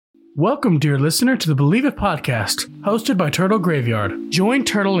Welcome, dear listener, to the Believe It podcast, hosted by Turtle Graveyard. Join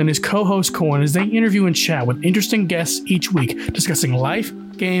Turtle and his co-host Cohen as they interview and chat with interesting guests each week, discussing life,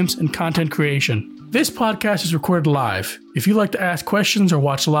 games, and content creation. This podcast is recorded live. If you'd like to ask questions or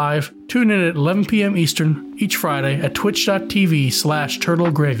watch live, tune in at 11 p.m. Eastern each Friday at twitch.tv/Turtle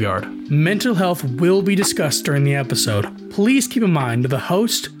Graveyard. Mental health will be discussed during the episode. Please keep in mind that the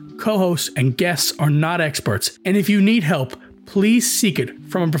host, co-hosts, and guests are not experts, and if you need help, please seek it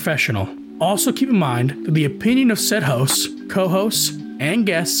from a professional. Also keep in mind that the opinion of said hosts, co-hosts, and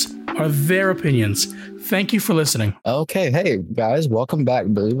guests are their opinions. Thank you for listening. Okay, hey guys, welcome back to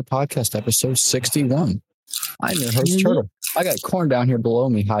Believe It podcast, episode 61. I'm your host, Turtle. I got Corn down here below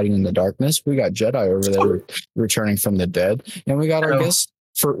me hiding in the darkness. We got Jedi over there returning from the dead. And we got our guest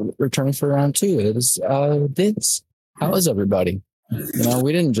for returning for round 2. It is Vince. How is everybody? You know,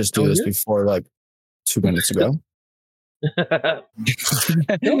 we didn't just do this before like 2 minutes ago.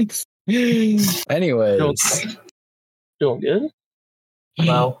 Anyways, doing good.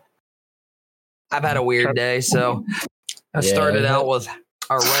 Well, I've had a weird day, so I started out with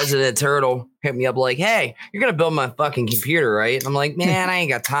our resident Turtle hit me up like, "Hey, you're gonna build my fucking computer, right?" And I'm like, "Man, I ain't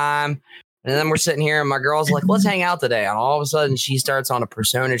got time." And then we're sitting here, and my girl's like, "Let's hang out today." And all of a sudden, she starts on a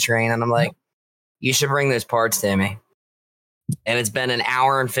Persona train, and I'm like, "You should bring those parts to me." And it's been an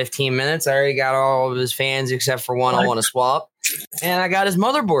hour and 15 minutes. I already got all of his fans except for one I want to swap. And I got his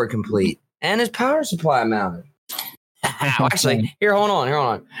motherboard complete and his power supply mounted. Actually, here, hold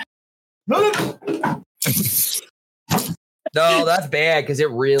on. No, that's bad because it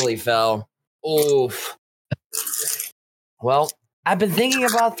really fell. Oof. Well, I've been thinking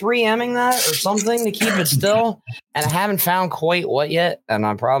about 3M'ing that or something to keep it still, and I haven't found quite what yet. And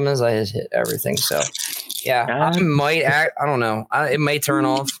my problem is I just hit everything. So, yeah, I might act. I don't know. It may turn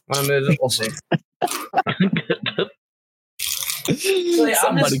off when I move it. We'll see.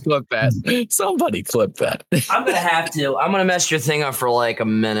 Somebody clip that. Somebody clip that. I'm going to have to. I'm going to mess your thing up for like a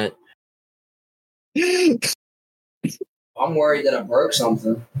minute. I'm worried that I broke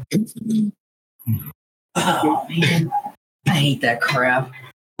something. Oh, man. I hate that crap.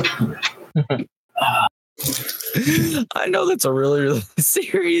 I know that's a really, really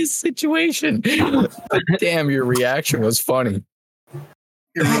serious situation. But damn, your reaction was funny.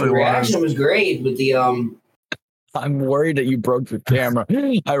 The reaction was great with the I'm worried that you broke the camera.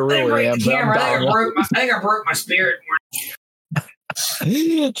 I really am. I think I broke my spirit.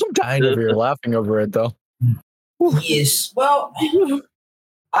 I'm dying over here laughing over it though. Yes. Well,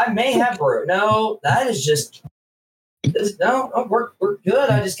 I may have broke. No, that is just. No, we're good.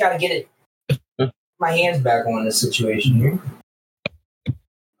 I just got to get my hands back on this situation here.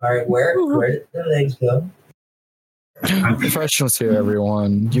 All right, where did the legs go? Professionals here,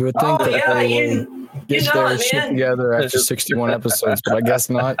 everyone. You would think that they would get their shit together after 61 episodes, but I guess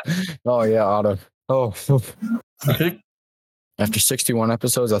not. Oh yeah, Otto. Oh, after 61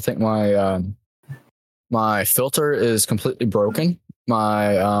 episodes, I think my filter is completely broken.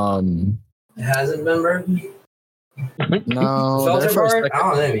 My It hasn't been broken. No,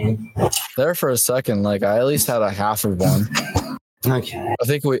 there for a second, like I at least had a half of one. Okay. I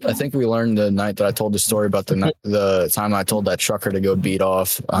think we learned the night that I told the story about the time I told that trucker to go beat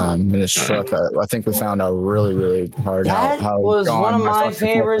off in his truck. I think we found out really, really hard how was one of my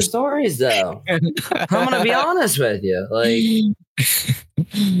favorite stories, though. I'm gonna be honest with you, like.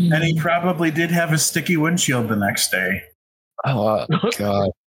 And he probably did have a sticky windshield the next day. Oh God.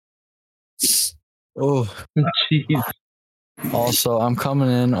 Oh, jeez. Also, I'm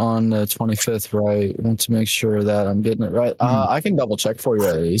coming in on the 25th, right? I want to make sure that I'm getting it right. I can double check for you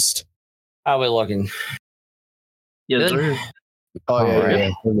at least. How are we looking? Yes, sir. Oh,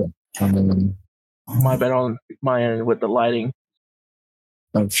 yeah. My bad on my end with the lighting.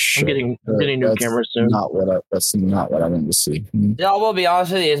 Oh, shit. I'm getting new cameras soon. That's not what I wanted to see. Yeah, I will be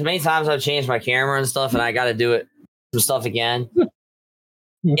honest with you. As many times I've changed my camera and stuff, and I got to do some stuff again.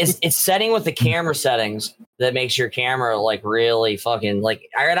 It's setting with the camera settings that makes your camera like really fucking like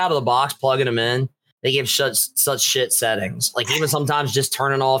I got out of the box plugging them in. They give such shit settings. Like even sometimes just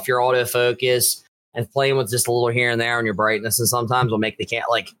turning off your autofocus and playing with just a little here and there on your brightness, and sometimes will make the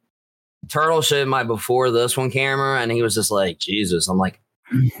like Turtle showed my before this one camera, and he was just like, Jesus. I'm like,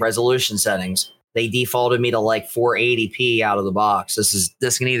 resolution settings. They defaulted me to like 480p out of the box.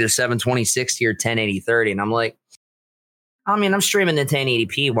 This can either 720/60 or 1080/30, and I'm like. I mean, I'm streaming in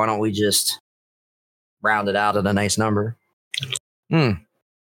 1080p. Why don't we just round it out at a nice number? But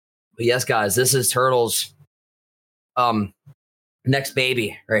yes, guys, this is Turtle's next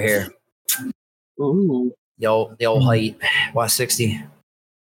baby right here. Ooh. The old height, Y60.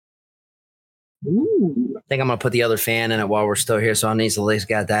 Ooh. think I'm gonna put the other fan in it while we're still here, so I need to at least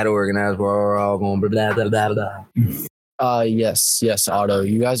get that organized. We're all going blah blah blah blah. Yes, Otto.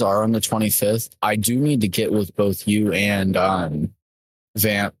 You guys are on the 25th. I do need to get with both you and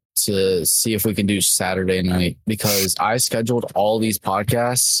Vamp to see if we can do Saturday night, because I scheduled all these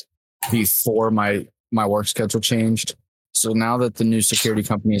podcasts before my work schedule changed. So now that the new security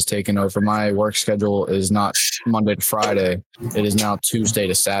company has taken over, my work schedule is not Monday to Friday. It is now Tuesday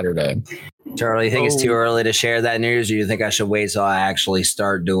to Saturday. Charlie, you think it's too early to share that news, or you think I should wait till I actually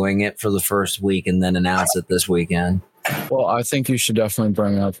start doing it for the first week and then announce it this weekend? Well, I think you should definitely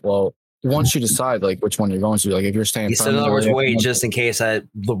bring up, once you decide like which one you're going to, like if you're staying. So in other words, wait just in case the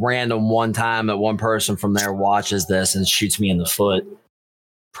random one time that one person from there watches this and shoots me in the foot.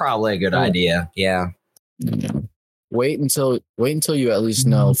 Probably a good idea. Yeah. Wait until you at least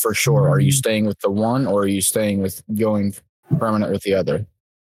know for sure. Are you staying with the one, or are you staying with going permanent with the other?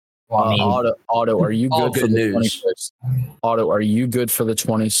 Well, I mean, Otto, are you good for the news. 26th? Otto, are you good for the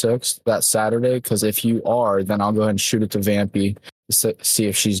 26th, that Saturday? Because if you are, then I'll go ahead and shoot it to Vampy to see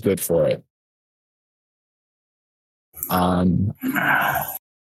if she's good for it.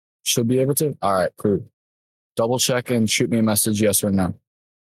 Should be able to. All right, cool. Double check and shoot me a message, yes or no.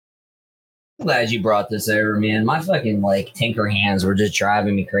 I'm glad you brought this over, man. My fucking tinker hands were just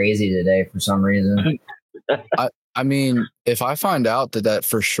driving me crazy today for some reason. I mean, if I find out that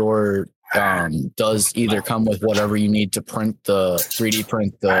for sure does either come with whatever you need to print the 3D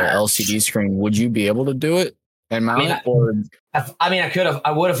print the LCD screen, would you be able to do it and mount it? Or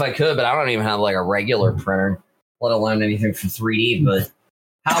I would if I could, but I don't even have a regular printer, let alone anything for 3D. But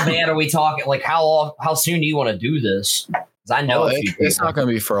how bad are we talking? How soon do you want to do this? I know it's not going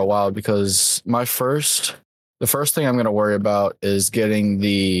to be for a while, because the first thing I'm going to worry about is getting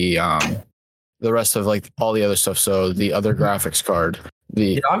the rest of all the other stuff. So the other graphics card.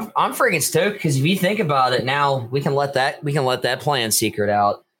 Dude, I'm freaking stoked, because if you think about it, now we can let that plan secret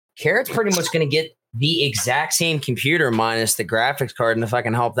out. Carrot's pretty much going to get the exact same computer minus the graphics card, and if I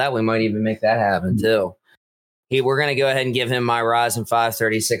can help that, we might even make that happen too. We're going to go ahead and give him my Ryzen 5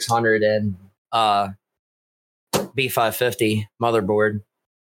 3600 and B550 motherboard.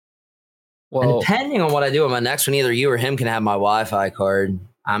 Well, and depending on what I do with my next one, either you or him can have my Wi-Fi card.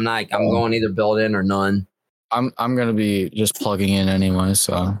 I'm going either built in or none. I'm gonna be just plugging in anyway,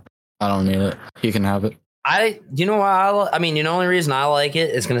 so I don't need it. You can have it. You know why? The only reason I like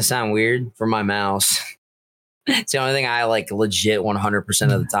it is gonna sound weird for my mouse. It's the only thing I legit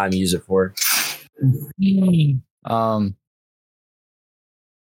 100% of the time use it for.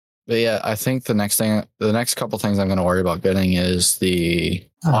 But yeah, I think the next couple things I'm going to worry about getting is the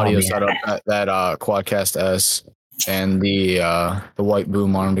audio setup, that Quadcast S, and the white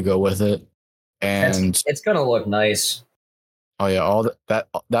boom arm to go with it. And it's going to look nice. Oh yeah, all that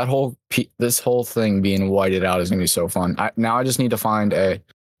whole this whole thing being whited out is going to be so fun. I just need to find a.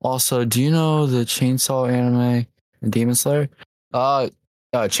 Also, do you know the Chainsaw anime and Demon Slayer?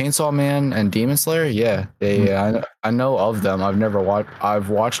 Chainsaw Man and Demon Slayer, yeah, I know of them. I've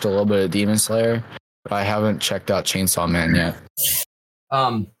watched a little bit of Demon Slayer, but I haven't checked out Chainsaw Man yet.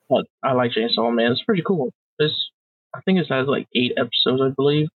 I like Chainsaw Man. It's pretty cool. I think it has 8 episodes, I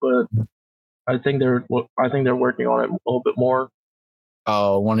believe, but I think they're working on it a little bit more.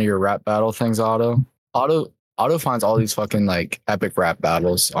 Oh, one of your rap battle things, Otto finds all these fucking epic rap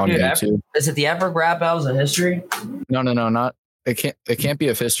battles on YouTube. Is it the epic rap battles of history? No, not. It can't be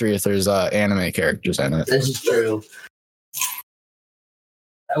of history if there's anime characters in it. This is true.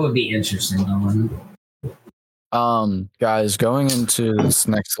 That would be interesting, though. Guys, going into this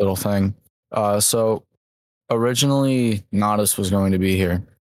next little thing. So originally Nodus was going to be here,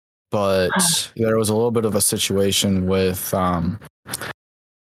 but there was a little bit of a situation with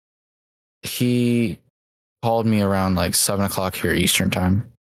he called me around 7:00 here Eastern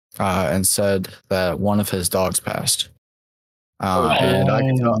time, and said that one of his dogs passed. And I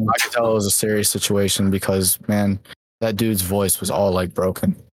could tell it was a serious situation, because man, that dude's voice was all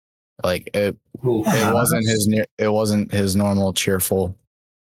broken. It wasn't his normal cheerful.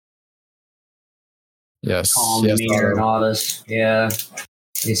 Yes. Calm demeanor and all this. Yeah.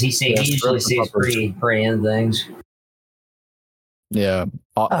 He usually sees pretty in things. Yeah.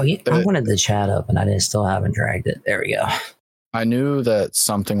 I wanted the chat up and I still haven't dragged it. There we go. I knew that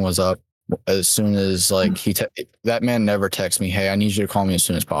something was up as soon as that man never texts me, hey, I need you to call me as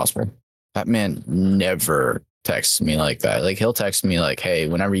soon as possible. That man never texts me like that. He'll text me hey,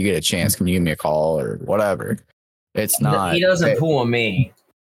 whenever you get a chance, can you give me a call or whatever. It's not. He doesn't pull on me.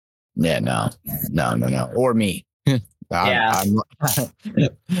 Yeah, no. Or me. I'm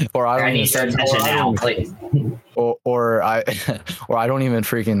or I don't I even need your send, attention now, please. or I or I don't even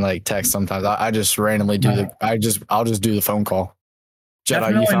freaking like text sometimes. I just randomly do I'll just do the phone call.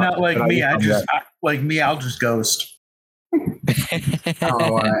 Definitely not like Jedi, me. you I'll just ghost. I don't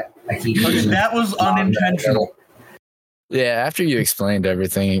know why I keep using That was unintentional. Yeah, after you explained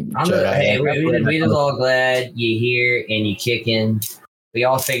everything, Hey, we just all glad you here and you kicking. We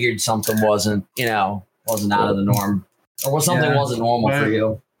all figured something wasn't out of the norm, or something wasn't normal for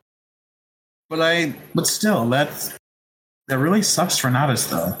you. But still, that really sucks for Nadas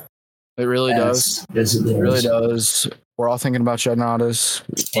though. It really does. It really does. We're all thinking about Jed Nadas.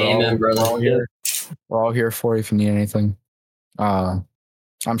 Amen, brother. We're all here for you if you need anything. I'm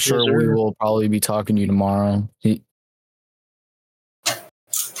sure we will probably be talking to you tomorrow.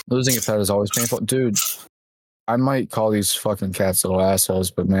 Losing a pet is always painful. Dude, I might call these fucking cats little assholes,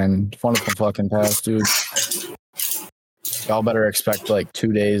 but man, one of them fucking passed, dude. Y'all better expect like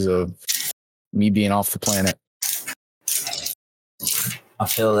 2 days of me being off the planet. I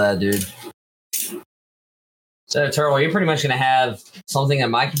feel that, dude. So, Turtle, you're pretty much going to have something that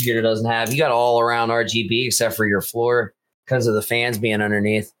my computer doesn't have. You got all around RGB except for your floor because of the fans being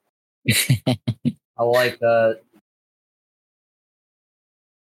underneath. I like that.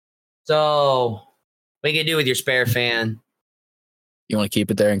 So, what you can do with your spare fan? You want to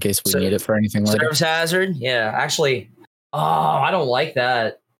keep it there in case we need it for anything later? Service hazard? Yeah, actually. Oh, I don't like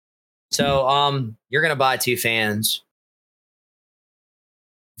that. So, you're going to buy 2 fans.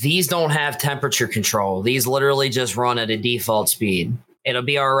 These don't have temperature control. These literally just run at a default speed. It'll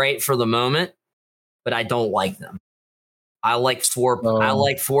be all right for the moment, but I don't like them. I like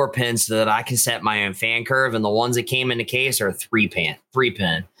 4 pins so that I can set my own fan curve, and the ones that came in the case are 3 pin.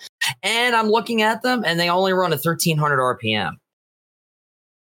 And I'm looking at them, and they only run at 1,300 RPM.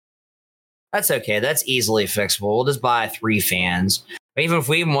 That's okay. That's easily fixable. We'll just buy 3 fans. Even if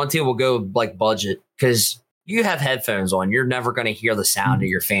we even want to, we'll go like budget because you have headphones on. You're never going to hear the sound of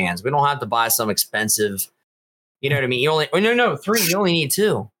your fans. We don't have to buy some expensive. You know what I mean? You only 3. You only need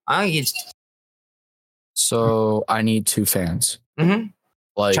 2. So I need 2 fans. Mm-hmm.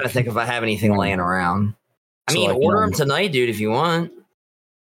 Like, trying to think if I have anything laying around. I mean, like, order them tonight, dude, if you want.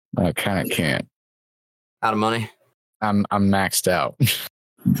 I kind of can't. Out of money. I'm maxed out.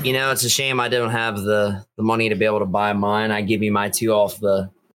 It's a shame I don't have the money to be able to buy mine. I give you my 2 off the.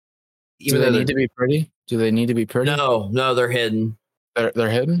 Do they need to be pretty? No, they're hidden. They're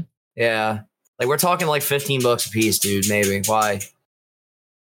hidden? Yeah. Like we're talking like $15 a piece, dude, maybe. Why?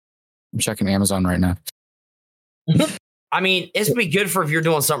 I'm checking Amazon right now. I mean, it's be good for if you're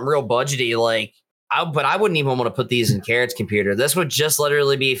doing something real budgety, but I wouldn't even want to put these in Carrot's computer. This would just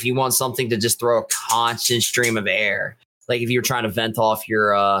literally be if you want something to just throw a constant stream of air. Like if you're trying to vent off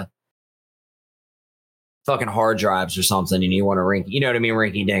your fucking hard drives or something and you want to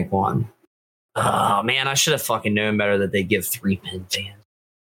rinky dink one. Oh man, I should have fucking known better that they give 3 pin fans.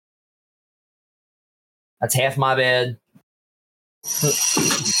 That's half my bad.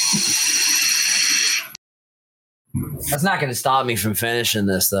 That's not going to stop me from finishing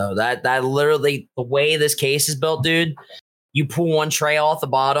this though. That literally, the way this case is built, dude, you pull one tray off the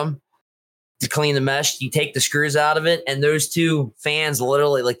bottom to clean the mesh, you take the screws out of it, and those 2 fans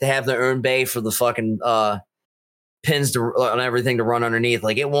literally, like, they have their own bay for the fucking pins and everything to run underneath.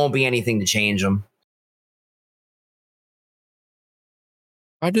 Like, it won't be anything to change them.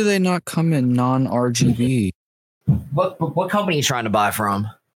 Why do they not come in non-RGB? What company are you trying to buy from?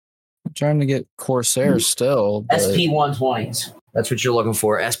 I'm trying to get Corsair still. But... SP120s. That's what you're looking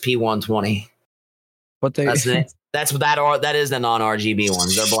for. SP120. But they that is the non-RGB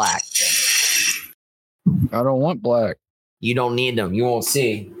ones. They're black. I don't want black. You don't need them. You won't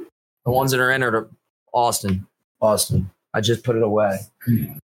see. The ones that are in are Austin. I just put it away.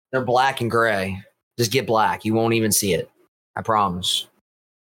 They're black and gray. Just get black. You won't even see it. I promise.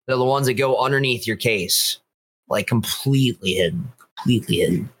 They're the ones that go underneath your case. Like completely hidden.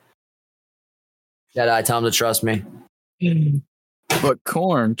 Jedi, tell them to trust me. But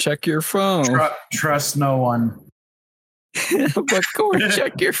Corn, check your phone. Trust no one. But Corn,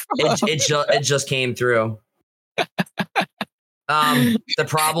 check your phone. It just came through. The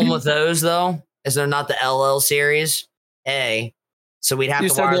problem with those though is they're not the LL series. So we'd have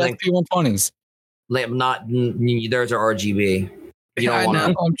to wire them. SP120s. Not those are RGB. You don't want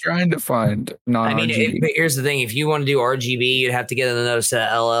to. I'm trying to find non-RGB. Here's the thing: if you want to do RGB, you'd have to get another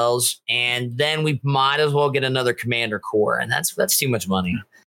set of LLs, and then we might as well get another Commander core, and that's too much money.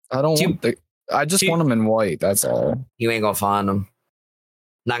 I don't want the. I just want them in white. That's all. You ain't gonna find them.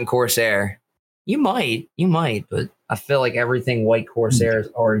 Not in Corsair. You might, but I feel like everything white Corsair is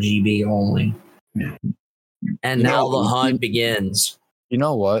RGB only. Yeah. And now the hunt begins. You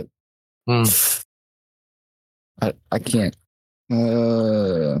know what? I can't.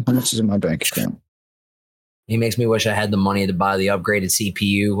 How much is in my bank account? He makes me wish I had the money to buy the upgraded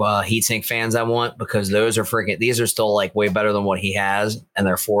CPU heatsink fans I want, because those are freaking. These are still like way better than what he has, and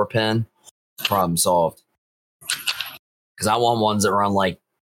they're 4-pin. Problem solved. Because I want ones that run like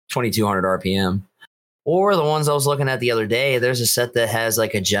 2200 RPM, or the ones I was looking at the other day. There's a set that has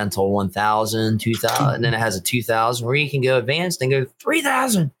like a gentle 1000, 2000, and then it has a 2000 where you can go advanced and go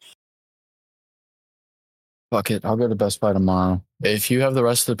 3000. Fuck it, I'll go to Best Buy tomorrow. If you have the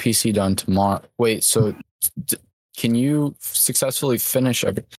rest of the PC done tomorrow, wait. So, can you successfully finish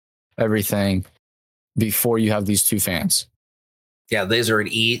everything before you have these 2 fans? Yeah, these are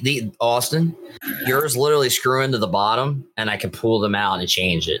the Austin. Yours literally screw into the bottom, and I can pull them out and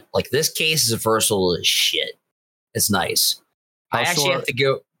change it. Like, this case is versatile as shit. It's nice. I actually have to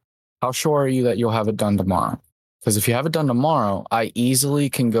go. How sure are you that you'll have it done tomorrow? Because if you have it done tomorrow, I easily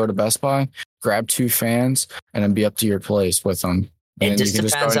can go to Best Buy, grab 2 fans, and then be up to your place with them. It just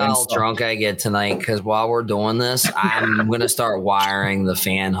depends how drunk I get tonight, because while we're doing this, I'm going to start wiring the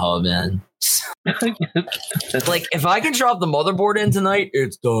fan hub in. Like, if I can drop the motherboard in tonight,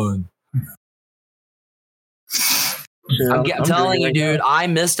 it's done. Sure, I'm telling you, dude, I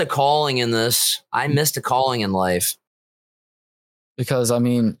missed a calling in this. I missed a calling in life. Because, I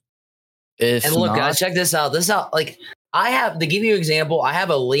mean, and look, guys, check this out. Like, I have, to give you an example, I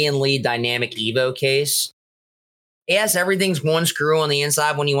have a Lee Dynamic Evo case. Yes, everything's one screw on the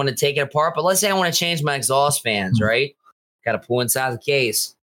inside when you want to take it apart. But let's say I want to change my exhaust fans, right? Got to pull inside the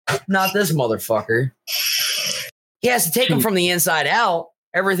case. Not this motherfucker. He has to take them from the inside out.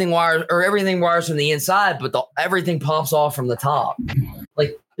 Everything wires from the inside, but everything pops off from the top.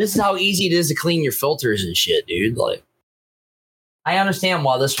 Like, this is how easy it is to clean your filters and shit, dude. Like, I understand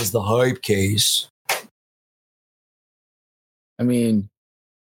why this was the hype case. I mean,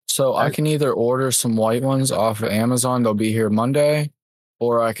 so I can either order some white ones off of Amazon. They'll be here Monday,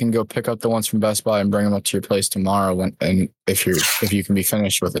 or I can go pick up the ones from Best Buy and bring them up to your place tomorrow. And if you can be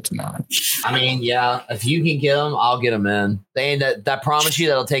finished with it tomorrow. I mean, yeah, if you can get them, I'll get them in. I promise you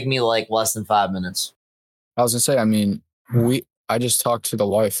that'll take me like less than 5 minutes. I was gonna say, I mean, I just talked to the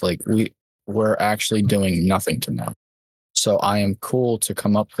wife. Like, we're actually doing nothing tomorrow. So I am cool to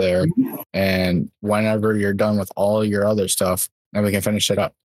come up there, and whenever you're done with all your other stuff, then we can finish it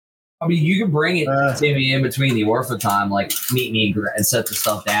up. I mean, you can bring it to me in between the Orpha time, like meet me and set the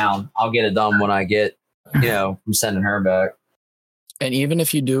stuff down. I'll get it done when I get, from sending her back. And even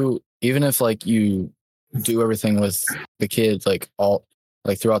if like you do everything with the kids, like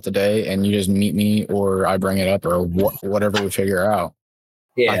throughout the day, and you just meet me, or I bring it up, or whatever we figure out.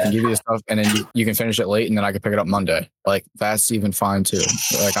 Yeah. I can give you the stuff, and then you can finish it late, and then I can pick it up Monday. Like, that's even fine too.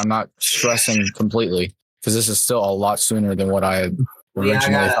 Like, I'm not stressing completely, because this is still a lot sooner than what I had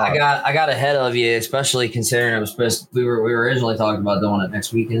originally thought. I got ahead of you, especially considering we were originally talking about doing it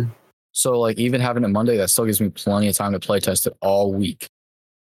next weekend. So, like, even having it Monday, that still gives me plenty of time to play test it all week.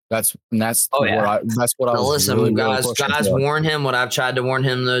 That's what I was. Listen, really, guys, warn him what I've tried to warn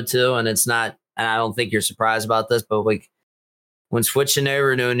him though too, and it's not. And I don't think you're surprised about this, but like, when switching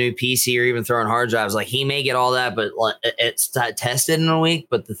over to a new PC or even throwing hard drives, like, he may get all that, but it's tested in a week.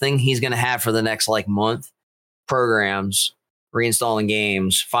 But the thing he's going to have for the next like month, programs, reinstalling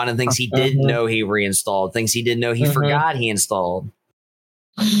games, finding things he didn't know he reinstalled, things he didn't know he forgot he installed.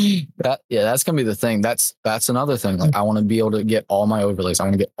 That's gonna be the thing. That's another thing. Like, I want to be able to get all my overlays. I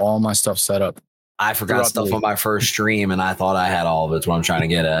want to get all my stuff set up. I forgot stuff on my first stream, and I thought I had all of it. That's what I'm trying to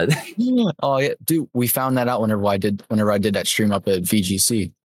get at. Oh yeah, dude, we found that out whenever I did that stream up at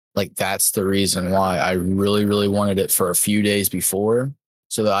VGC. Like, that's the reason why I really, really wanted it for a few days before,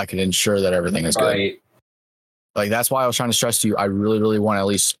 so that I could ensure that everything is good. Like, that's why I was trying to stress to you. I really, really want at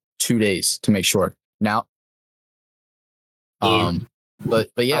least 2 days to make sure. Now, but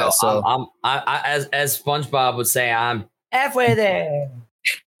yeah. So I as SpongeBob would say, I'm halfway there.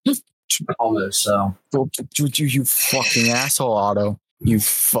 Almost. So, you fucking asshole, Otto. You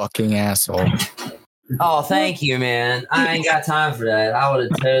fucking asshole. Oh, thank you, man. I ain't got time for that. I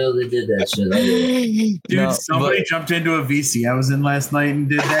would have totally did that shit. Dude, somebody jumped into a VC I was in last night and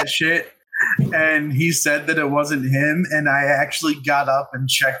did that shit. And he said that it wasn't him. And I actually got up and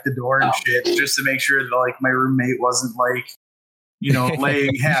checked the door and shit just to make sure that, like, my roommate wasn't, like,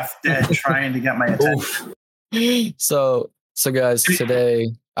 laying half dead trying to get my attention. So guys,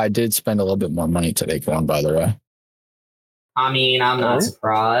 today I did spend a little bit more money today, Corn, by the way. I mean, I'm not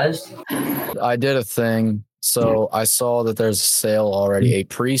surprised. I did a thing. So I saw that there's a sale already, a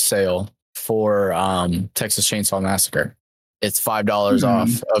pre-sale for Texas Chainsaw Massacre. It's $5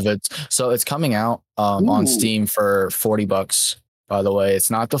 off of it. So it's coming out on Steam for $40. By the way, it's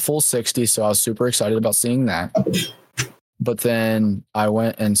not the full 60, so I was super excited about seeing that. But then I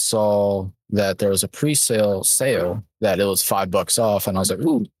went and saw that there was a pre-sale sale that it was $5 off, and I was like,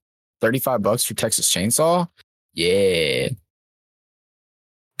 "Ooh, $35 for Texas Chainsaw? Yeah,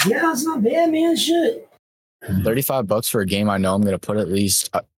 it's not bad, man. Shit, $35 for a game I know I'm going to put at least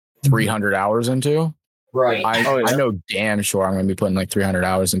 300 hours into." Right. I know damn sure I'm going to be putting like 300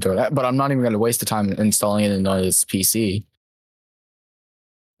 hours into it, but I'm not even going to waste the time installing it into this PC.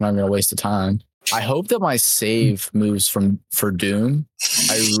 I'm not going to waste the time. I hope that my save moves for Doom.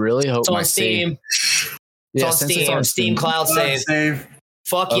 I really hope my Steam. It's on Steam Cloud Save.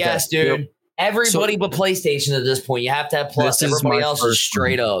 Fuck yes, dude. Yep. Everybody but PlayStation at this point. You have to have Plus. Everybody else is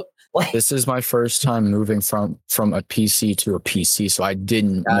straight up. This is my first time moving from a PC to a PC, so I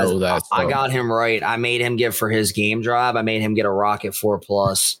didn't know that. I got him right. I made him get for his game drive. I made him get a Rocket 4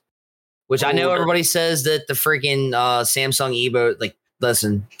 Plus, which I know everybody says that the freaking Samsung Evo. Like,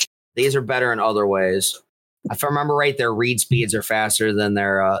 listen, these are better in other ways. If I remember right, their read speeds are faster than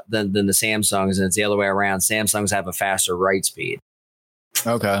their than the Samsungs, and it's the other way around. Samsungs have a faster write speed.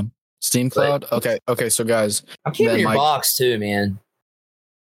 Okay, Steam Cloud. Okay. So guys, I'm keeping your box too, man.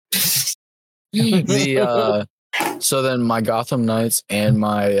 So then my Gotham Knights and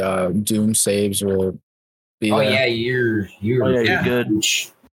my Doom saves will be there. Yeah, you're good.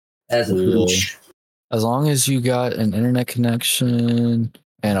 As a bitch. As long as you got an internet connection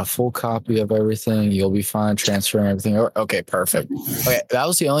and a full copy of everything, you'll be fine transferring everything. Okay, perfect. Okay, that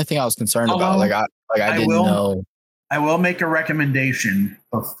was the only thing I was concerned about. I didn't know. I will make a recommendation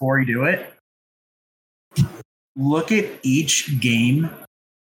before you do it. Look at each game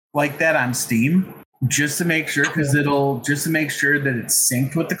like that on Steam, just to make sure, because just to make sure that it's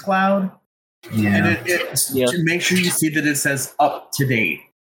synced with the cloud. Yeah. And to make sure you see that it says up to date.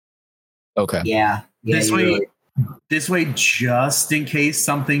 Okay. Yeah. This way, just in case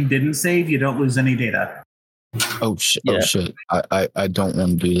something didn't save, you don't lose any data. Oh shit! Yeah. Oh shit! I don't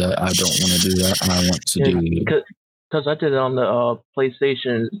want to do that. I don't want to do that. I want to do because I did it on the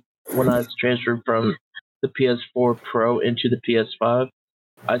PlayStation when I transferred from the PS4 Pro into the PS5.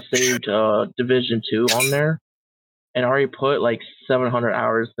 I saved Division 2 on there, and I already put like 700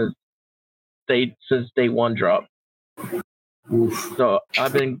 hours since day one drop. Oof. So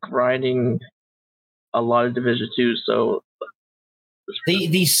I've been grinding a lot of Division 2. So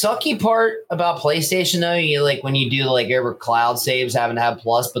the sucky part about PlayStation though, you like when you do like over cloud saves, having to have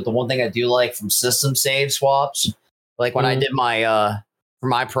Plus. But the one thing I do like from system save swaps, like when I did my for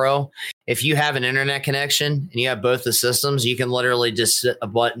my Pro, if you have an internet connection and you have both the systems, you can literally just hit a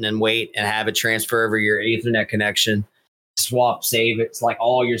button and wait and have it transfer over your Ethernet connection, swap save. It's like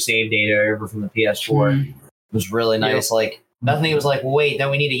all your save data over from the PS4. It was really nice. Yep. Like nothing was like, well, wait,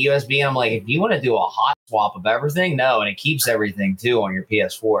 then we need a USB. And I'm like, if you want to do a hot swap of everything, no, and it keeps everything too on your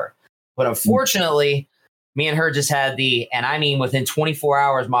PS4. But unfortunately, me and her just had and I mean, within 24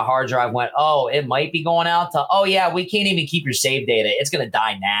 hours, my hard drive went, oh, it might be going out to, oh, yeah, we can't even keep your save data. It's going to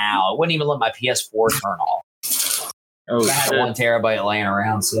die now. It wouldn't even let my PS4 turn off. I had 1 terabyte laying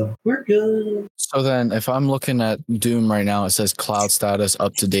around, so we're good. So then if I'm looking at Doom right now, it says cloud status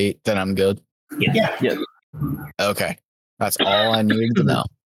up to date, then I'm good? Yeah. Okay. That's all I needed to know.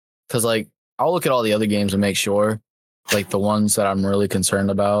 Because, like, I'll look at all the other games and make sure. Like the ones that I'm really concerned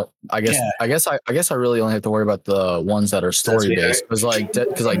about, I guess I really only have to worry about the ones that are story based. Because like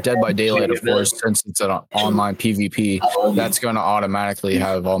Dead by Daylight, of course, since it's an online PvP, that's going to automatically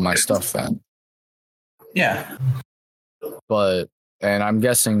have all my stuff then. Yeah, and I'm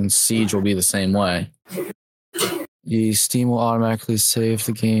guessing Siege will be the same way. Steam will automatically save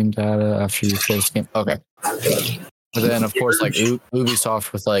the game data after you close the game. Okay, but then of course like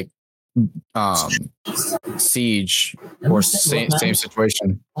Ubisoft with like Siege or same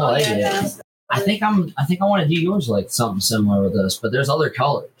situation. Oh, I think I want to do yours like something similar with this, but there's other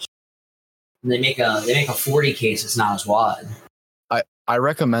colors. They make a 40 case. It's not as wide. I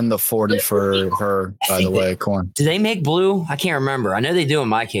recommend the 40 for her. By the way, Corn. Do they make blue? I can't remember. I know they do in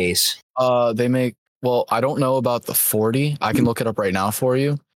my case. They make. Well, I don't know about the 40. I can look it up right now for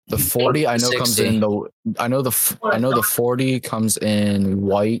you. The 40 I know 60. Comes in the. I know the 40 comes in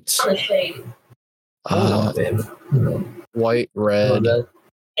white. White, red.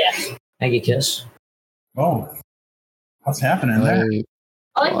 Yeah. Thank you, Kiss. Oh, what's happening there?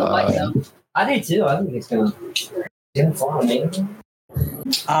 I like the white though. I do too. I think it's gonna fun, man.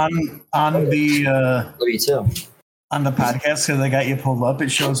 On the me too. On the podcast, because I got you pulled up, it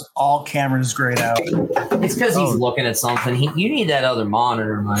shows all cameras grayed out. It's because he's looking at something. You need that other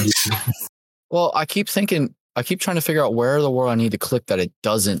monitor, man. Well, I keep thinking I keep trying to figure out where in the world I need to click that it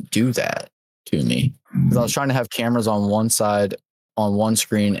doesn't do that to me. Because I was trying to have cameras on one side on one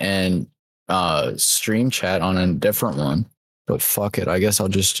screen and stream chat on a different one. But fuck it. I guess I'll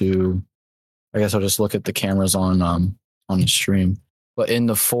just look at the cameras on the stream. But in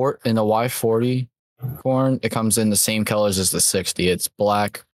the Y40 corn, it comes in the same colors as the 60. It's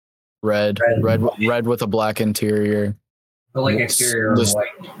black, red with a black interior. But like exterior white.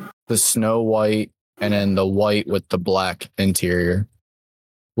 The snow white, and then the white with the black interior.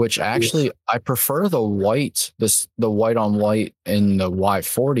 Which actually, I prefer the white, the white on white in the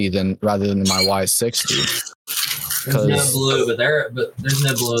Y40 rather than my Y60. There's no blue, but there's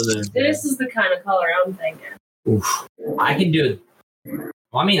no blue there. This is the kind of color I'm thinking. Oof. I can do it.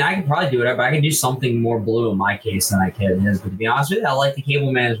 Well, I mean, I can probably do it, but I can do something more blue in my case than I can in his. But to be honest with you, I like the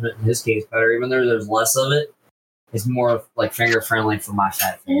cable management in his case better, even though there's less of it. It's more like finger friendly for my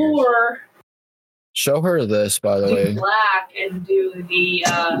fat fingers. Or show her this, by the way. Black and do the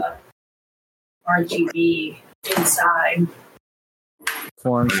RGB inside.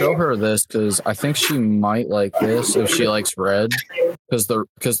 Corn, show her this because I think she might like this if she likes red. Because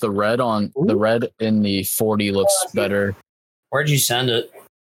the red in the 40 looks better. Where'd you send it?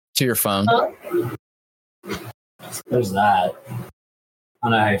 To your phone. There's that. I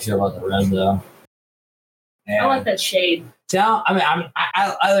don't know how you feel about the red though. Yeah. I like that shade. I mean,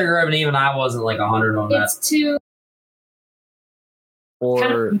 I either Reb and even I wasn't like 100 on that. It's too.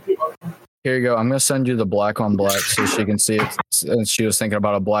 Or here you go. I'm gonna send you the black on black so she can see it. And she was thinking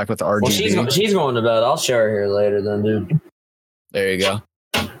about a black with RGB. Well, she's going to bed. I'll show her here later, then, dude. There you go.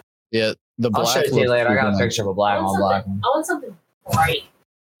 Yeah, the black. I'll show it to you later. I got a picture of a black on black one. I want something bright.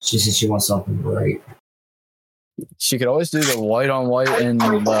 She said she wants something bright. She could always do the white on white in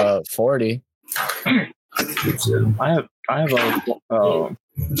the 40. I have a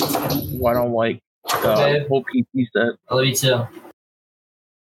white on white whole PC set. I love you too.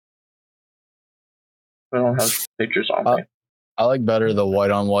 I don't have pictures on me. I like better the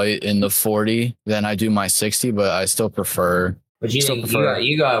white on white in the 40 than I do my 60, but I still prefer. But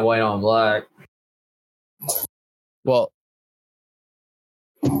you got white on black. Well,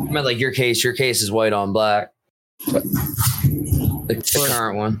 I meant like your case is white on black. The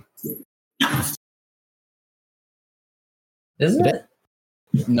current one. Isn't it?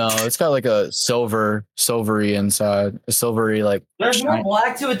 No, it's got like a silvery inside. A silvery like. There's more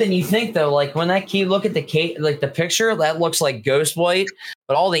black to it than you think, though. Like when you look at the picture, that looks like ghost white,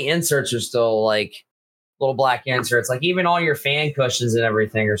 but all the inserts are still like little black inserts. Like even all your fan cushions and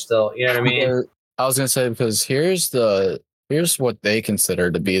everything are still. You know what I mean? I was gonna say because here's what they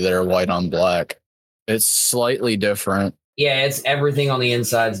consider to be their white on black. It's slightly different. Yeah, it's everything on the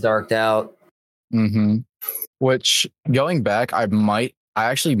inside's darked out. Mm-hmm. Which going back, I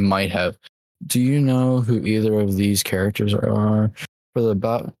actually might have. Do you know who either of these characters are? For the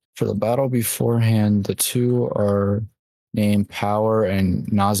battle beforehand, the two are named Power and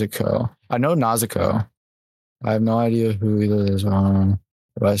Nazuko. I know Nazuko. I have no idea who either of these are,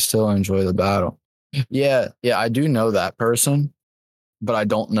 but I still enjoy the battle. Yeah, I do know that person, but I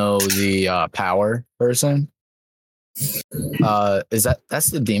don't know the Power person. That's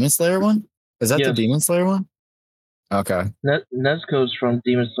the Demon Slayer one? Is that the Demon Slayer one? Okay. Nezuko's from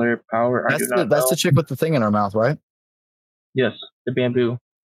Demon Slayer Power. That's the chick with the thing in her mouth, right? Yes, the bamboo.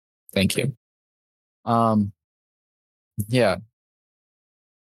 Thank you. Yeah.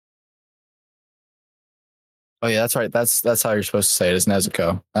 Oh yeah, that's right. That's how you're supposed to say it. Is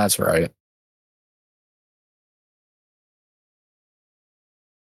Nezuko. That's right.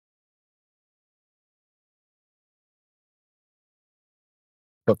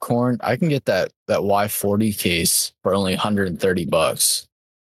 But Corn, I can get that Y40 case for only $130.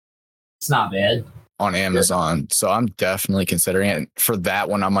 It's not bad on Amazon. So I'm definitely considering it. For that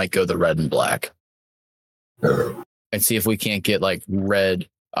one, I might go the red and black and see if we can't get like red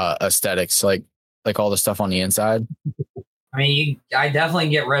aesthetics, like all the stuff on the inside. I mean, I definitely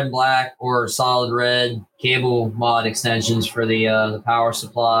get red and black or solid red cable mod extensions for the power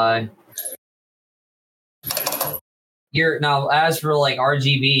supply. Now, as for like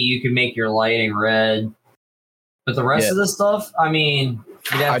RGB, you can make your lighting red, but the rest of the stuff, I mean,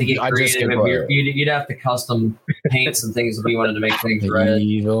 you'd have to get creative. You'd have to custom paint some things if you wanted to make things red.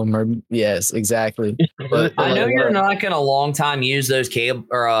 Yes, exactly. But I know you're not going to long time use those cable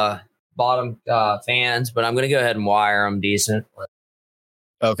or bottom fans, but I'm going to go ahead and wire them decent.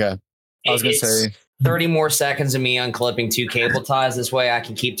 Okay, I was going to say 30 more seconds of me unclipping 2 cable ties. This way, I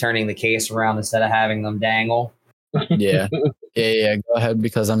can keep turning the case around instead of having them dangle. Yeah. Go ahead,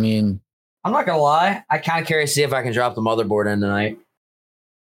 because I mean, I'm not gonna lie, I kind of curious to see if I can drop the motherboard in tonight.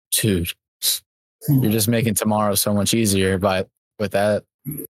 Dude, You're just making tomorrow so much easier with that.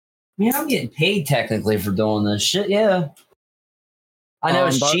 Yeah, I'm getting paid technically for doing this shit. Yeah. I know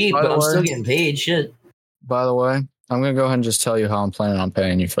it's cheap, but I'm still getting paid. Shit. By the way, I'm going to go ahead and just tell you how I'm planning on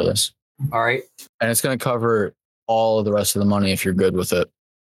paying you for this. All right. And it's going to cover all of the rest of the money if you're good with it.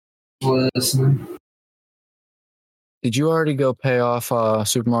 Listen. Did you already go pay off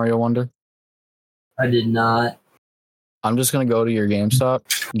Super Mario Wonder? I did not. I'm just going to go to your GameStop,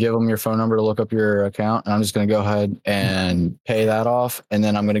 give them your phone number to look up your account, and I'm just going to go ahead and pay that off. And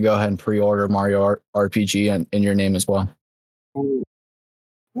then I'm going to go ahead and pre-order Mario RPG in your name as well. Ooh.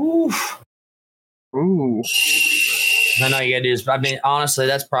 Oof. Ooh. I know you gotta do this. I mean, honestly,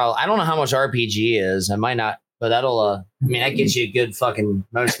 that's probably. I don't know how much RPG is. I might not, but that'll. I mean, that gets you a good fucking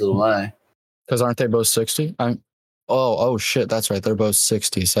most of the way. Because aren't they both 60? Oh shit, that's right. They're both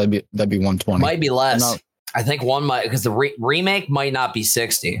 60. So that'd be 120. Might be less. I think one might because the remake might not be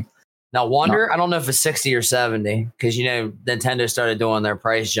 60. Now, Wonder, no. I don't know if it's 60 or 70 because Nintendo started doing their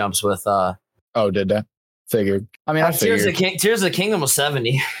price jumps with. Oh, did they? Figured. I mean, I figured. Tears of the Kingdom was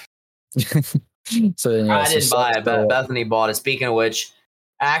 70. So then, I didn't buy it, but Bethany bought it. Speaking of which,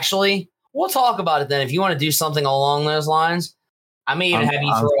 actually, we'll talk about it then. If you want to do something along those lines, I may even have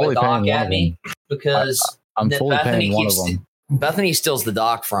you throw a dock at me because I'm fully paying one of them. Bethany steals the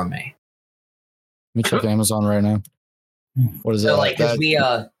dock from me. Let me check Amazon right now. What is it? Like, because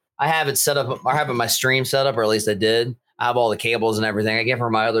I have it set up. I have my stream set up, or at least I did. I have all the cables and everything. I give her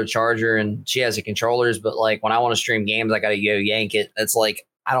my other charger, and she has the controllers. But like when I want to stream games, I got to go yank it. It's like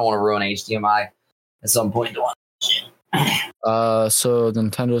I don't want to ruin HDMI at some point. So the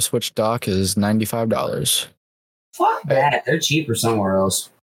Nintendo Switch dock is $95. Fuck that. They're cheaper somewhere else.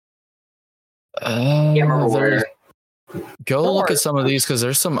 Can't remember where. Go look at some of these because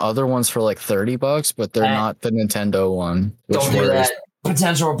there's some other ones for like $30, but they're not the Nintendo one. Don't do that.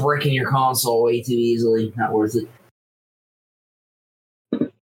 Potential breaking your console way too easily. Not worth it.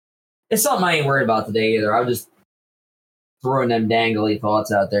 It's something I ain't worried about today either. I'm just throwing them dangly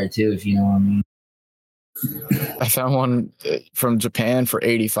thoughts out there too, if you know what I mean. I found one from Japan for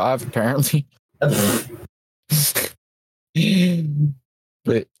 $85 apparently.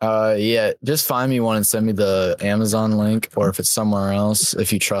 But yeah, just find me one and send me the Amazon link, or if it's somewhere else,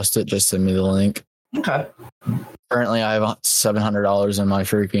 if you trust it, just send me the link. Okay. Currently, I have $700 in my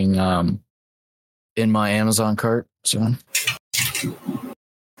freaking in my Amazon cart. So,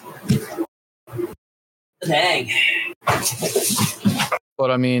 dang. But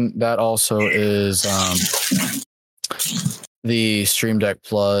I mean, that also is the Stream Deck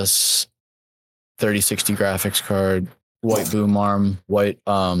Plus 3060 graphics card. White boom arm, white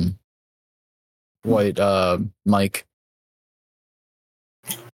mic.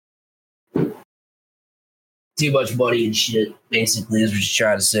 Too much money and shit, basically, is what you're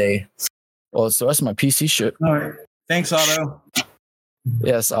trying to say. Well, it's the rest of my PC shit. All right. Thanks, Otto.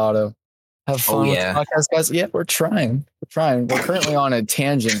 Yes, Otto. Have fun with the podcast, guys. Yeah, we're trying. We're currently on a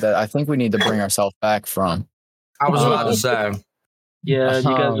tangent that I think we need to bring ourselves back from. I was about to say. Yeah, you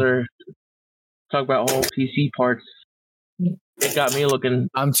guys are talking about whole PC parts. It got me looking.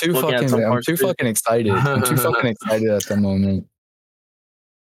 I'm too fucking excited. I'm too fucking excited at the moment.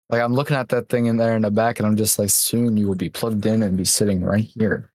 Like I'm looking at that thing in there in the back, and I'm just like, soon you will be plugged in and be sitting right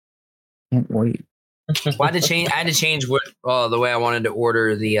here. Can't wait. Well, I had to change the way I wanted to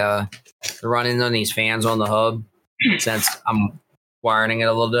order the run-ins on these fans on the hub, since I'm wiring it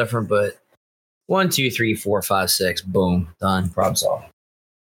a little different. But 1, 2, 3, 4, 5, 6, boom, done. Problem solved.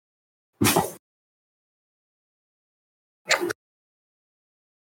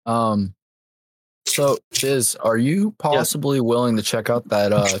 So Chiz, are you possibly willing to check out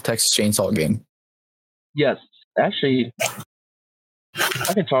that Texas Chainsaw game? Yes, actually,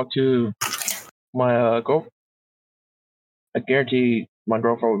 I can talk to my girlfriend. I guarantee my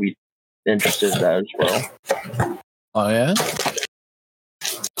girlfriend would be interested in that as well. Oh yeah.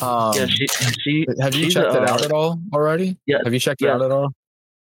 Yeah, she. Have you checked it out at all already? Yeah. Have you checked it out at all?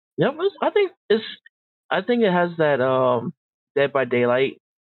 Yep. I think it has that Dead by Daylight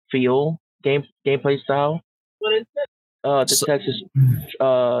feel gameplay style. What is it? The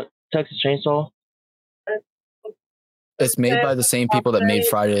Texas Chainsaw. It's made by the same people that made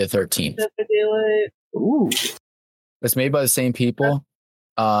Friday the 13th. Ooh. It's made by the same people.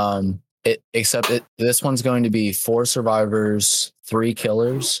 This one's going to be 4 survivors, 3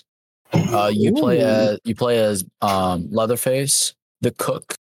 killers. You play as Leatherface, the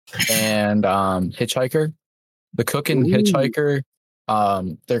cook, and Hitchhiker. The cook and Hitchhiker,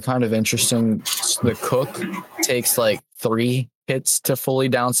 they're kind of interesting. The cook takes like 3 hits to fully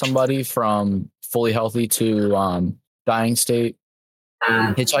down somebody from fully healthy to dying state.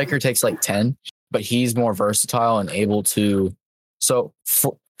 Hitchhiker takes like 10. but he's more versatile and able to. So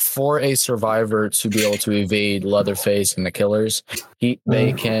for a survivor to be able to evade Leatherface and the killers,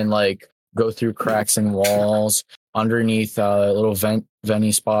 they can like go through cracks in walls, underneath little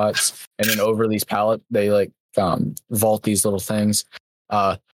venty spots, and then over these pallet they like vault these little things,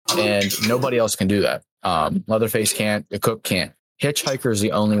 and nobody else can do that. Leatherface can't, the cook can't. Hitchhiker is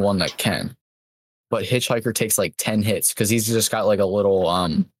the only one that can, but Hitchhiker takes like 10 hits because he's just got like a little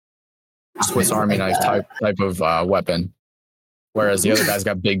Swiss Army knife type of weapon, whereas the other guy's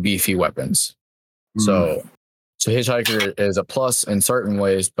got big beefy weapons. So Hitchhiker is a plus in certain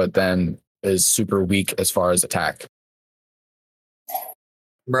ways, but then is super weak as far as attack.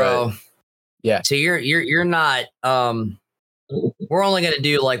 Bro. But, yeah. So you're not we're only gonna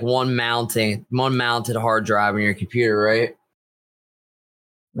do like one mounted hard drive on your computer, right?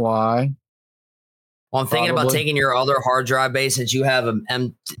 Why? Well, I'm thinking about taking your other hard drive base since you have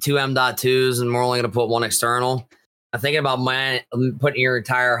two M.2s and we're only gonna put one external. I'm thinking about putting your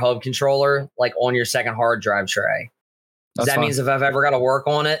entire hub controller like on your second hard drive tray. That means if I've ever got to work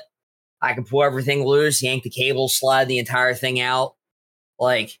on it, I can pull everything loose, yank the cable, slide the entire thing out.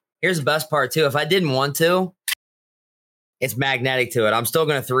 Like, here's the best part too. If I didn't want to, it's magnetic to it. I'm still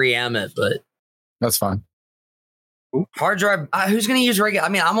going to 3M it, but that's fine. Hard drive. Who's going to use regular? I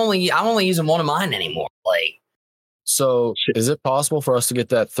mean, I'm only using one of mine anymore. Like, so is it possible for us to get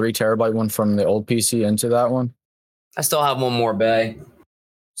that 3 terabyte one from the old PC into that one? I still have one more bay.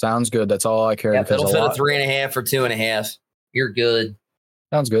 Sounds good. That's all I care. Yep, it'll fit a 3.5 or 2.5. You're good.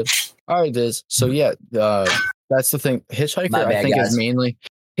 Sounds good. All right, Diz. So yeah, that's the thing. Hitchhiker, I think, is mainly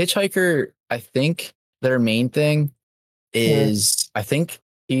Hitchhiker. I think their main thing is I think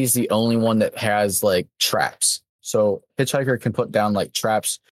he's the only one that has like traps. So Hitchhiker can put down like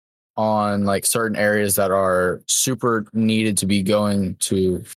traps on like certain areas that are super needed to be going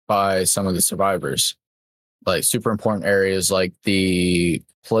to by some of the survivors. Like super important areas like there's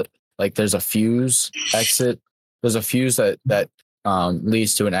a fuse exit. There's a fuse that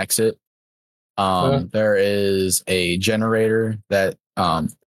leads to an exit. There is a generator that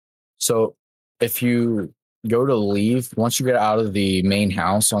so if you go to leave, once you get out of the main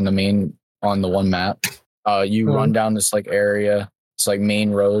house on the one map, you run down this like area. It's like main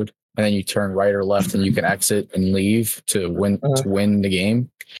road, and then you turn right or left and you can exit and leave to win the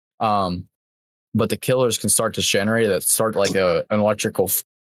game. But the killers can start this generator that start like an electrical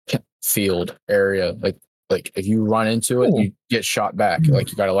field area. Like if you run into it, you get shot back,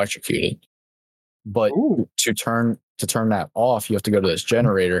 like you got electrocuted. But to turn that off, you have to go to this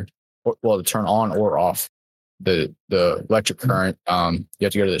generator. To turn on or off the electric current, you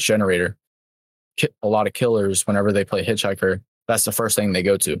have to go to this generator. A lot of killers, whenever they play Hitchhiker, that's the first thing they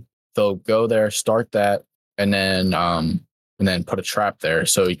go to. They'll go there, start that, and then put a trap there.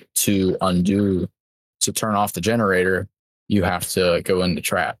 So to turn off the generator, you have to go in the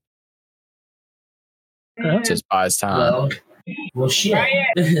trap. It just buys time. Well,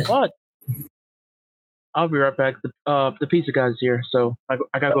 shit. What? I'll be right back. The pizza guy's here, so I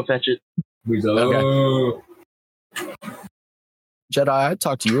gotta go fetch it. We go. Okay. Jedi, I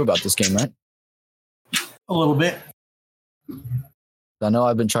talked to you about this game, right? A little bit. I know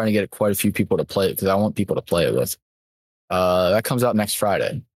I've been trying to get quite a few people to play it because I want people to play it with. That comes out next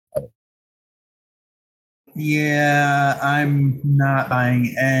Friday. Yeah, I'm not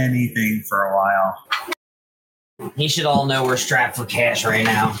buying anything for a while. He should all know we're strapped for cash right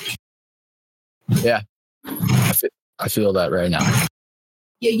now. Yeah, I feel that right now.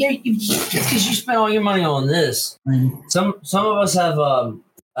 Yeah, just because you spent all your money on this. Some of us have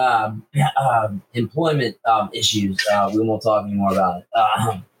employment issues. We won't talk anymore about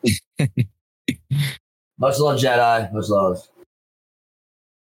it. Much love, Jedi. Much love.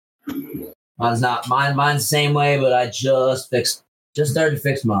 Mine's the same way, but I just started to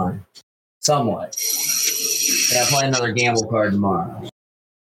fix mine. Somewhat. I gotta play another gamble card tomorrow.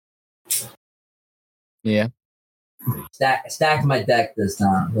 Yeah. Stacked my deck this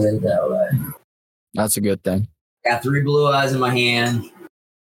time. Put it that way. That's a good thing. Got 3 blue eyes in my hand.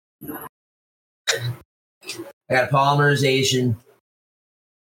 I got polymerization.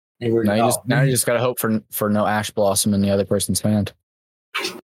 Now you just gotta hope for no ash blossom in the other person's hand.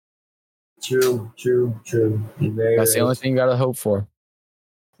 True. That's the only thing you gotta hope for.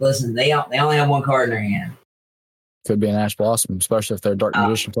 Listen, they only have 1 card in their hand. Could be an ash blossom, especially if they're a dark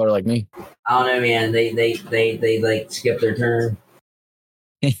magician player like me. I don't know, man. They like skip their turn.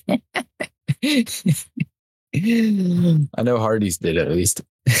 I know Hardy's did at least.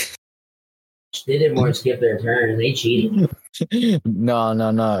 They did more than skip their turn. They cheated.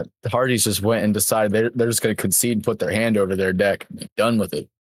 No. Hardy's just went and decided they're just going to concede and put their hand over their deck and be done with it.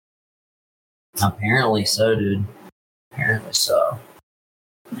 Apparently so, dude. Apparently so.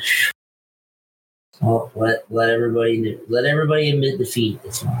 Well, let everybody admit defeat.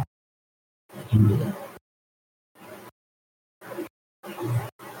 That's fine. I can do that.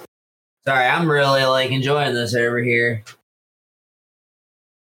 Sorry, I'm really like enjoying this over here.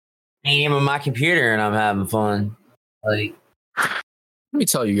 I'm on my computer and I'm having fun. Like, Let me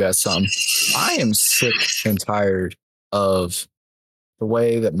tell you guys something. I am sick and tired of the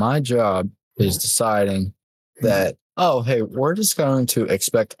way that my job is deciding that, oh, hey, we're just going to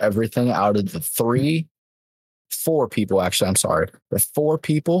expect everything out of the four people, actually, I'm sorry, the 4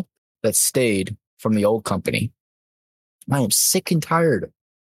 people that stayed from the old company. I am sick and tired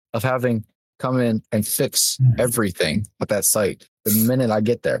of having come in and fix everything at that site the minute I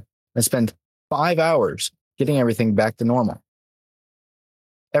get there. I spend 5 hours getting everything back to normal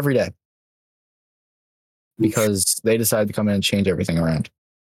every day because they decided to come in and change everything around.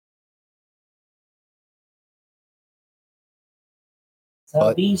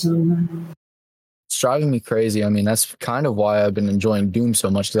 But it's driving me crazy. I mean, that's kind of why I've been enjoying Doom so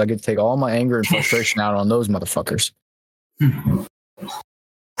much, because I get to take all my anger and frustration out on those motherfuckers.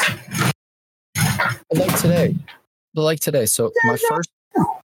 Like today. So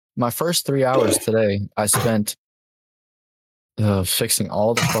my first 3 hours today, I spent fixing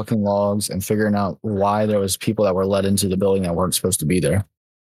all the fucking logs and figuring out why there was people that were let into the building that weren't supposed to be there.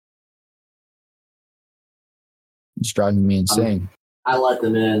 It's driving me insane. I let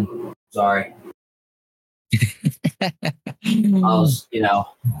them in. Sorry. I was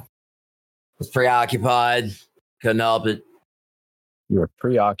preoccupied. Couldn't help it. You were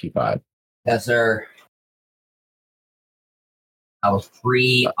preoccupied. Yes, sir. I was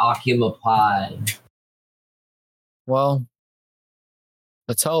preoccupied. Well,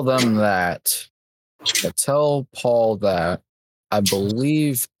 I tell them that. I tell Paul that I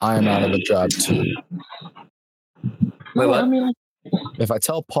believe I am out of a job too. Wait, what? If I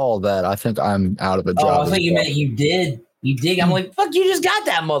tell Paul that, I think I'm out of a job. Oh, I thought you meant you did. You did. I'm like, fuck, you just got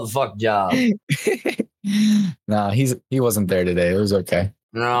that motherfucking job. Nah, he wasn't there today. It was okay.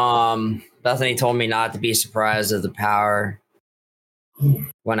 Bethany told me not to be surprised if the power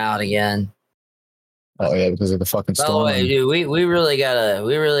went out again. Oh yeah, because of the fucking storm. By the way, dude, we really gotta.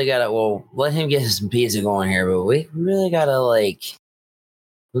 Well, let him get some pizza going here, but we really gotta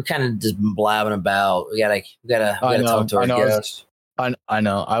we kind of just been blabbing about. We gotta talk to our guests. I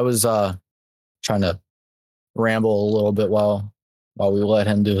know. I was trying to ramble a little bit while we let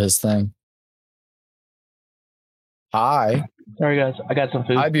him do his thing. Hi. Sorry, guys. I got some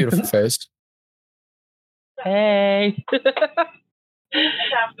food. Hi, beautiful face. Hey.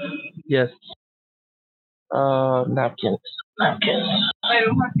 Yes. Napkins.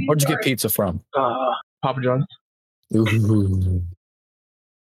 Where'd you get pizza from? Papa John's. Ooh.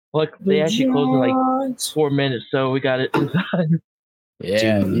 Look, they actually closed in like 4 minutes, so we got it inside.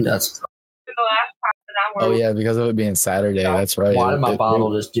 Yeah, dude, that's. Oh yeah, because of it being Saturday. That's right. Why did my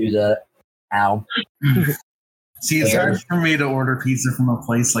bottle just do that? Ow. See, it's hard for me to order pizza from a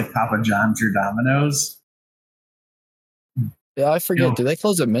place like Papa John's or Domino's. Yeah, I forget. Do they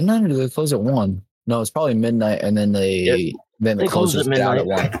close at midnight or do they close at 1? No, it's probably midnight, and then they close at midnight at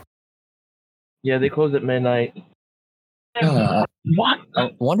 1. Yeah, they close at midnight. What? I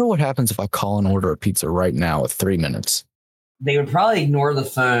wonder what happens if I call and order a pizza right now with 3 minutes. They would probably ignore the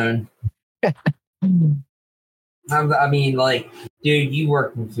phone. I mean, dude, you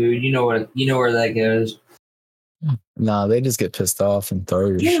work in food. You know where that goes. Nah, they just get pissed off and throw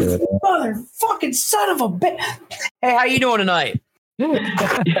your shit. Motherfucking son of a bitch! Hey, how you doing tonight?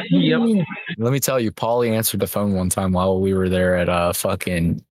 Yep. Let me tell you, Paulie answered the phone one time while we were there at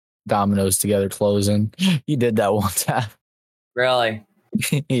fucking Domino's together closing. He did that one time. Really?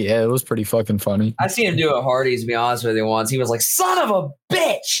 Yeah, it was pretty fucking funny. I seen him do it at Hardee's, to be honest with you, once. He was like, son of a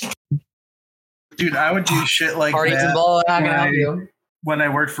bitch! Dude, I would do shit like Hardee's that involved, I can help you. when I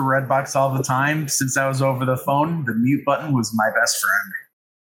worked for Redbox all the time. Since I was over the phone, the mute button was my best friend.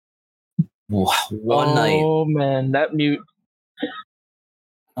 One night. Oh, man, that mute.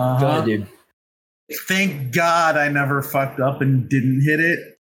 Go ahead, dude. Thank God I never fucked up and didn't hit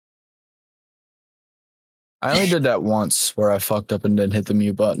it. I only did that once where I fucked up and didn't hit the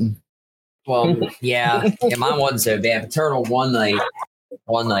mute button. Well, yeah, mine wasn't so bad. But Turtle one night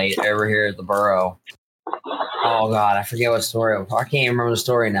over here at the Burrow. Oh God, I forget what story. I can't even remember the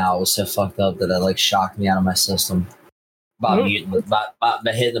story now. It was so fucked up that it shocked me out of my system. About hitting the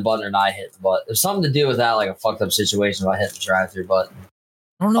button or not hitting the button. There's something to do with that, a fucked up situation about hitting the drive-through button.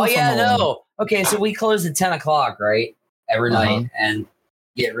 I don't know. Oh yeah, no. Okay, so we close at 10 o'clock, right? Every night, and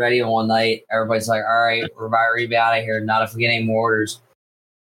get ready one night. Everybody's like, all right, we're about to be out of here. Not if we get any more orders.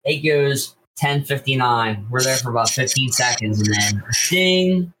 It goes 10:59. We're there for about 15 seconds, and then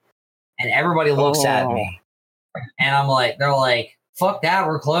ding, and everybody looks at me, and I'm like, they're like, "Fuck that,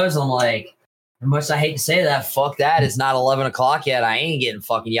 we're closed." I'm like, as much as I hate to say that, fuck that. It's not 11 o'clock yet. I ain't getting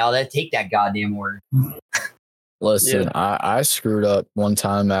fucking yelled at. Take that goddamn order. Listen, I screwed up one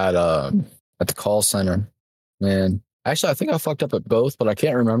time at the call center, man. Actually, I think I fucked up at both, but I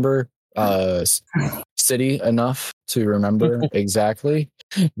can't remember city enough to remember exactly.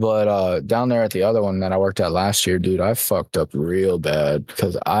 But down there at the other one that I worked at last year, dude, I fucked up real bad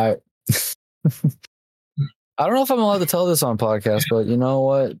because I don't know if I'm allowed to tell this on podcast, but you know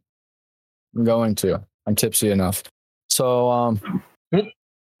what? I'm going to. I'm tipsy enough. So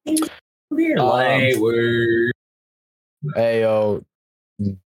hey yo,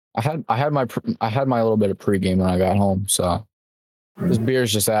 I had my little bit of pregame when I got home, so this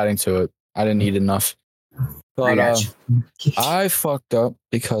beer's just adding to it. I didn't eat enough, but I fucked up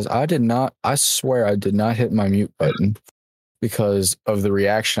because I swear I did not hit my mute button because of the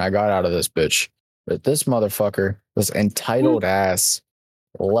reaction I got out of this bitch. But this motherfucker was entitled ass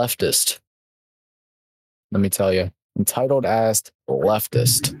leftist. Let me tell you, entitled ass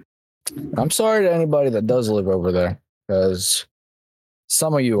leftist. I'm sorry to anybody that does live over there, because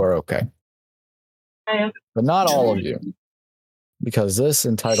some of you are okay, but not all of you. Because this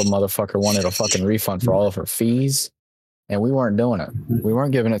entitled motherfucker wanted a fucking refund for all of her fees, and we weren't doing it. We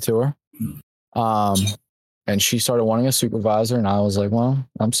weren't giving it to her. And she started wanting a supervisor, and I was like, well,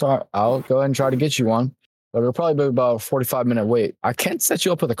 I'm sorry. I'll go ahead and try to get you one, but it'll probably be about a 45-minute wait. I can't set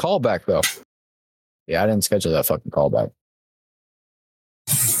you up with a callback, though. Yeah, I didn't schedule that fucking callback.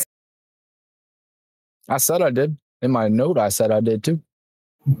 I said I did. In my note, I said I did, too.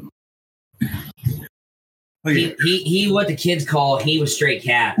 He what the kids call, he was straight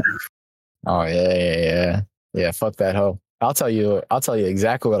cat. Oh yeah. Fuck that hoe. I'll tell you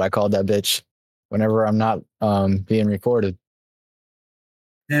exactly what I called that bitch whenever I'm not being recorded.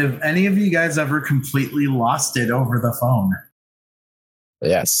 Have any of you guys ever completely lost it over the phone?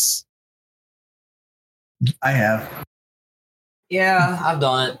 Yes, I have. Yeah, I've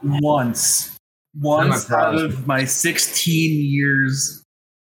done it once out of my 16 years.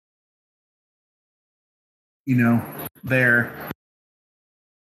 There.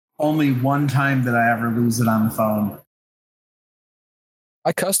 Only one time did I ever lose it on the phone.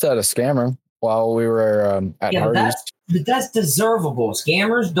 I cussed at a scammer while we were at Hardee's. That's deservable.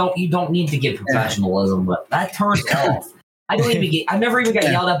 Scammers don't need to get professionalism, but that turns off. I never even got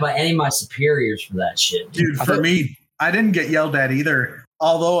yelled at by any of my superiors for that shit. Dude, for me, I didn't get yelled at either.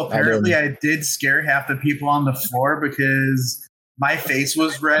 Although apparently I did scare half the people on the floor because my face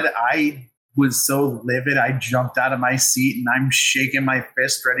was red. I was so livid, I jumped out of my seat and I'm shaking my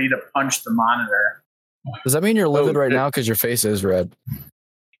fist ready to punch the monitor. Does that mean you're livid right now because your face is red?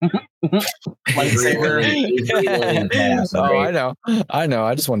 Lightsaber. I know.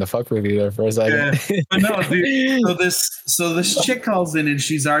 I just wanted to fuck with you there for a second. Yeah. But no, dude. So this chick calls in and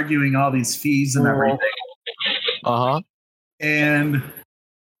she's arguing all these fees and everything. And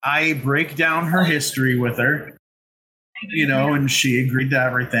I break down her history with her, and she agreed to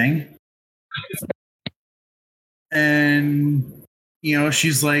everything. And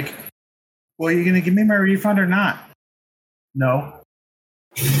she's like, well, are you gonna give me my refund or not? No.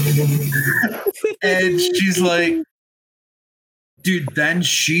 And she's like, dude, then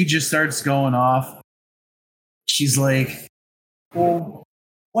she just starts going off. She's like, well,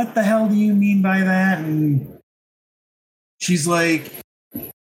 what the hell do you mean by that? And she's like,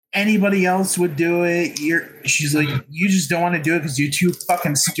 anybody else would do it. She's like, you just don't want to do it because you're too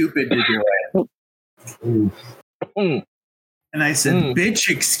fucking stupid to do it. And I said, bitch,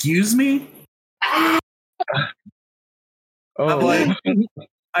 excuse me? I'm like,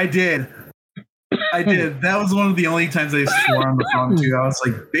 I did. That was one of the only times I swore on the phone too. I was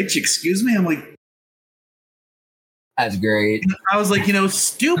like, bitch, excuse me? I'm like, that's great. I was like,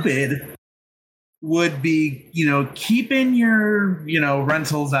 stupid would be, keeping your,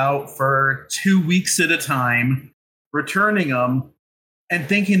 rentals out for 2 weeks at a time, returning them, and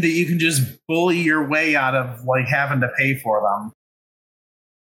thinking that you can just bully your way out of like having to pay for them.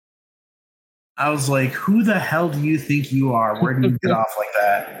 I was like, who the hell do you think you are? Where do you get off like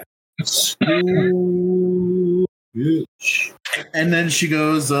that? And then she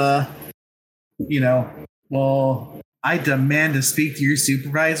goes, well, I demand to speak to your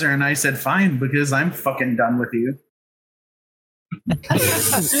supervisor. And I said, fine, because I'm fucking done with you.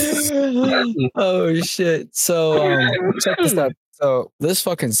 Oh, shit. So check this out. So this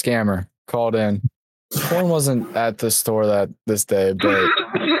fucking scammer called in. Corn wasn't at the store this day, but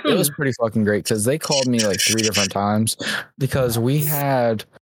it was pretty fucking great because they called me like 3 different times because we had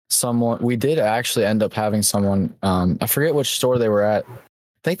someone. We did actually end up having someone. I forget which store they were at.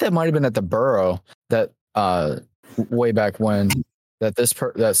 I think that might have been at the Borough. That way back when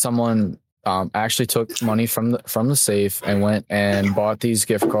that someone actually took money from the safe and went and bought these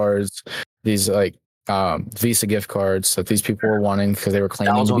gift cards. These like Visa gift cards that these people were wanting because they were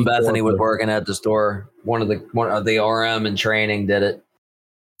claiming. That was to when be Bethany was corporate. working at the store. One of the RM in training did it.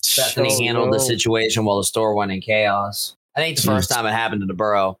 Bethany handled the situation while the store went in chaos. I think the first time it happened to the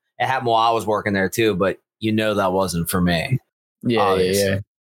Borough. It happened while I was working there too, but that wasn't for me. Yeah.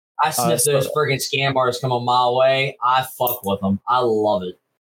 I sniff those friggin' scam artists come a mile away. I fuck with them. I love it.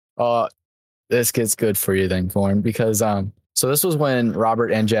 This gets good for you then, Corn, because so this was when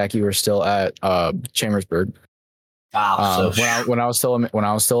Robert and Jackie were still at Chambersburg. When I was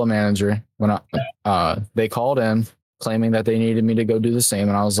still a manager, they called in claiming that they needed me to go do the same,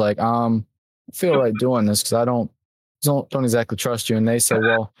 and I was like, I feel like doing this because I don't exactly trust you. And they said,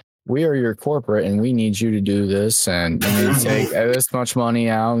 well, we are your corporate and we need you to do this and we need to take this much money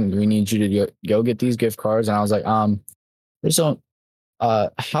out and we need you to go get these gift cards. And I was like, there's no,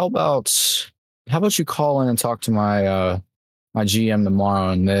 how about you call in and talk to my my GM tomorrow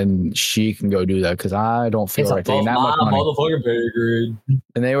and then she can go do that because I don't feel like taking that much money. Motherfucking pay grade.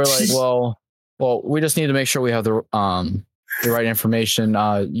 And they were like, well, we just need to make sure we have the right information.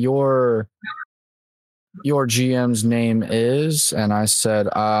 Your GM's name is, and I said,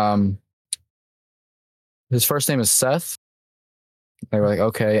 his first name is Seth. They were like,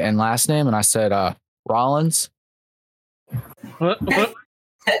 okay, and last name, and I said, Rollins. What?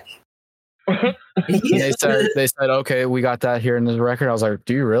 They said, okay, we got that here in the record. I was like,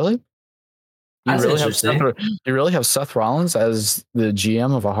 do you really? You really have Seth Rollins as the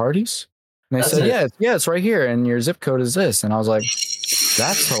GM of a Hardee's? And they said, yeah, it's right here, and your zip code is this. And I was like,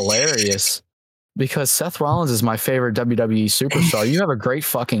 that's hilarious. Because Seth Rollins is my favorite WWE superstar. You have a great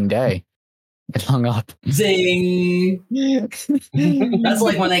fucking day. It hung up. Zing. That's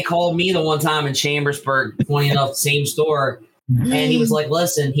like when they called me the one time in Chambersburg, funny enough, same store. And he was like,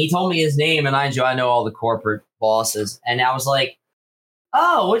 listen, he told me his name, and I know all the corporate bosses. And I was like,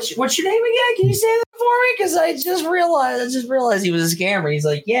 oh, what's your name again? Can you say that for me? Because I just realized he was a scammer. He's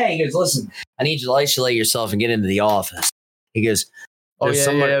like, yeah. He goes, listen, I need you to isolate yourself and get into the office. He goes, oh,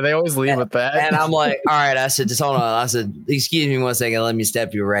 yeah, they always leave with that. And I'm like, all right. I said, just hold on. I said, excuse me 1 second. Let me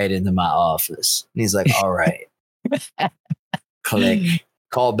step you right into my office. And he's like, all right. Click.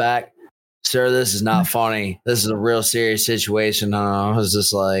 Call back. Sir, this is not funny. This is a real serious situation. I was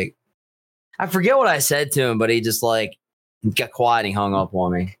just like, I forget what I said to him, but he just like got quiet and he hung up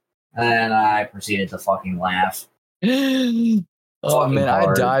on me. And I proceeded to fucking laugh. Oh man,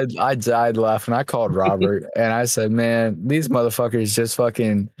 I died laughing. I called Robert and I said, man, these motherfuckers just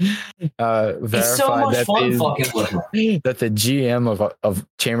fucking verified that the GM of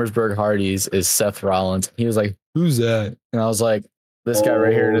Chambersburg Hardee's is Seth Rollins. He was like, who's that? And I was like, this guy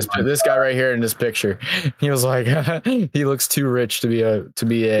right here in this picture. He was like, he looks too rich to be a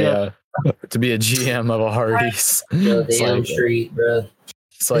GM of a Hardee's. Damn street, bro.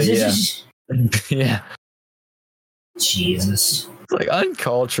 It's like, yeah. Jesus. It's like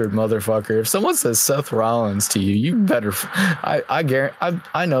uncultured motherfucker. If someone says Seth Rollins to you, you better. I guarantee.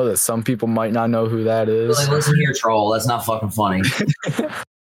 I know that some people might not know who that is. Like, listen here, troll. That's not fucking funny.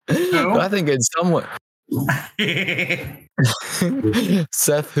 I think it's someone.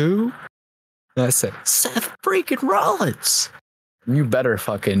 Seth who? And I said Seth freaking Rollins. You better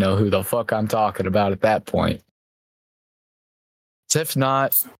fucking know who the fuck I'm talking about at that point. If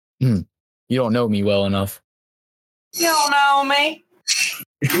not, you don't know me well enough. You don't know me.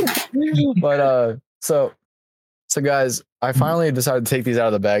 But so guys, I finally decided to take these out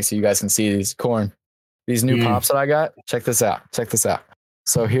of the bag so you guys can see these these new pops that I got. Check this out.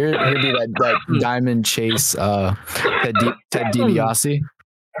 So here'd be that Diamond Chase Ted DiBiase.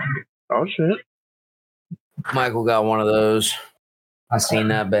 Oh shit. Michael got one of those. I seen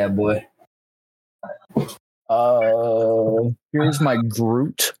that bad boy. Here's my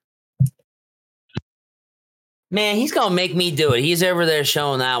Groot. Man, he's gonna make me do it. He's over there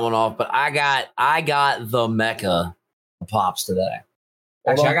showing that one off, but I got the Mecca pops today.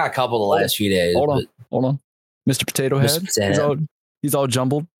 Actually, I got a couple the last few days. Hold on. Mr. Potato Head. He's all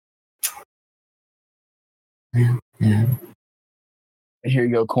jumbled. Yeah. Here you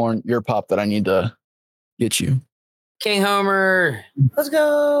go, Corn. Your pop that I need to get you. King Homer. Let's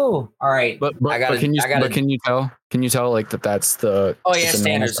go. All right. But can you tell like that's the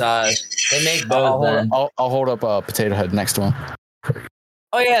standard size. They make both. I'll hold up a Potato Head next one.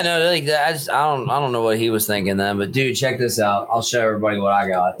 Oh yeah, no, like I don't know what he was thinking then, but dude, check this out. I'll show everybody what I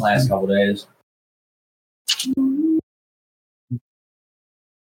got last couple days.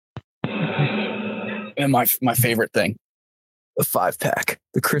 And my favorite thing, the 5-pack,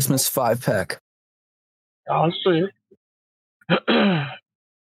 the Christmas 5-pack. I'll see it.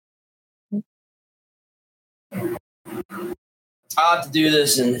 I'll have to do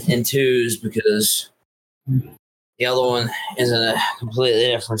this in twos because the other one is in a completely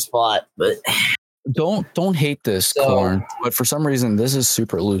different spot. But Don't hate this, Corn. But for some reason, this is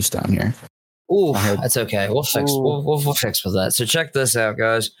super loose down here. Ooh, that's okay. We'll fix. We'll fix with that. So check this out,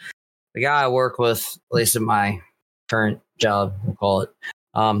 guys. The guy I work with, at least in my current job, we'll call it.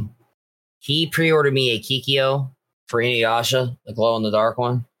 He pre-ordered me a Kikyo for Inuyasha, the glow in the dark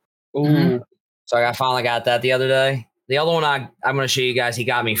one. Ooh. So I finally got that the other day. The other one I'm going to show you guys, he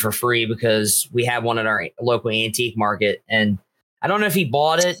got me for free because we have one at our local antique market. And I don't know if he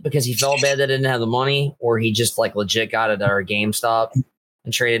bought it because he felt bad that I didn't have the money, or he just like legit got it at our GameStop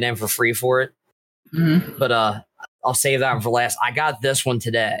and traded in for free for it. Mm-hmm. But I'll save that one for last. I got this one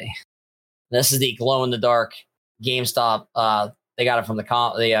today. This is the glow in the dark GameStop. They got it from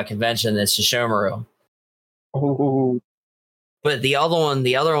the convention. It's Shishomaru. Ooh. But the other one,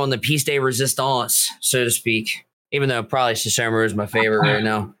 the piece de resistance, so to speak, even though probably Shishomaru is my favorite right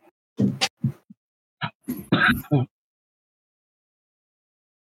now.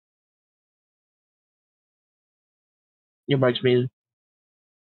 Your mic's muted.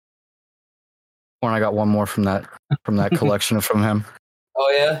 Corn, I got one more from that collection from him.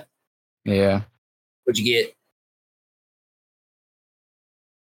 Oh, yeah? Yeah. What'd you get?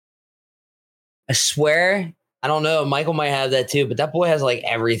 I swear, I don't know. Michael might have that too, but that boy has like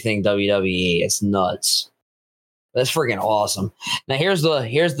everything WWE. It's nuts. That's freaking awesome. Now here's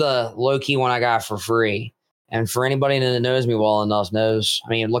the low key one I got for free. And for anybody that knows me well enough knows, I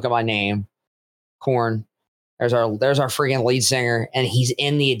mean, look at my name, Corn. There's our freaking lead singer, and he's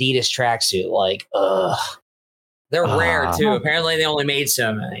in the Adidas tracksuit. Like, ugh. They're rare too. Apparently, they only made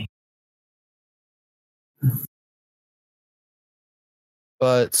so many.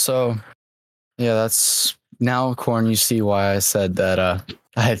 But so, yeah, that's now, Corn. You see why I said that I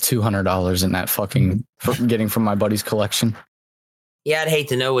had $200 in that fucking for getting from my buddy's collection. Yeah, I'd hate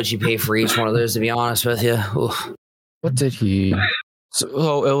to know what you pay for each one of those, to be honest with you. Oof. What did he?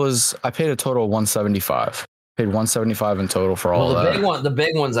 So it was. I paid a total of $175. Paid $175 in total for all the that. The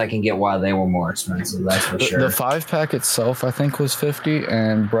big ones, I can get why they were more expensive. That's for sure. The 5-pack itself, I think, was $50,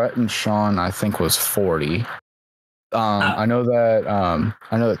 and Brett and Sean, I think, was $40. I know that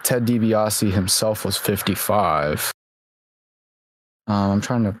Ted DiBiase himself was $55. I'm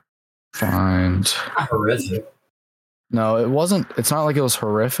trying to find. Horrific. No, it wasn't. It's not like it was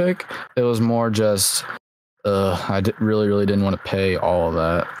horrific. It was more just. Really didn't want to pay all of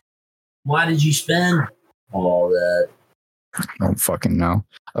that. Why did you spend all that? I don't fucking know.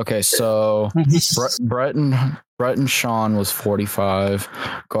 Okay, so Brett and Sean was $45.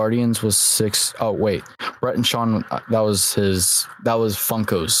 Guardians was $6. Oh wait, Brett and Sean, that was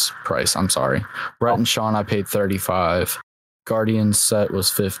Funko's price. I'm sorry. Brett and Sean, I paid $35. Guardians set was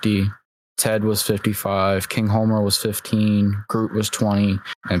 $50. Ted was $55. King Homer was $15. Groot was $20,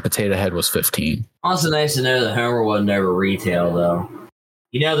 and Potato Head was $15. Also nice to know that Homer wasn't over retail though.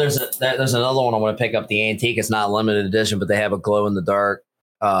 You know, there's another one I want to pick up, the antique. It's not limited edition, but they have a glow in the dark,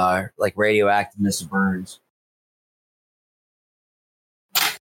 like radioactive Mr. Burns.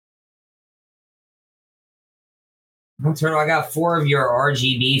 Turtle, I got 4 of your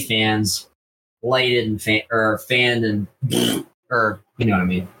RGB fans lighted and fanned and or you know what I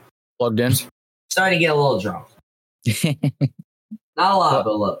mean. Plugged in. Starting to get a little drunk. Not a lot,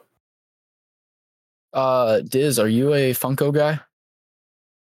 but look. Diz, are you a Funko guy?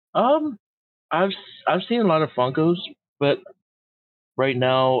 I've seen a lot of Funkos, but right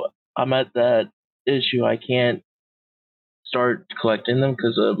now I'm at that issue. I can't start collecting them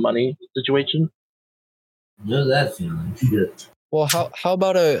because of money situation. Know that feeling. Shit. Well, how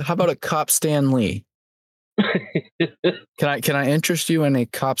about a Cop Stan Lee? Can I interest you in a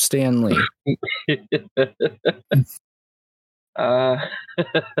Cop Stan Lee? I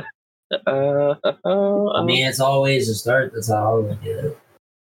mean, it's always a start. That's how I would get it.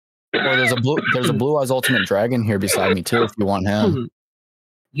 Well, there's a Blue Eyes Ultimate Dragon here beside me too. If you want him,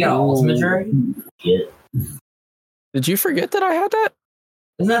 you got Ultimate Dragon. Get it. Did you forget that I had that?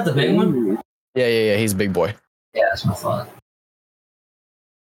 Isn't that the big one? Yeah. He's a big boy. Yeah, that's my thought.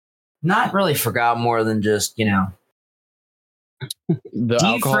 Not really forgot more than just, you know. The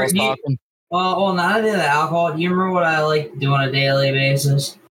alcohol talking. Well, not only the alcohol. Do you remember what I like to do on a daily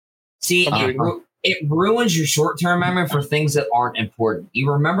basis? See, it ruins your short-term memory for things that aren't important.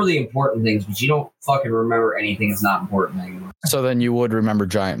 You remember the important things, but you don't fucking remember anything that's not important anymore. So then you would remember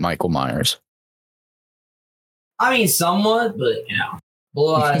Giant Michael Myers. I mean, somewhat, but, you know.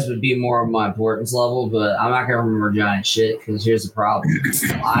 Blue eyes would be more of my importance level, but I'm not gonna remember giant shit because here's the problem.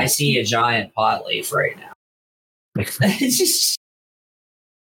 I see a giant pot leaf right now. It's just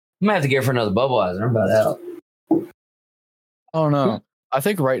I'm gonna have to get for another Budweiser. I'm about out. I don't know. I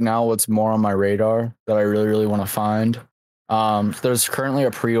think right now what's more on my radar that I really, really want to find. There's currently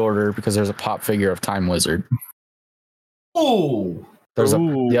a pre-order because there's a pop figure of Time Wizard. Oh, There's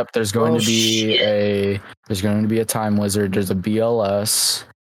Ooh. there's going to be a Time Wizard. There's a BLS.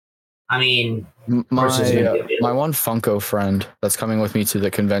 I mean, My versus gonna be my one Funko friend that's coming with me to the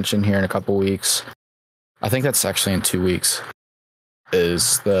convention here in a couple weeks. I think that's actually in 2 weeks.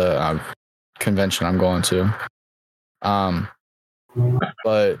 Is the convention I'm going to.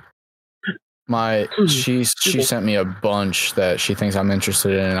 But she sent me a bunch that she thinks I'm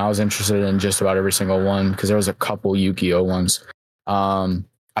interested in, and I was interested in just about every single one because there was a couple Yu-Gi-Oh ones. I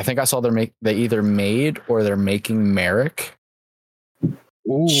think I saw they either made or they're making Merrick.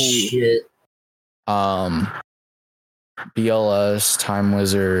 Ooh. shit. BLS, Time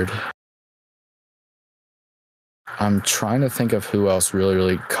Wizard. I'm trying to think of who else really,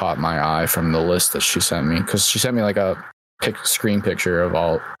 really caught my eye from the list that she sent me, because she sent me like a screenshot of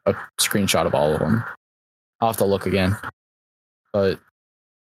all of them. I'll have to look again. But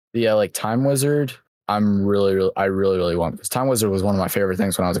yeah, like Time Wizard, I really want, because Time Wizard was one of my favorite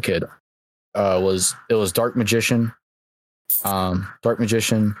things when I was a kid. It was Dark Magician,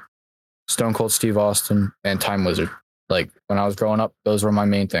 Stone Cold Steve Austin, and Time Wizard. Like when I was growing up, those were my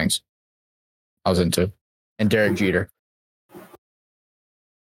main things I was into. And Derek Jeter.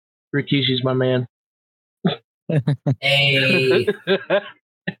 Rikishi's my man. Hey,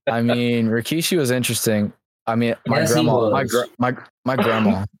 I mean, Rikishi was interesting. I mean, my Yes, he grandma, was. my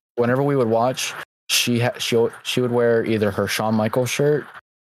grandma, whenever we would watch, she would wear either her Shawn Michaels shirt,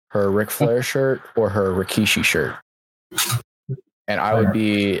 her Ric Flair shirt, or her Rikishi shirt. And I would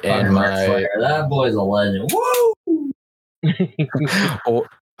be in fucking Ric my Flair. That boy's a legend. Woo!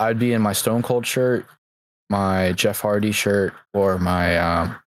 I'd be in my Stone Cold shirt, my Jeff Hardy shirt, or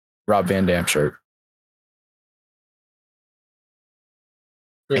my Rob Van Dam shirt.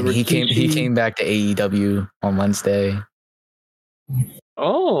 And he came back to AEW on Wednesday.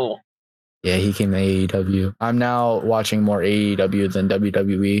 Oh. Yeah, he came to AEW. I'm now watching more AEW than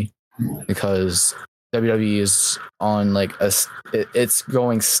WWE because WWE is on like it's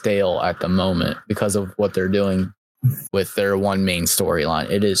going stale at the moment because of what they're doing with their one main storyline.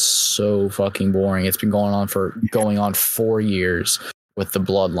 It is so fucking boring. It's been going on 4 years with the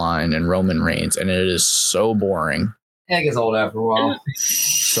Bloodline and Roman Reigns, and it is so boring. Yeah, it gets old after a while.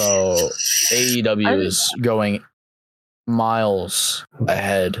 So AEW is going miles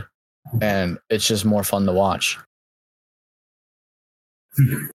ahead, and it's just more fun to watch.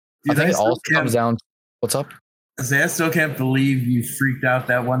 Dude, I think it still also can't- comes down. What's up? I still can't believe you freaked out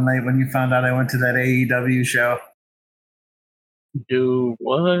that one night when you found out I went to that AEW show. Do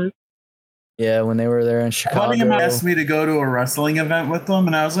what? Yeah, when they were there in Chicago. Buddy asked me to go to a wrestling event with them,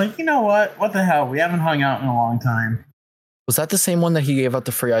 and I was like, you know what? What the hell? We haven't hung out in a long time. Was that the same one that he gave out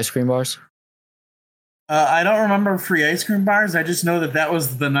the free ice cream bars? I don't remember free ice cream bars. I just know that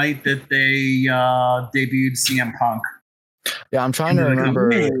was the night that they debuted CM Punk. Yeah, I'm trying to remember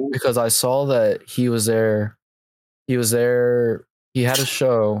because I saw that he was there. He was there. He had a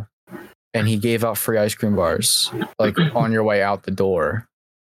show, and he gave out free ice cream bars like on your way out the door.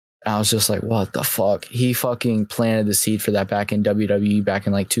 And I was just like, what the fuck? He fucking planted the seed for that back in WWE back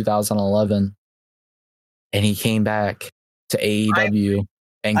in like 2011, and he came back to AEW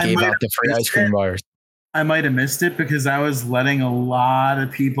and I gave might out the free have ice cream missed it. bars. I might have missed it because I was letting a lot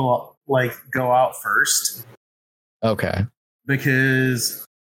of people like go out first Okay. because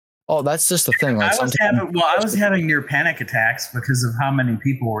Oh, that's just the thing. Like I was having near panic attacks because of how many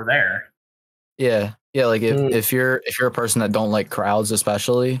people were there. yeah. Like if you're a person that don't like crowds,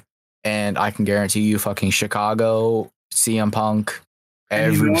 especially, and I can guarantee you, fucking Chicago, CM Punk,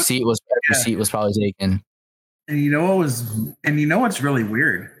 And you know every what? seat was probably taken. And you know what's really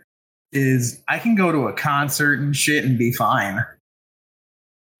weird is I can go to a concert and shit and be fine.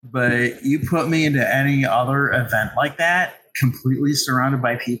 But you put me into any other event like that, completely surrounded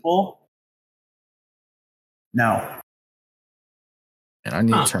by people. No. And I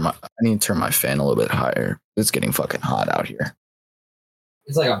need to turn my fan a little bit higher. It's getting fucking hot out here.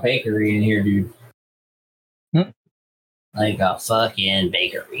 It's like a bakery in here, dude. Hmm. Like a fucking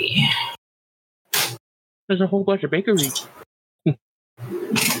bakery. There's a whole bunch of bakeries.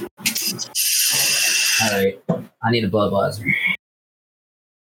 Alright. I need a Budweiser.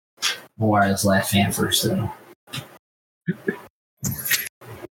 I'll wire this last fan first, though.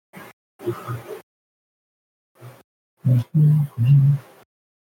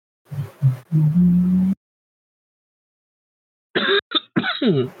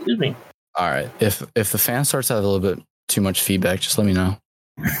 Excuse me. All right. If the fan starts to have a little bit too much feedback, just let me know.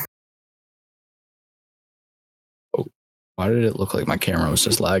 Oh, why did it look like my camera was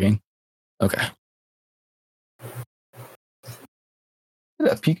just lagging? Okay.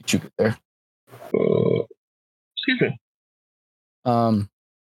 Look at that Pikachu there. Excuse me.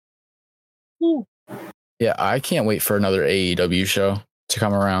 Yeah, I can't wait for another AEW show to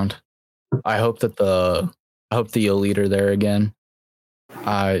come around. I hope that the Elite are there again.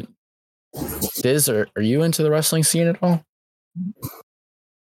 Diz, are you into the wrestling scene at all?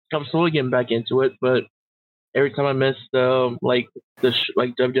 I'm slowly getting back into it, but every time I miss like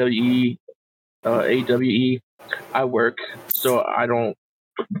WWE, AWE, I work, so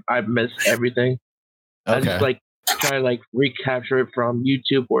I miss everything. Okay. I just like try to like recapture it from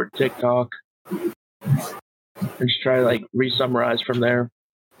YouTube or TikTok, and just try to like re-summarize from there.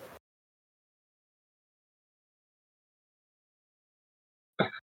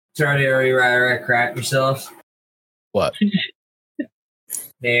 Sorry, are you right? Crap yourself. What?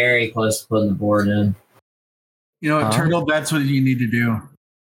 Very close to putting the board in. You know what, Turtle? That's what you need to do.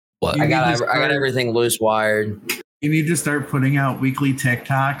 What? You I need got to start- everything loose wired. You need to start putting out weekly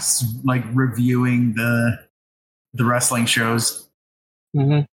TikToks, like reviewing the wrestling shows,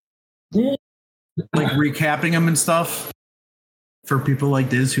 Mm-hmm. like recapping them and stuff for people like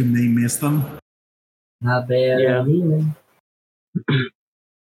Diz who may miss them. Not bad. Yeah.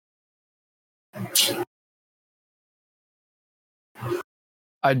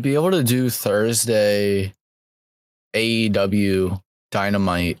 I'd be able to do Thursday AEW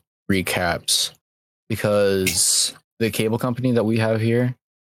Dynamite recaps because the cable company that we have here,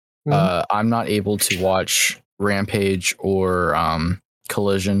 I'm not able to watch Rampage or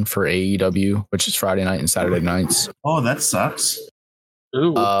Collision for AEW, which is Friday night and Saturday nights. Oh, that sucks.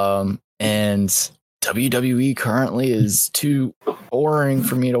 Ooh. And WWE currently is too boring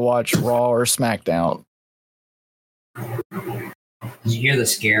for me to watch Raw or SmackDown. Did you hear the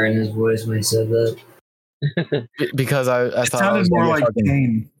scare in his voice when he said that? Because I It thought I sounded was more gonna like get fucking-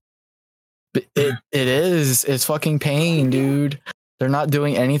 pain. It is. It's fucking pain, dude. They're not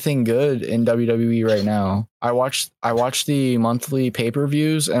doing anything good in WWE right now. I watched the monthly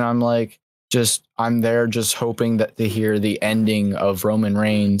pay-per-views and I'm like, I'm there just hoping that to hear the ending of Roman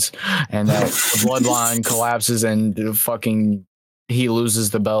Reigns and that the bloodline collapses and fucking he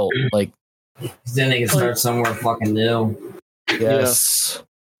loses the belt. Like, Then they can start somewhere fucking new. yes.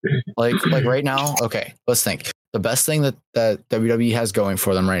 Like right now, okay, let's think. The best thing that WWE has going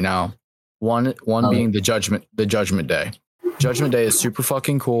for them right now, one being the Judgment Day. Judgment Day is super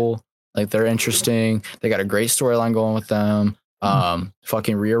fucking cool. Like, they're interesting. They got a great storyline going with them.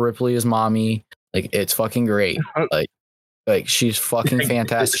 Fucking Rhea Ripley is mommy. Like, it's fucking great. Like she's fucking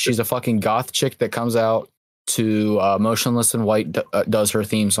fantastic. She's a fucking goth chick that comes out to Motionless in White does her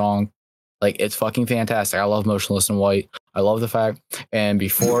theme song. Like, it's fucking fantastic. I love Motionless in White. I love the fact. And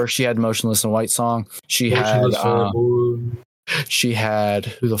before she had Motionless in White song, she had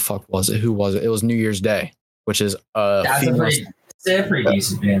who the fuck was it? Who was it? It was New Year's Day, which is That's a pretty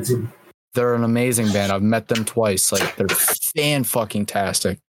decent band too. They're an amazing band. I've met them twice. Like, they're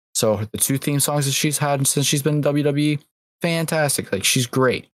fan-fucking-tastic. So the two theme songs that she's had since she's been in WWE, fantastic. Like, she's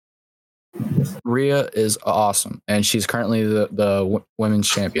great. Rhea is awesome, and she's currently the women's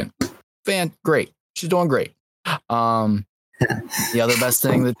champion. Great. She's doing great. The other best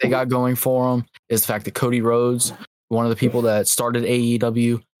thing that they got going for them is the fact that Cody Rhodes, one of the people that started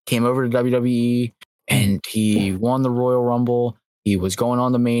AEW, came over to WWE, and he won the Royal Rumble. He was going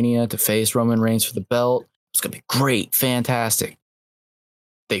on the Mania to face Roman Reigns for the belt. It's gonna be great, fantastic.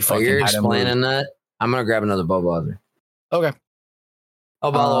 They fucking you're had him explaining that. I'm gonna grab another Budweiser. Okay.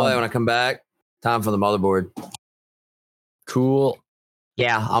 Oh, by the way, when I come back, time for the motherboard. Cool.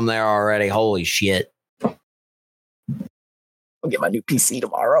 Yeah, I'm there already. Holy shit! I'll get my new PC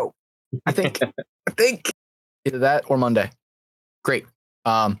tomorrow. I think. Either that or Monday. Great.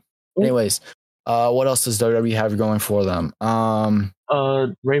 Anyways, what else does WWE have going for them?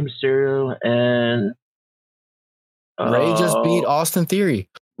 Rey Mysterio and Ray just beat Austin Theory.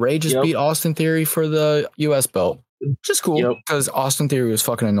 Beat Austin Theory for the US belt. Which is cool because Austin Theory was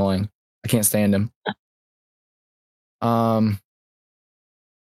fucking annoying. I can't stand him.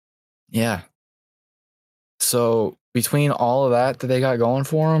 Yeah. So between all of that they got going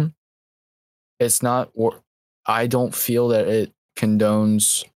for them, it's not. I don't feel that it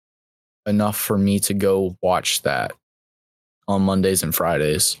condones enough for me to go watch that on Mondays and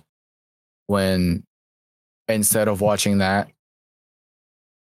Fridays when instead of watching that,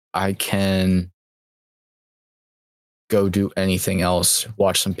 I can go do anything else,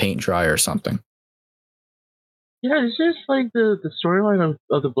 watch some paint dry or something. Yeah, it's just like the storyline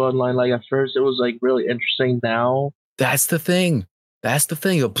of the Bloodline. Like at first, it was like really interesting. Now, That's the thing. That's the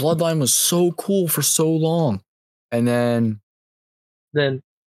thing. The Bloodline was so cool for so long, and then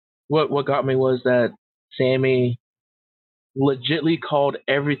what got me was that Sammy legitly called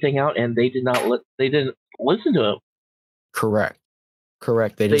everything out, and they didn't listen to him. correct.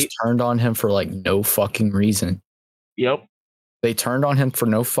 They just turned on him for like no fucking reason. Yep. They turned on him for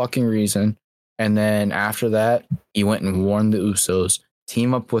no fucking reason, and then after that, he went and warned the Usos,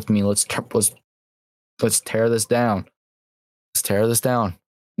 "Team up with me. Let's tear this down. Let's tear this down."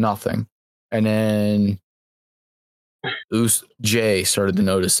 Nothing, and then Jay started to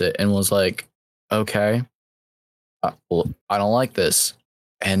notice it and was like, "Okay, well, I don't like this."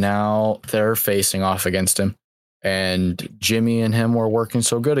 And now they're facing off against him, and Jimmy and him were working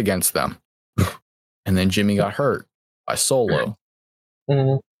so good against them, and then Jimmy got hurt by Solo.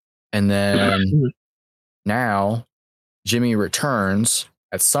 Mhm. And then now Jimmy returns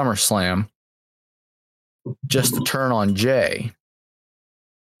at SummerSlam just to turn on Jay.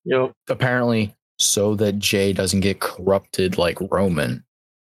 Yep. Apparently, so that Jay doesn't get corrupted like Roman.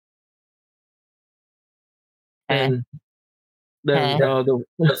 And then The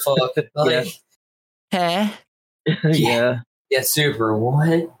fuck? Like, yeah. yeah, super.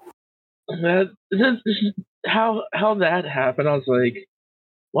 What? How that happened? I was like,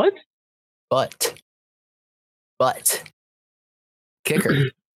 what? But kicker,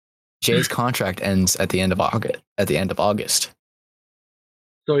 Jay's contract ends at the end of August.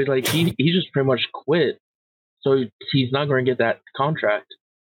 So he just pretty much quit. So he's not going to get that contract.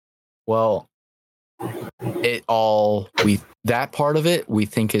 Well, that part of it we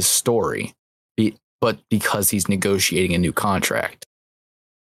think is story, but because he's negotiating a new contract.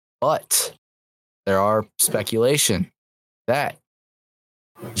 But there are speculation that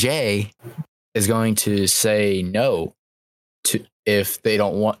Jay is going to say no to if they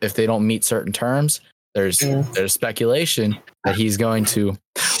don't meet certain terms. There's speculation that he's going to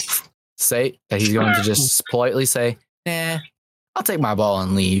just politely say, "Nah, I'll take my ball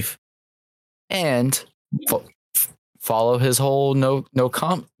and leave," and follow his whole no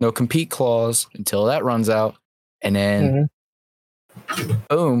compete clause until that runs out, and then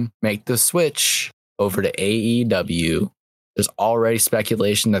boom, make the switch over to AEW. There's already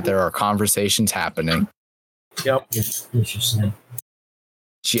speculation that there are conversations happening. Yep. Interesting.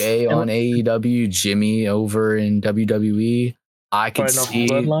 Jay on AEW, Jimmy over in WWE. I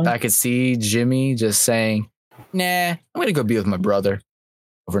could see Jimmy just saying, "Nah, I'm gonna go be with my brother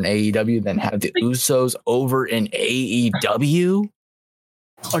over in AEW," then have the Usos over in AEW.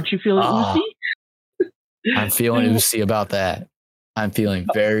 Aren't you feeling oozy? I'm feeling oozy about that. I'm feeling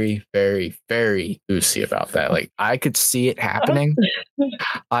very, very, very oozy about that. Like, I could see it happening.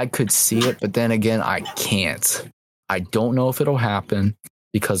 I could see it, but then again, I can't. I don't know if it'll happen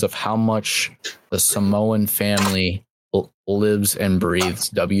because of how much the Samoan family lives and breathes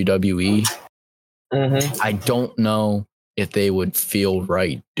WWE. I don't know if they would feel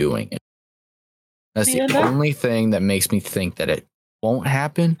right doing it. That's the only thing that makes me think that it won't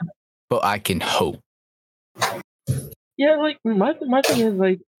happen, but I can hope. Yeah, like my thing is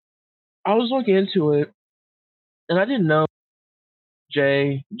like I was looking into it and I didn't know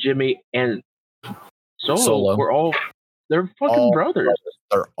Jay, Jimmy, and Solo were they're fucking brothers.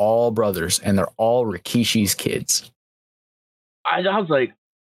 They're all brothers and they're all Rikishi's kids. I was like,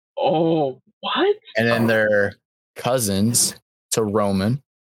 oh, what? And then they're cousins to Roman.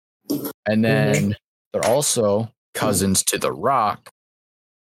 And then they're also cousins to The Rock.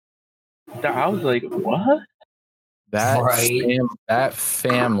 I was like, what? That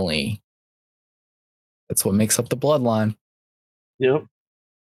family. That's what makes up the bloodline. Yep.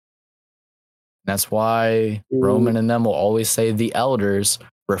 That's why Roman and them will always say the elders,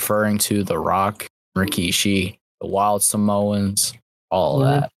 referring to The Rock, Rikishi, the Wild Samoans, all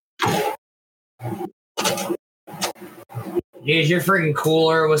of that. Dude, your freaking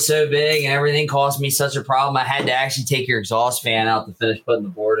cooler was so big and everything caused me such a problem. I had to actually take your exhaust fan out to finish putting the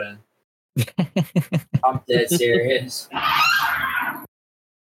board in. I'm dead serious.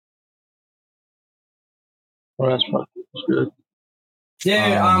 Well, that's good. Dude,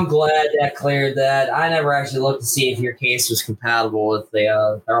 I'm glad that cleared that. I never actually looked to see if your case was compatible with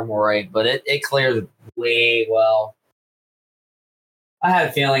the Thermalright, but it cleared way well. I had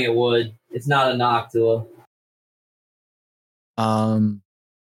a feeling it would. It's not a knock to it.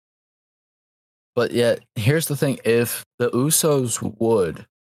 But yet, here's the thing. If the Usos,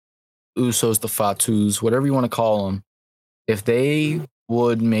 the Fatus, whatever you want to call them, if they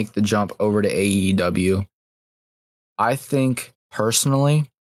would make the jump over to AEW, I think personally,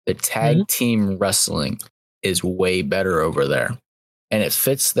 the tag team wrestling is way better over there. And it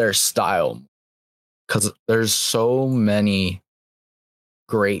fits their style because there's so many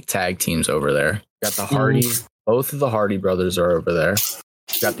great tag teams over there. Got the Hardys, both of the Hardy brothers are over there.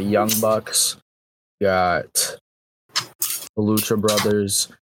 Got the Young Bucks, got the Lucha Brothers,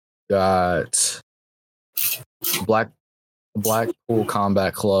 got Blackpool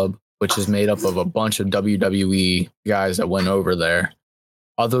Combat Club, which is made up of a bunch of WWE guys that went over there.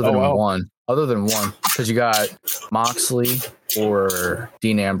 Other than one, because you got Moxley or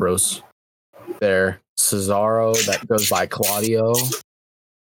Dean Ambrose there. Cesaro, that goes by Claudio.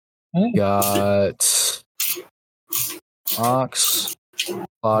 Got Mox,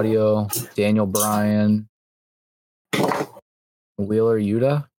 Claudio, Daniel Bryan, Wheeler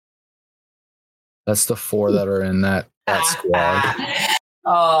Yuta. That's the 4 that are in that squad.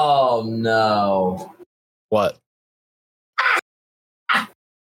 Oh no! What?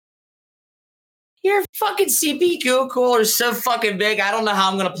 Your fucking CPU cooler is so fucking big. I don't know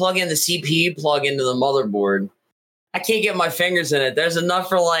how I'm gonna plug in the CPU plug into the motherboard. I can't get my fingers in it. There's enough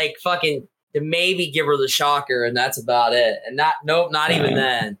for like fucking to maybe give her the shocker, and that's about it. And not even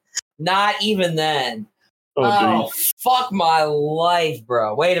then. Not even then. Oh fuck my life,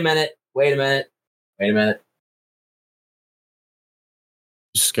 bro. Wait a minute.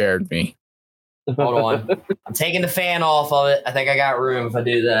 You scared me. Hold on. I'm taking the fan off of it. I think I got room if I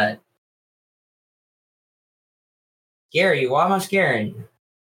do that. Scare you? Why am I scaring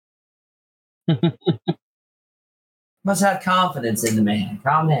you? Must have confidence in the man.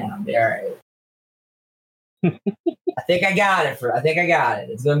 Calm down. Be all right. I think I got it.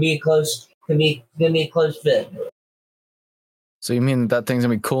 It's gonna be a close. Gonna be a close fit. So you mean that thing's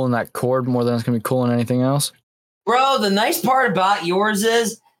gonna be cool in that cord more than it's gonna be cool in anything else? Bro, the nice part about yours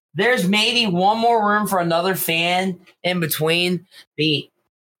is there's maybe one more room for another fan in between the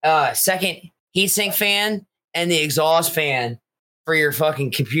second heatsink fan and the exhaust fan for your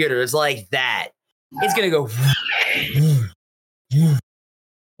fucking computer. It's like that. It's gonna go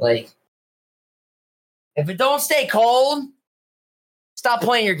like if it don't stay cold, stop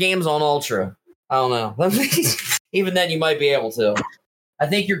playing your games on Ultra. I don't know. Even then you might be able to. I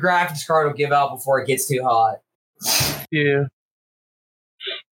think your graphics card will give out before it gets too hot. Yeah.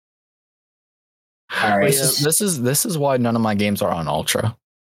 All right. This is why none of my games are on Ultra.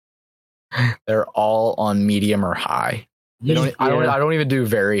 They're all on medium or high. I don't even do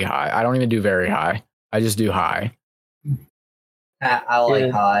very high. I just do high. I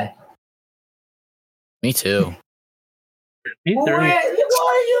like high. Me too. Me too.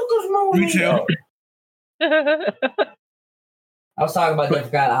 Me too. I was talking about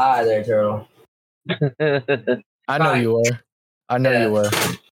different kind of high there, Turtle. I know you were. I know you were.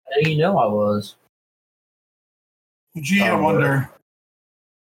 You know I was. Gee, I wonder.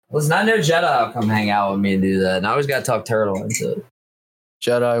 Listen, I know Jedi will come hang out with me and do that, and I always got to talk Turtle into it.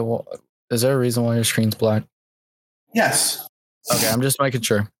 Jedi, is there a reason why your screen's black? Yes. Okay, I'm just making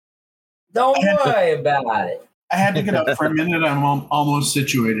sure. Don't worry about it. I had to get up for a minute. I'm almost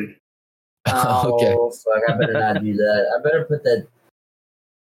situated. Oh, okay. Fuck, I better not do that. I better put that...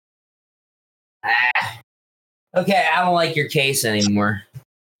 Okay, I don't like your case anymore.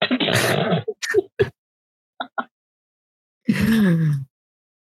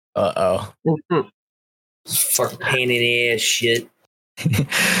 Uh-oh. Fucking pain in the ass shit.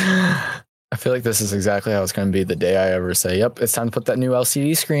 I feel like this is exactly how it's going to be the day I ever say, yep, it's time to put that new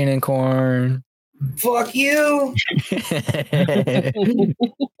LCD screen in, Corn. Fuck you!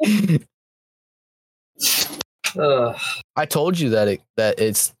 I told you that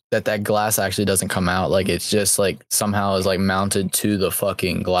glass actually doesn't come out. Like it's just like somehow is like mounted to the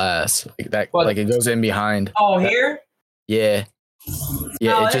fucking glass. Like that, like it goes in behind. Oh, here? Yeah.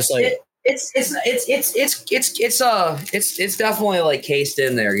 Yeah, No, it's just like it's definitely like cased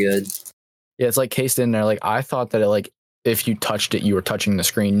in there good. Yeah, it's like cased in there. Like I thought that it like if you touched it, you were touching the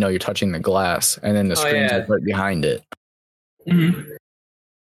screen. No, you're touching the glass, and then the screen's like right behind it. Mm-hmm.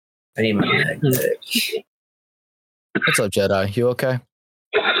 I need my neck. What's up, Jedi? You okay?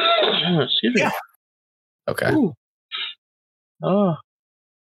 Excuse me. Yeah. Okay. Ooh. Oh.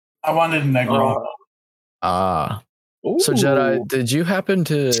 I wanted an egg roll. So Jedi, did you happen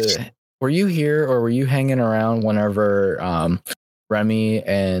to? Were you here or were you hanging around whenever Remy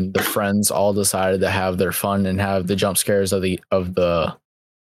and the friends all decided to have their fun and have the jump scares of the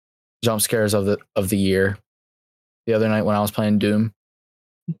year the other night when I was playing Doom?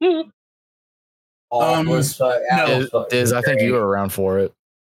 Diz, I think you were around for it.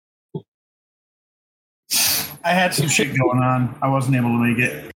 I had some shit going on. I wasn't able to make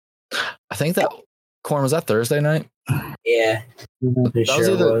it. I think that Corn, was that Thursday night? Yeah. I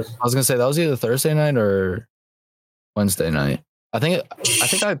was gonna say that was either Thursday night or Wednesday night. I think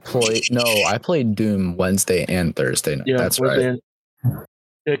I played. No, I played Doom Wednesday and Thursday night. Yeah, That's Wednesday. right.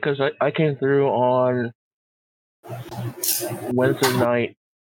 Yeah, because I came through on Wednesday night.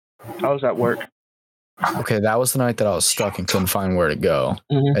 I was at work. Okay, that was the night that I was stuck and couldn't find where to go.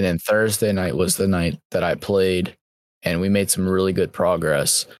 Mhm. And then Thursday night was the night that I played, and we made some really good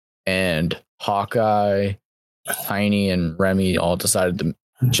progress. And Hawkeye, Tiny, and Remy all decided to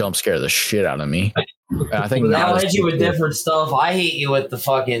jump scare the shit out of me. And I think They'll Nada's hit you with too cool. different stuff. I hit you with the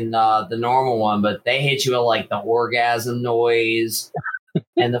fucking the normal one, but they hit you with like the orgasm noise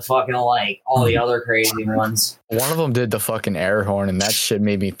and the fucking like all the other crazy ones. One of them did the fucking air horn, and that shit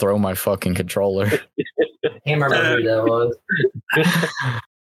made me throw my fucking controller. Can't remember who that was.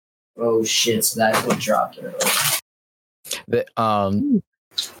 Oh shit! So that's what dropped it.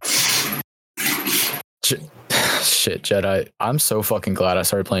 Shit, Jedi. I'm so fucking glad I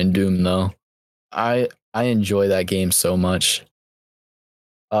started playing Doom though. I enjoy that game so much.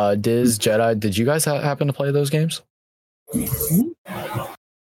 Diz, Jedi, did you guys happen to play those games?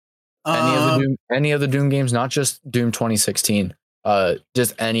 Any of the Doom games, not just Doom 2016.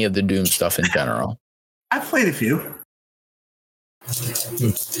 Just any of the Doom stuff in general. I've played a few.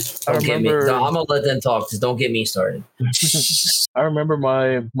 Don't get me. No, I'm gonna let them talk. Just don't get me started. I remember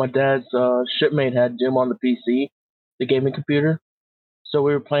my dad's shipmate had Doom on the PC, the gaming computer. So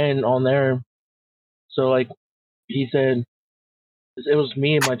we were playing on there. So like he said, it was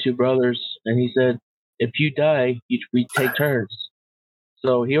me and my two brothers, and he said, if you die, we take turns.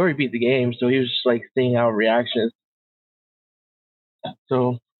 So he already beat the game, so he was just like seeing our reactions.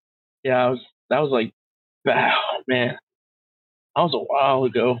 So yeah, that was like, wow, man, that was a while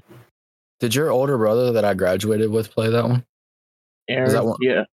ago. Did your older brother that I graduated with play that one? Aaron,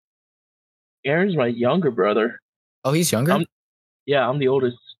 yeah. Aaron's my younger brother. Oh, he's younger? I'm the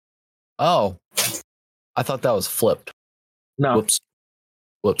oldest. Oh, I thought that was flipped. No.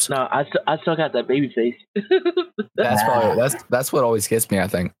 Whoops. No, I still got that baby face. That's what always gets me, I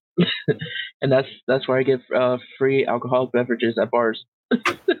think. And that's where I get free alcoholic beverages at bars.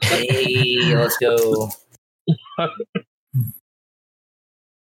 Hey, let's go.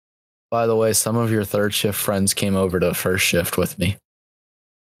 By the way, some of your third shift friends came over to first shift with me.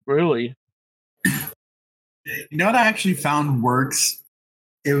 Really? You know what I actually found works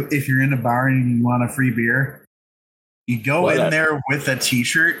if you're in a bar and you want a free beer? You go in there with a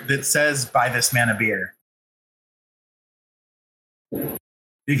t-shirt that says, buy this man a beer.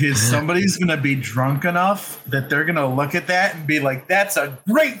 Because somebody's going to be drunk enough that they're going to look at that and be like, that's a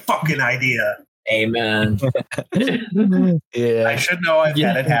great fucking idea. Amen. Yeah. I should know I've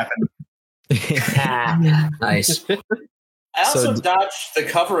had it happen. Nice. I also dodged the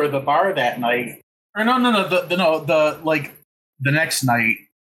cover of the bar that night. Or the next night,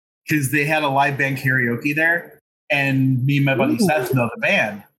 because they had a live band karaoke there, and me and my buddy Seth know the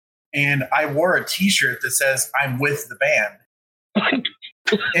band, and I wore a t-shirt that says I'm with the band.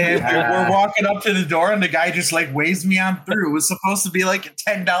 And we're walking up to the door, and the guy just like waves me on through. It was supposed to be like a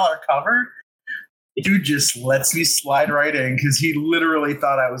 $10 cover. Dude just lets me slide right in because he literally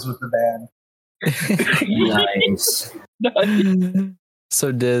thought I was with the band. Nice.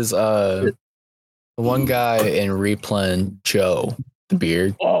 So Diz, one guy in Replan, Joe, the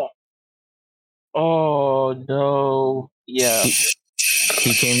beard. Oh no. Yeah.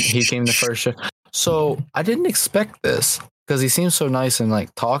 He came the first show. So I didn't expect this because he seems so nice and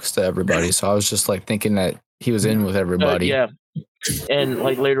like talks to everybody. So I was just like thinking that he was in with everybody. Yeah. And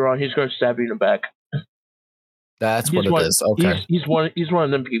like later on, he's going to stab you in the back. That's what it is. Okay. He's one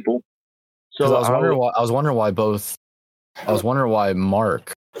of them people. So I was wondering why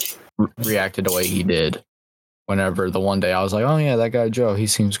Mark reacted the way he did. Whenever the one day I was like, oh yeah, that guy Joe, he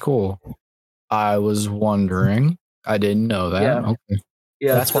seems cool. I was wondering. I didn't know that. Yeah. Okay.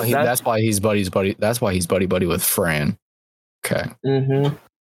 Yeah. That's why he's buddy with Fran. Okay. Mm-hmm.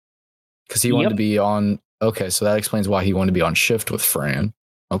 Because he wanted to be on. Okay, so that explains why he wanted to be on shift with Fran.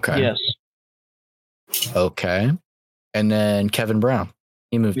 Okay. Yes. Okay. And then Kevin Brown.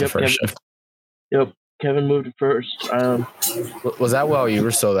 He moved to first shift. Yep. Kevin moved to first. Was that while you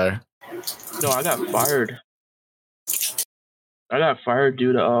were still there? No, I got fired.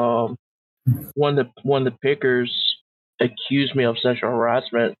 Due to one of the pickers accused me of sexual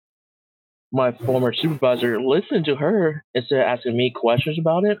harassment. My former supervisor listened to her instead of asking me questions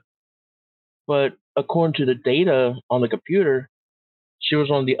about it. But according to the data on the computer, she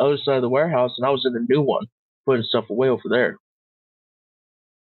was on the other side of the warehouse, and I was in the new one, putting stuff away over there.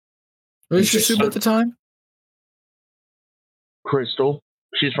 Who was your super at the time? Crystal.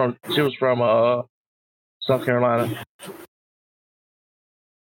 She was from South Carolina.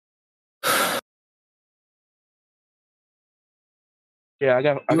 Yeah, I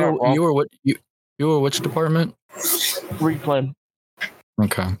got wrong. You were what? You were which department? Replan.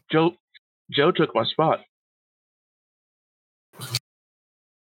 Okay. Joe took my spot.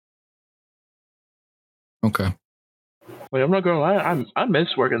 Okay. Like, I'm not gonna lie, I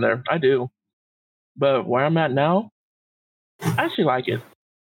miss working there. I do. But where I'm at now, I actually like it.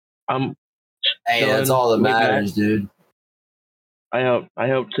 Hey, that's all that matters, dude. I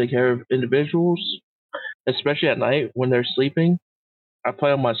help take care of individuals, especially at night when they're sleeping. I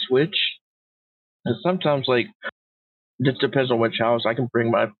play on my Switch, and sometimes like it depends on which house. I can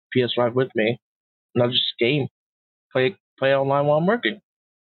bring my PS5 with me, and I'll just game, play online while I'm working.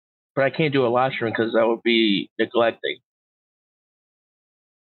 But I can't do a live stream because that would be neglecting.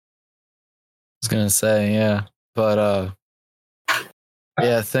 I was gonna say, yeah, but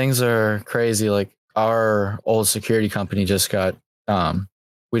yeah, things are crazy. Like our old security company just got,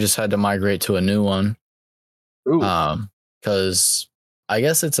 we just had to migrate to a new one. Because I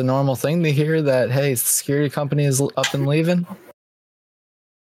guess it's a normal thing to hear that, hey, the security company is up and leaving.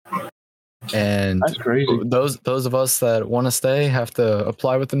 And that's crazy. Those of us that want to stay have to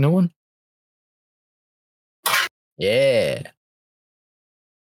apply with the new one. Yeah.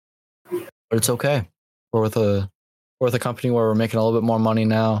 But it's okay. We're with a company where we're making a little bit more money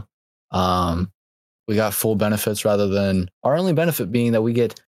now. We got full benefits rather than our only benefit being that we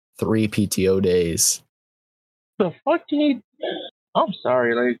get 3 PTO days. The fuck do you need? I'm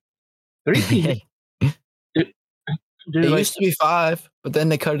sorry, like 3 PTO. Dude, it like, used to be 5, but then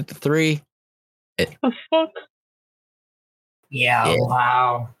they cut it to 3. The fuck? Yeah.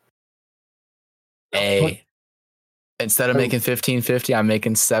 Wow. Hey. Instead of making $15.50, I'm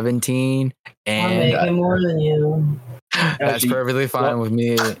making $17, and I'm making more than you. That's perfectly fine with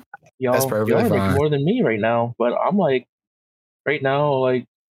me. That's perfectly fine. Making more than me right now, but I'm like, right now, like,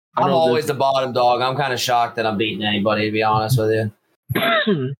 I'm always the bottom dog. I'm kind of shocked that I'm beating anybody, to be honest with you.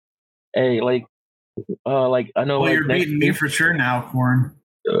 Hey, like I know. Well, like, you're beating me for sure now, Corn.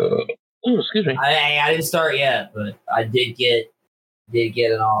 Excuse me. I didn't start yet, but I did get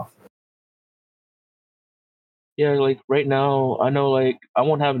an off. Yeah, like right now, I know like I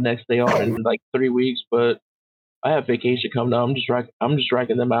won't have the next day off in like 3 weeks, but I have vacation coming up. I'm just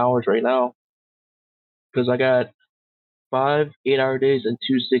racking them hours right now because I got 5 8-hour days and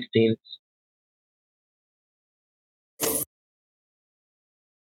 2 16s.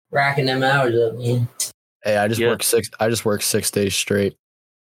 Racking them hours up, man. Hey, I just work 6 days straight.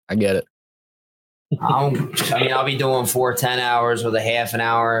 I get it. I'll be doing 4 10 hours with a half an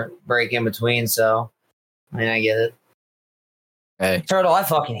hour break in between. So, I mean, I get it. Hey, Turtle, I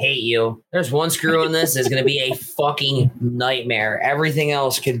fucking hate you. There's one screw in this. It's going to be a fucking nightmare. Everything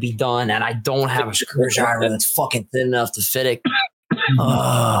else could be done, and I don't have a screwdriver that's fucking thin enough to fit it.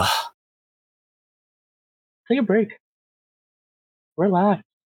 Take a break. Relax.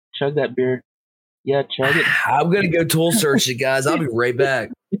 Chug that beer. Yeah, chug it. I'm going to go tool search it, guys. I'll be right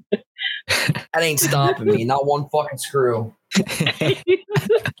back. That ain't stopping me. Not one fucking screw.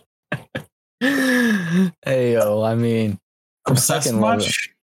 Hey, yo, I mean, I'm fucking much.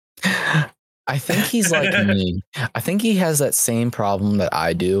 I think he's like me. I think he has that same problem that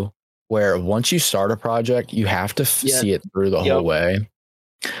I do, where once you start a project, you have to see it through the whole way.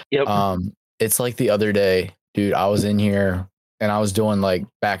 Yep. It's like the other day, dude, I was in here and I was doing like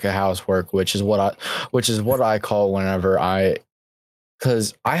back of house work, which is what I call whenever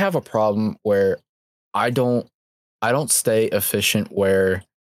because I have a problem where I don't stay efficient where,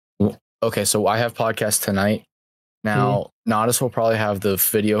 okay, so I have podcasts tonight. Now, Nodis will probably have the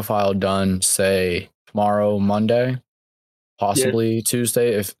video file done, say, tomorrow, Monday, possibly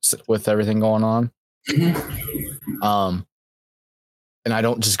Tuesday, if with everything going on. And I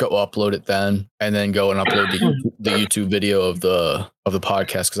don't just go upload it then and then go and upload the YouTube video of the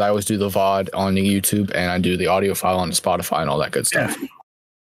podcast, because I always do the VOD on the YouTube and I do the audio file on Spotify and all that good stuff.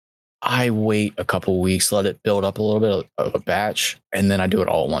 I wait a couple weeks, let it build up a little bit of a batch, and then I do it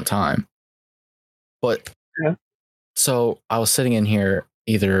all at one time. But so I was sitting in here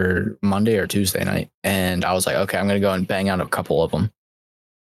either Monday or Tuesday night, and I was like, okay, I'm going to go and bang out a couple of them.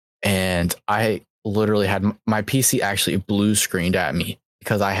 And I literally had my PC actually blue screened at me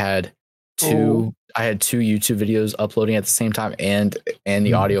because I had two YouTube videos uploading at the same time and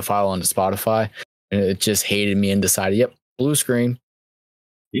the audio file onto Spotify, and it just hated me and decided, yep, blue screen.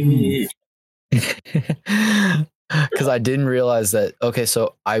 Because I didn't realize that. Okay,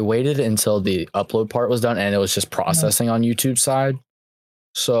 so I waited until the upload part was done and it was just processing on YouTube side.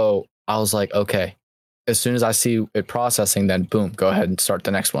 So I was like, okay, as soon as I see it processing, then boom, go ahead and start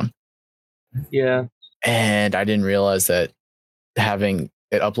the next one. Yeah. And I didn't realize that having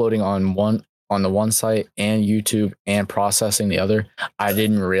it uploading on on the one site and YouTube and processing the other, I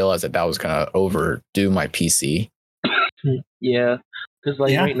didn't realize that was going to overdo my PC. Yeah, because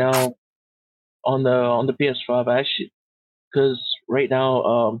right now on the PS5, actually, because right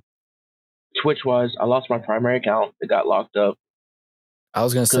now Twitch wise, I lost my primary account. It got locked up. I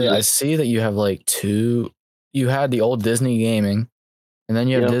was going to say, I see that you have like two. You had the old Disney Gaming, and then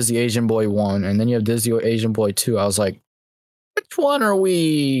you have Disney Asian Boy 1, and then you have Disney Asian Boy 2. I was like, which one are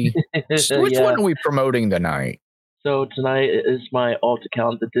we? Which one are we promoting tonight? So tonight is my alt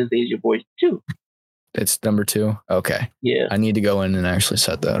account, the Disney Asian Boy 2. It's number 2? Okay. Yeah. I need to go in and actually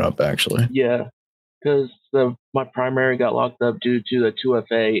set that up, actually. Yeah, because my primary got locked up due to the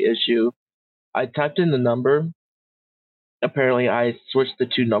 2FA issue. I typed in the number. Apparently, I switched the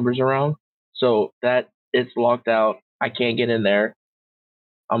 2 numbers around, so that it's locked out. I can't get in there.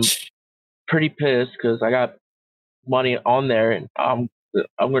 I'm pretty pissed because I got money on there, and I'm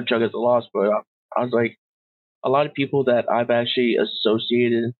going to chuck it as a loss. But I was like, a lot of people that I've actually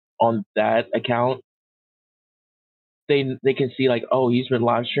associated on that account, they can see like, oh, he's been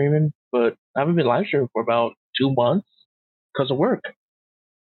live streaming, but I haven't been live streaming for about 2 months because of work.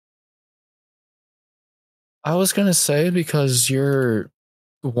 I was going to say because you're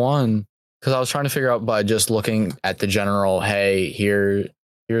one, because I was trying to figure out by just looking at the general, hey, here's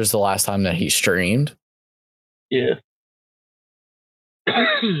the last time that he streamed. Yeah.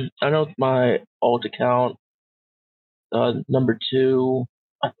 I know my alt account, number 2,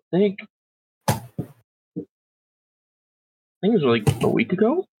 I think it was like a week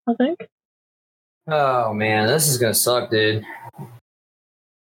ago, I think. Oh, man, this is going to suck, dude.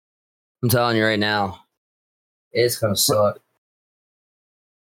 I'm telling you right now. It's going to suck.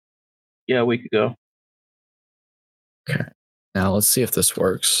 Yeah, a week ago. Okay. Now let's see if this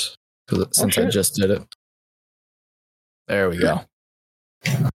works. Since I just did it. There we go.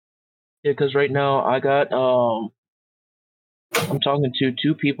 Yeah, because right now I got I'm talking to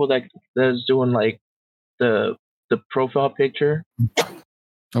 2 people that's doing like the profile picture.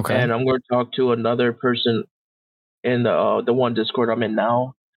 Okay. And I'm going to talk to another person in the one Discord I'm in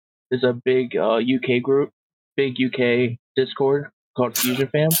now. There's a big UK group, big UK Discord called Fusion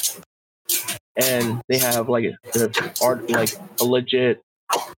Fam, and they have like a legit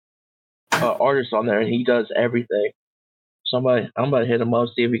artist on there, and he does everything. So I'm about to hit him up,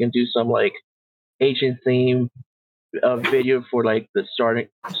 see if we can do some like Asian theme video for like the starting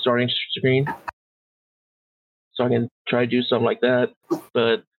screen, so I can try to do something like that.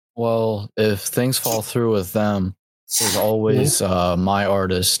 But well, if things fall through with them, there's always my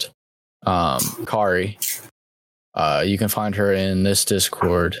artist, Kari. You can find her in this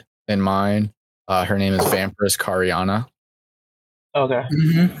Discord. In mine, her name is Vampirus Kariana. Okay.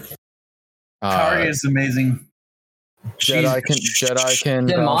 Mm-hmm. Kari is amazing. Jedi can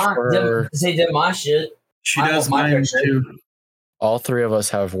vouch for her. They did my shit. She does mine too. All 3 of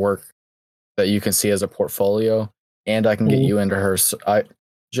us have work that you can see as a portfolio, and I can get you into her.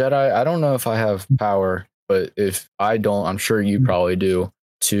 Jedi, I don't know if I have power, but if I don't, I'm sure you probably do,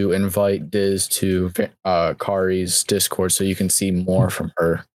 to invite Diz to Kari's Discord so you can see more from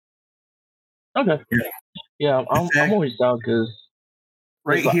her. Okay. Yeah, I'm always down because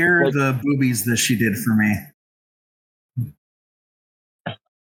right here are the boobies that she did for me.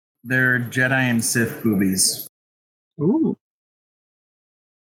 They're Jedi and Sith boobies. Ooh.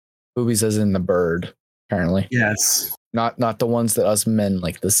 Boobies as in the bird, apparently. Yes. Not the ones that us men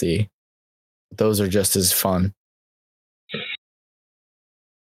like to see. Those are just as fun.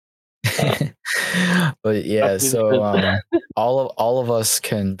 But yeah, so all of us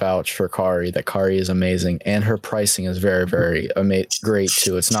can vouch for Kari that Kari is amazing, and her pricing is very, very great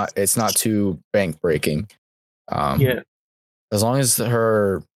too. It's not too bank breaking. Yeah. As long as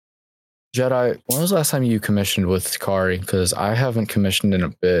her Jedi. When was the last time you commissioned with Kari? Because I haven't commissioned in a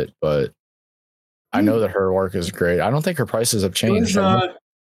bit, but I know that her work is great. I don't think her prices have changed. It was a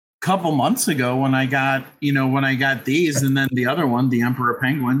couple months ago when I got these, and then the other one, the Emperor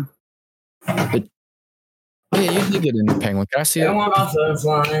Penguin. Yeah, you did get into Penguin. Can I see it? I want off the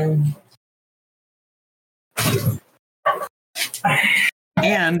flying.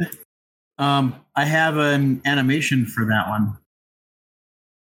 And I have an animation for that one.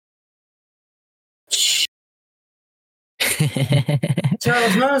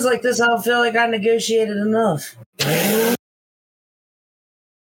 Charles, moments like this, I don't feel like I negotiated enough.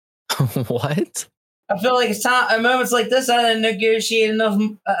 What? I feel like it's time. At moments like this, I didn't negotiate enough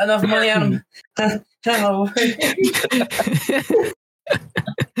money out of my work.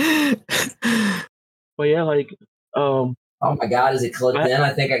 But yeah, like, oh my God, is it clipped in?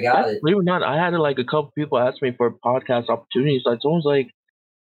 I think I got it. Believe it or not, I had like a couple people ask me for podcast opportunities. Like, someone's like,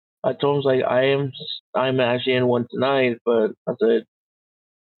 I told him like I'm actually in one tonight, but I said,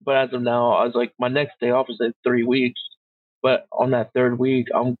 but as of now, I was like, my next day off is in 3 weeks. But on that third week,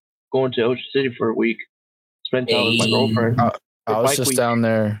 I'm going to Ocean City for a week, spend time with my girlfriend. I was just down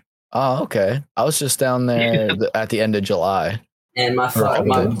there. Oh, okay. I was just down there at the end of July. And my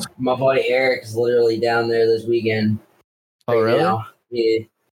buddy Eric is literally down there this weekend. Oh, really? Now. Yeah.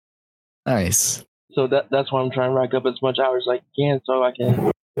 Nice. So that's why I'm trying to rack up as much hours as I can so I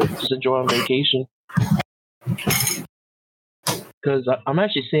can just enjoy my vacation. Because I'm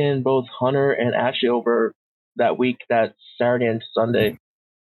actually seeing both Hunter and Ashley over that week, that Saturday and Sunday.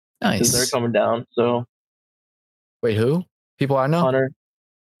 Nice. Because they're coming down. So. Wait, who? People I know? Hunter.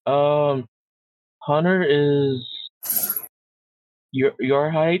 Hunter is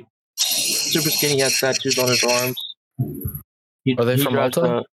your height. Super skinny, has tattoos on his arms. Are they from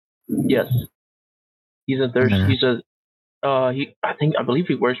Malta? Yes. He's a third. Mm-hmm. He's a. I believe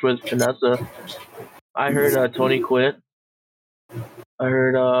he works with Vanessa. I heard Tony quit. I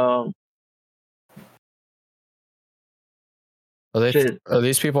heard. Are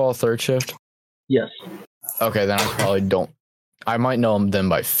these people all third shift? Yes. Okay, then I probably don't. I might know them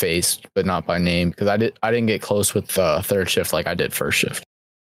by face, but not by name, because I didn't get close with third shift like I did first shift.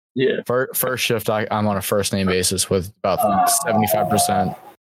 Yeah. First shift, I'm on a first name basis with about 75%.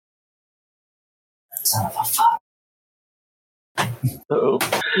 Son of a fuck. Uh-oh.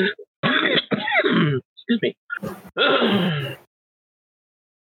 Excuse me.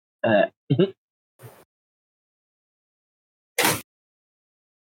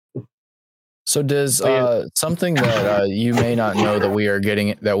 So does something that you may not know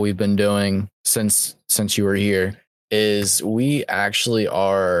that we've been doing since you were here is we actually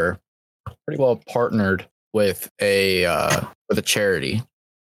are pretty well partnered with a charity.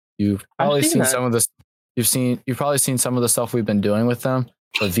 You've probably seen some of this. You've probably seen some of the stuff we've been doing with them.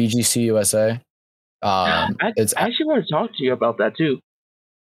 With VGC USA. I actually want to talk to you about that too.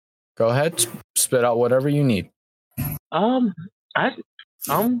 Go ahead, spit out whatever you need. I'm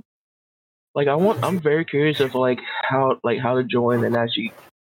very curious of how to join and actually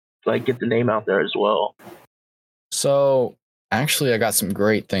get the name out there as well. So actually, I got some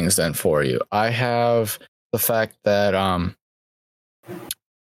great things then for you. I have the fact that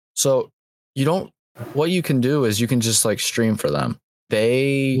so what you can do is you can just stream for them.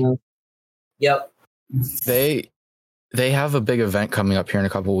 Yep. They have a big event coming up here in a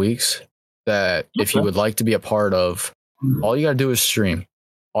couple of weeks that if you would like to be a part of, all you got to do is stream.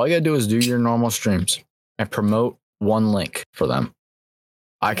 All you got to do is do your normal streams and promote one link for them.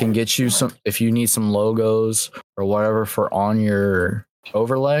 I can get you some, if you need some logos or whatever for on your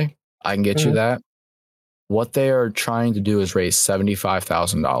overlay, I can get you that. What they are trying to do is raise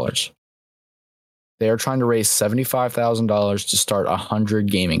 $75,000. They are trying to raise $75,000 to start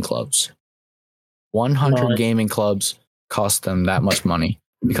 100 gaming clubs. 100 gaming clubs cost them that much money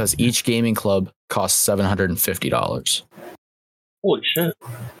because each gaming club costs $750. Holy shit!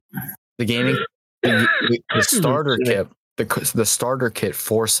 The starter kit, the starter kit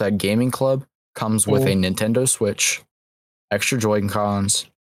for said gaming club comes with a Nintendo Switch, extra Joy-Cons,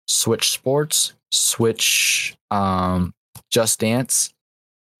 Switch Sports, Switch Just Dance,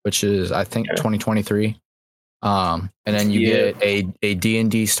 which is I think 2023, and then you get a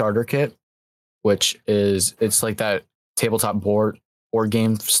D&D starter kit, which is it's like that tabletop board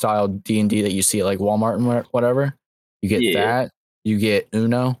game style D&D that you see at Walmart and whatever. You get that. You get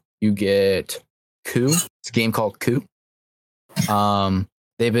Uno. You get Coup. It's a game called Coup.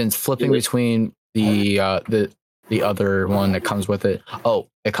 They've been flipping between the other one that comes with it. Oh,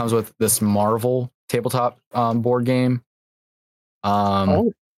 it comes with this Marvel tabletop board game.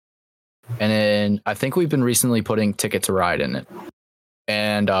 And then I think we've been recently putting Ticket to Ride in it,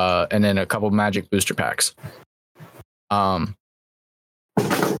 and then a couple Magic booster packs. But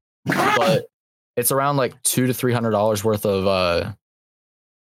it's around $200 to $300 worth of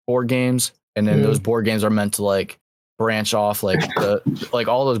board games, and then those board games are meant to branch off. All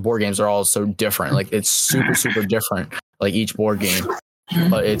those board games are all so different. It's super different. Each board game,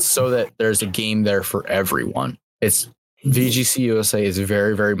 but it's so that there's a game there for everyone. It's VGC USA is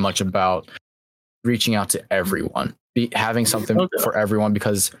very, very much about reaching out to everyone, having something for everyone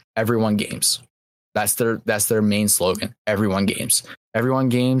because everyone games. That's their main slogan. Everyone games. Everyone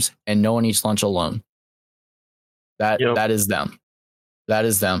games, and no one eats lunch alone. That is them. That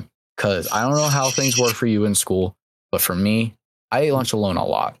is them. Because I don't know how things work for you in school, but for me, I ate lunch alone a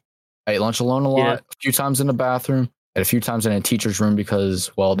lot. I ate lunch alone a lot, a few times in the bathroom, and a few times in a teacher's room because,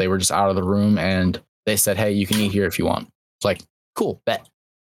 well, they were just out of the room and they said, hey, you can eat here if you want. It's like, cool, bet.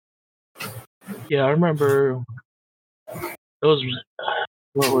 Yeah, I remember it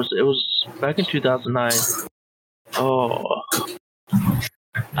what was it? It was back in 2009. Oh,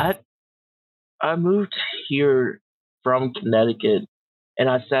 I moved here from Connecticut, and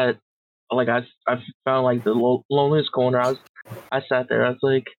I sat like I found like the loneliest corner. I sat there. I was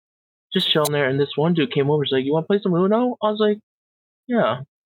like just chilling there, and this one dude came over. He's like, "You want to play some Uno?" I was like, "Yeah."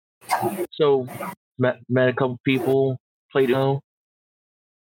 So met a couple people, played Uno.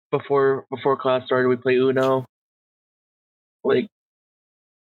 Before class started, we played Uno. Like,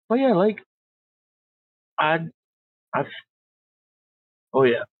 but yeah, like I oh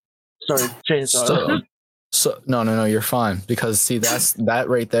yeah. Sorry, chainsaw. So no, you're fine, because see, that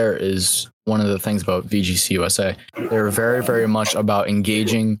right there is one of the things about VGC USA. They're very, very much about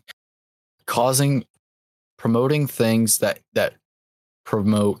engaging, promoting things that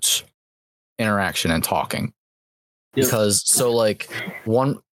promote interaction and talking. Yep. Because so like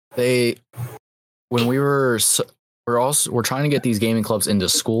when we're trying to get these gaming clubs into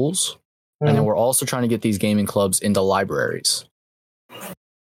schools, and then we're also trying to get these gaming clubs into libraries.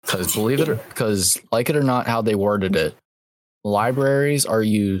 Because like it or not, how they worded it, libraries are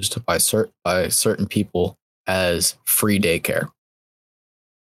used by certain people as free daycare.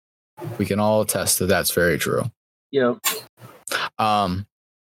 We can all attest that that's very true. Yeah.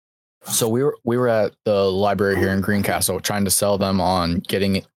 So we were at the library here in Greencastle trying to sell them on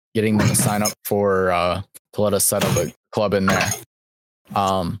getting them to sign up to let us set up a club in there.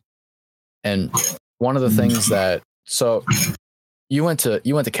 And one of the things that you went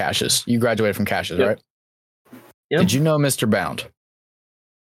to Cassius. You graduated from Cassius, Yep. right? Yep. Did you know Mr. Bound?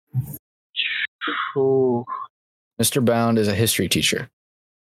 Ooh. Mr. Bound is a history teacher,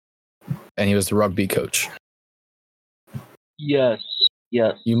 and he was the rugby coach. Yes.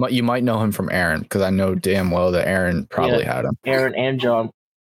 You might know him from Aaron, because I know damn well that Aaron probably had him. Aaron and John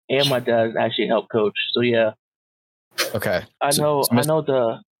and my dad actually helped coach. So yeah. Okay. I know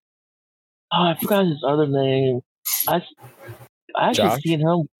the. Oh, I forgot his other name. I actually Josh? seen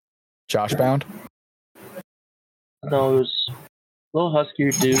him. Josh Bound? No, it was a little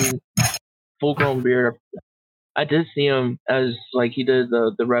huskier dude, full grown beard. I did see him as like he did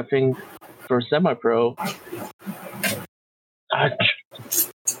the reffing for semi pro.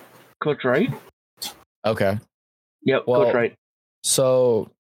 Coach Wright? Okay. Yep, Well, Coach Wright.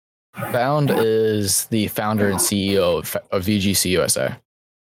 So Bound is the founder and CEO of VGC USA.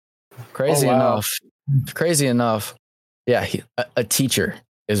 Crazy enough. Yeah, a teacher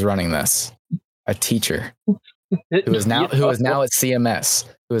is running this. A teacher who is now at CMS.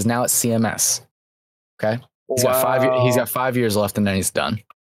 Okay, he's got 5 years left, and then he's done.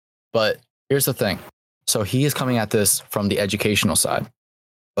 But here's the thing. So he is coming at this from the educational side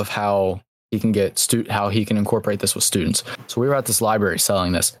of how he can how he can incorporate this with students. So we were at this library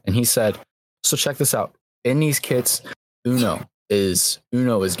selling this, and he said, "So check this out. In these kits, Uno is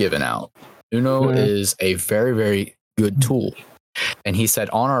given out. Uno is a very, very good tool." And he said,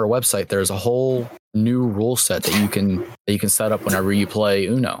 on our website, there's a whole new rule set that you can set up whenever you play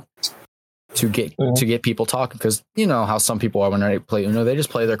Uno to get people talking. Because you know how some people are when they play Uno, they just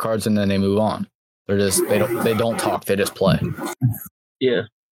play their cards and then they move on. They don't talk, they just play. Yeah.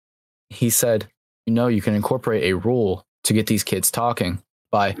 He said, you can incorporate a rule to get these kids talking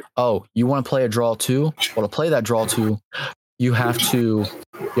by, you want to play a draw two? Well, to play that draw two, you have to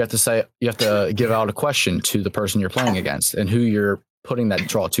give out a question to the person you're playing against and who you're putting that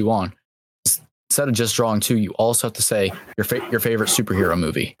draw two on. Instead of just drawing two, you also have to say your favorite superhero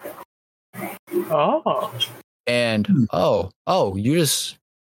movie. Oh. And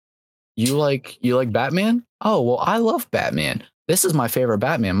you like Batman? Oh, well, I love Batman. This is my favorite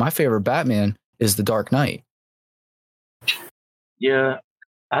Batman. My favorite Batman is The Dark Knight. Yeah,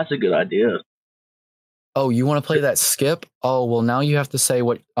 that's a good idea. Oh, you want to play that skip? Oh, well, now you have to say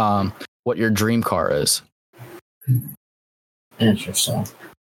what your dream car is. Interesting.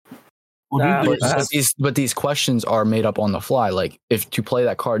 But these questions are made up on the fly. Like, if to play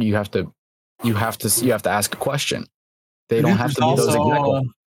that card, you have to ask a question. They don't have to be those exact ones.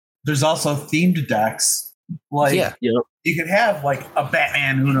 There's also themed decks. Like, you could have like a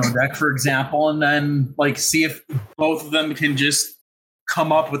Batman Uno deck, for example, and then like see if both of them can just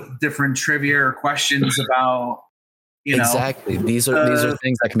come up with different trivia or questions about, exactly. These are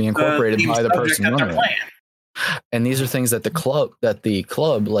things that can be incorporated by the person running it. And these are things that the club,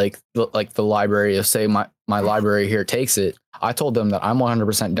 like the library, if say my library here takes it, I told them that I'm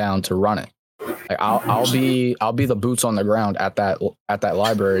 100% down to run it. Like I'll be the boots on the ground at that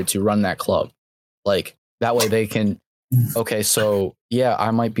library to run that club. Like that way they can. Okay, so yeah,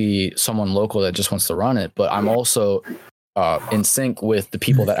 I might be someone local that just wants to run it, but I'm also in sync with the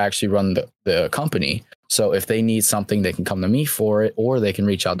people that actually run the company. So if they need something, they can come to me for it, or they can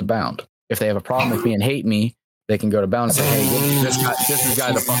reach out to Bound. If they have a problem with me and hate me, they can go to Bound and say, hey, get this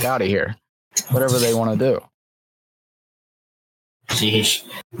guy the fuck out of here. Whatever they want to do. Sheesh.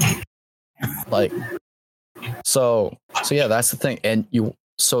 Like, so yeah, that's the thing. And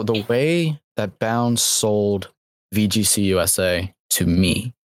so the way that Bound sold VGC USA to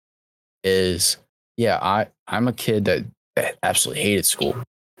me is, yeah, I'm a kid that absolutely hated school.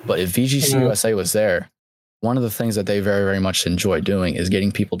 But if VGC USA was there, one of the things that they very, very much enjoy doing is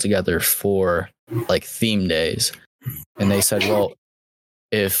getting people together for like theme days. And they said, well,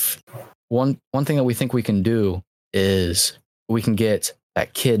 if one thing that we think we can do is we can get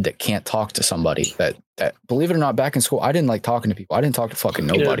that kid that can't talk to somebody that believe it or not, back in school, I didn't like talking to people. I didn't talk to fucking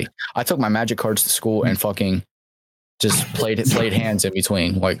nobody. Yeah. I took my magic cards to school and fucking just played hands in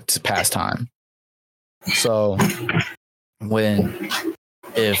between, like, to pass time. So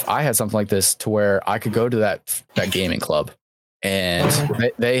if I had something like this to where I could go to that gaming club and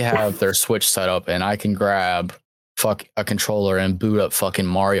they have their Switch set up and I can grab a controller and boot up fucking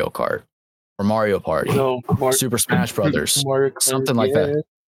Mario Kart or Mario Party, Super Smash Brothers, something like that.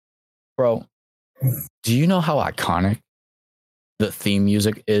 Bro, do you know how iconic the theme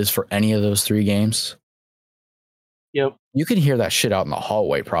music is for any of those three games? Yep. You can hear that shit out in the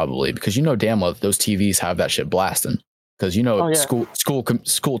hallway probably, because you know damn well those TVs have that shit blasting. Because you know school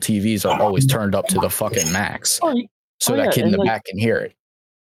TVs are always turned up to the fucking max, so that kid in the back can hear it.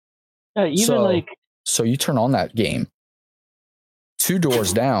 Yeah, even so you turn on that game. 2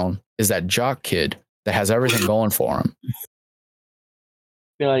 doors down is that jock kid that has everything going for him.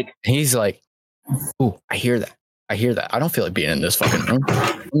 Like, he's like, "Ooh, I hear that. I don't feel like being in this fucking room.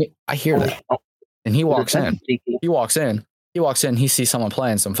 I hear that." And he walks in. He sees someone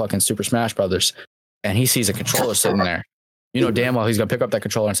playing some fucking Super Smash Brothers, and he sees a controller sitting there. You know damn well he's gonna pick up that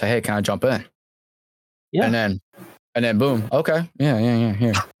controller and say, "Hey, can I jump in?" Yeah. And then boom. Okay. Yeah.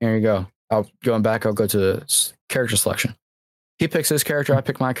 Here you go. I'll go to character selection. He picks his character. I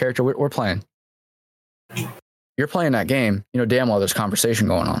pick my character. We're playing. You're playing that game. You know damn well there's conversation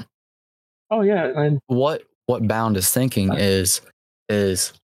going on. Oh yeah. And what Bound is thinking is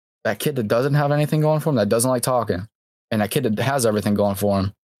that kid that doesn't have anything going for him, that doesn't like talking, and that kid that has everything going for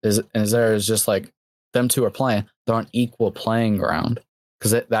him is just like them two are playing. They're on equal playing ground,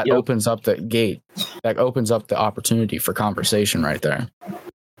 because that opens up the gate. That opens up the opportunity for conversation right there.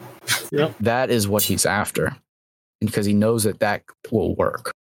 Yep. That is what he's after, because he knows that will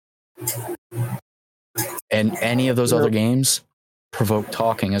work. And any of those other games provoke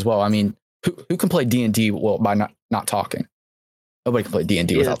talking as well. I mean, who can play D&D by not talking? Nobody can play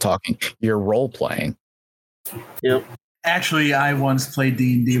D&D without talking. You're role playing. Yep. Actually, I once played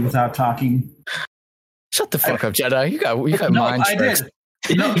D&D without talking. Shut the fuck up, Jedi. You got mind tricks. I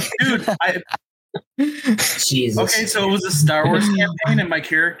did. No, dude. Jesus. Okay, so it was a Star Wars campaign, and my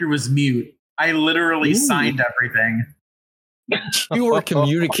character was mute. I literally signed everything. You were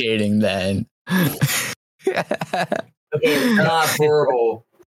communicating then. Okay, not verbal.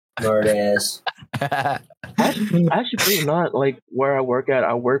 Smartass. Actually, pretty not. Like where I work at,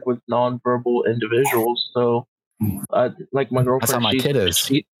 I work with non-verbal individuals. So, like my girlfriend, that's how my kid is.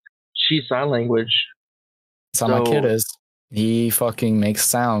 She's sign language. That's how my kid is. He fucking makes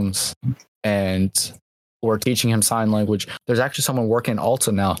sounds, and we're teaching him sign language. There's actually someone working in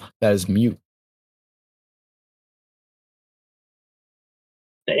Alta now that is mute.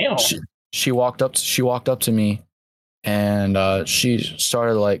 Damn. She walked up to me, and she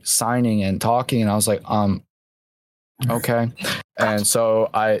started like signing and talking, and I was like, okay. And so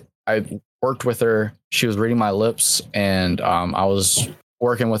I worked with her. She was reading my lips, and I was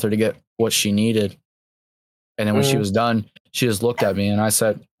working with her to get what she needed. And then when she was done, she just looked at me, and I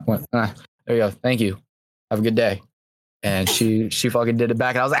said, there you go. Thank you. Have a good day. And she fucking did it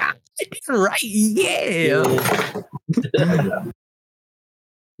back. And I was like, right. Yeah.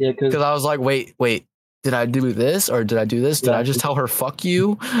 Yeah. Because I was like, wait. Did I do this or did I do this? Did I just tell her fuck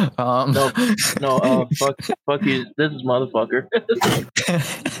you? No, fuck you. This is motherfucker.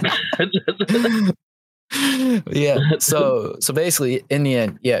 Yeah. So basically, in the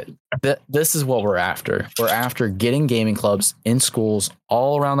end, this is what we're after. We're after getting gaming clubs in schools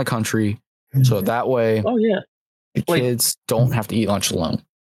all around the country, so that way, the kids don't have to eat lunch alone.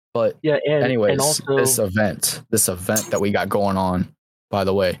 But anyways, and also, this event that we got going on, by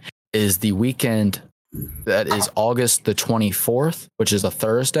the way, is the weekend. That is August the 24th, which is a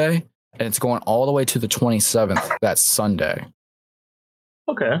Thursday, and it's going all the way to the 27th. That's Sunday.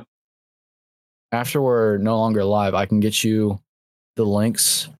 Okay. After we're no longer live, I can get you the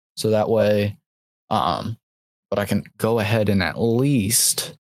links, so that way but I can go ahead and at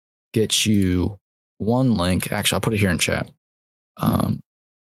least get you one link. Actually, I'll put it here in chat. And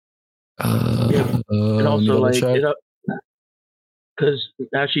also, like, because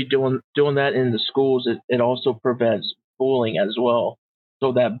actually doing that in the schools, it also prevents bullying as well.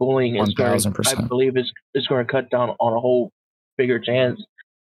 So that bullying is going, 1000%. I believe, is going to cut down on a whole bigger chance.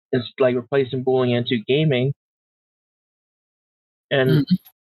 It's like replacing bullying into gaming, and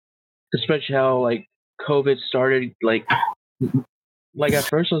especially how like COVID started. Like at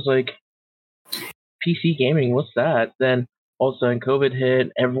first I was like, PC gaming, what's that? Then all of a sudden COVID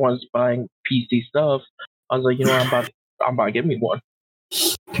hit, everyone's buying PC stuff. I was like, you know what, I'm about to get me one.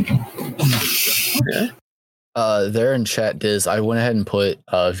 Okay. There in chat, Diz, I went ahead and put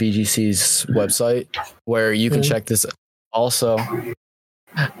VGC's website where you can check this. Also,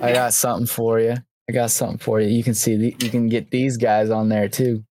 I got something for you. You can see you can get these guys on there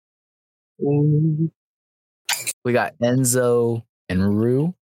too. We got Enzo and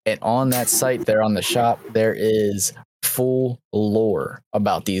Rue, and on that site there on the shop, there is full lore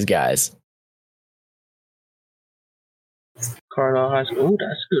about these guys. Cardinal High School. Ooh,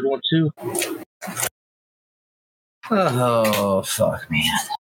 that's a good one too. Oh fuck, man.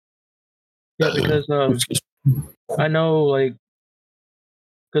 Yeah, because I know, like,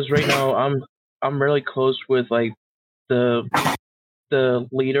 because right now I'm really close with like the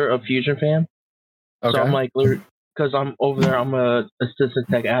leader of Fusion Fam. Okay. So I'm like, because I'm over there, I'm a assistant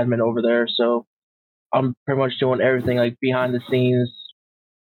tech admin over there, so I'm pretty much doing everything like behind the scenes,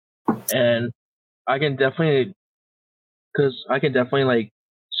 and I can definitely like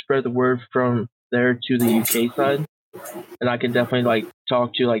spread the word from there to the UK side, and I can definitely like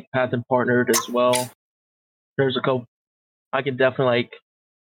talk to like Path and Partnered as well. There's a couple. I can definitely like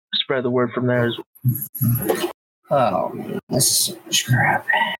spread the word from there as well. Oh, this is so much crap.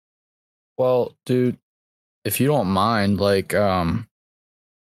 Well, dude, if you don't mind, like,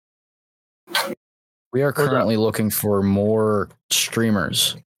 we are currently looking for more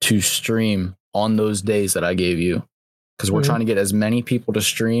streamers to stream on those days that I gave you, because we're trying to get as many people to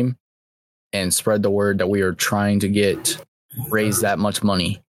stream and spread the word that we are trying to raise that much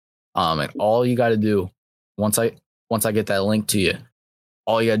money. And all you got to do once I get that link to you,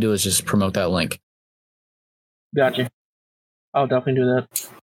 all you got to do is just promote that link. Gotcha. I'll definitely do that.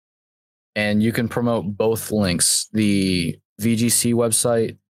 And you can promote both links, the VGC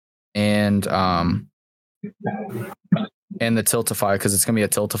website and the Tiltify, because it's going to be a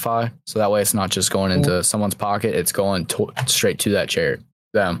Tiltify. So that way it's not just going into someone's pocket. It's going straight to that charity.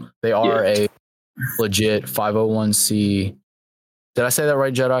 They are a legit 501c. Did I say that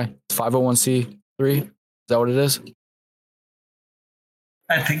right, Jedi? 501c3? Is that what it is?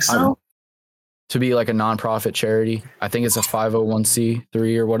 I think so. To be like a nonprofit charity. I think it's a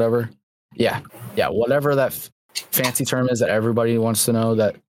 501c3 or whatever. Yeah. Whatever that fancy term is that everybody wants to know,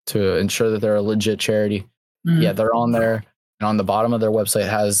 that to ensure that they're a legit charity. Mm-hmm. Yeah, they're on there, and on the bottom of their website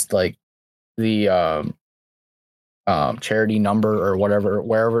has like the charity number or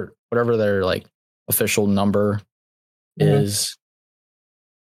whatever their like official number is.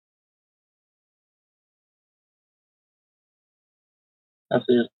 That's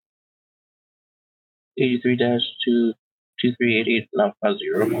it.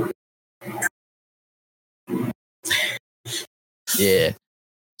 83-22388-50. Yeah.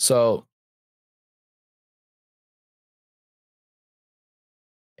 So,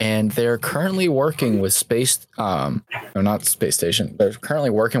 and they're currently working with not Space Station. They're currently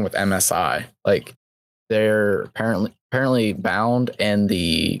working with MSI. Like, they're apparently bound, and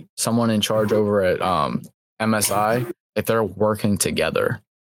someone in charge over at MSI, like, they're working together.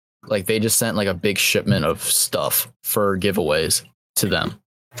 Like, they just sent like a big shipment of stuff for giveaways to them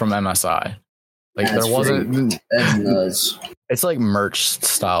from MSI. Like, that's nuts. It's like merch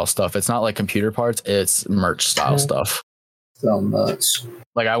style stuff. It's not like computer parts. It's merch style stuff. So nuts.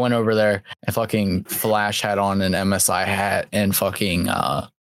 Like, I went over there and fucking Flash had on an MSI hat, and fucking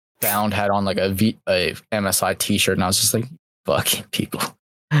Bound had on like a MSI t-shirt, and I was just like, fucking people.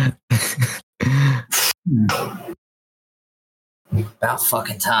 About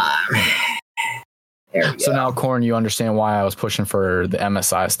fucking time. So now, Corn, you understand why I was pushing for the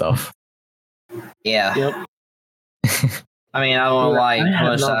MSI stuff. Yeah. Yep. I mean, I don't like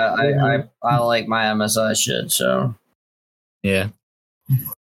push. I like my MSI shit, so. Yeah.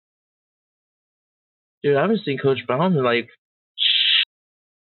 Dude, I haven't seen Coach Bound in like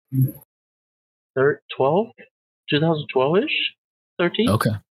 2012-ish? 13?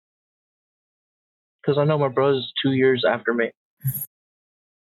 Okay. Because I know my brother's 2 years after me.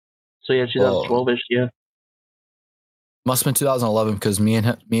 So yeah, 2012-ish, yeah. Must have been 2011, because me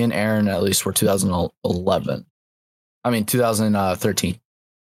and Aaron at least were 2011. I mean, 2013.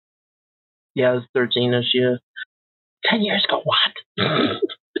 Yeah, I was 13 this year. 10 years ago, what?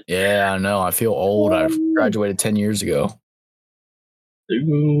 Yeah, I know. I feel old. I graduated 10 years ago.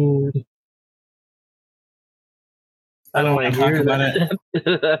 Dude. I don't want to talk about it.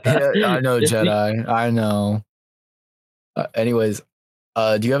 Yeah, I know, Jedi. I know. Anyways,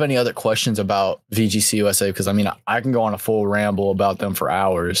 do you have any other questions about VGC USA? Because I mean, I can go on a full ramble about them for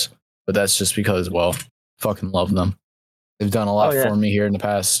hours, but that's just because, well, fucking love them. They've done a lot for me here in the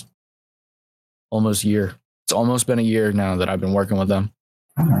past almost year. It's almost been a year now that I've been working with them.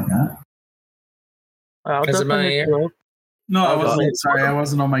 Oh my god! Has it been a year? No, I wasn't. Sorry, I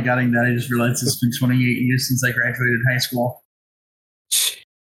wasn't. Oh my god! I just realized it's been 28 years since I graduated high school.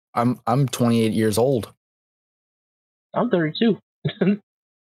 I'm 28 years old. I'm 32.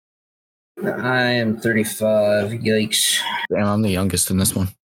 I am 35. Yikes! Damn, I'm the youngest in this one.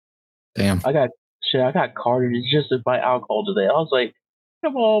 Damn. I got carded just to buy alcohol today. I was like,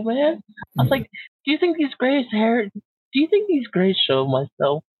 come on, man. I was like, do you think these grays show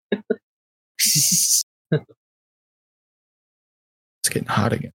myself? It's getting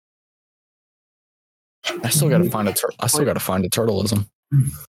hot again. I still gotta find a turtleism.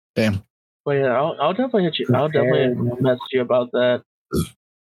 Damn. But yeah, I'll definitely hit you. I'll definitely message you about that.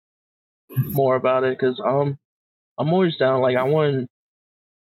 More about it, because I'm always down. Like I want,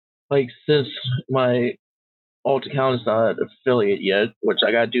 like, since my alt account is not affiliate yet, which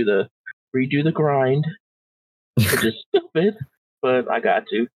I gotta redo the grind, which is stupid, but I got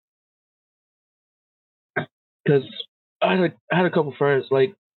to. Because I had a couple friends,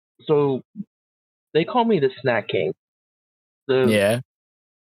 like, so they call me the Snack King. The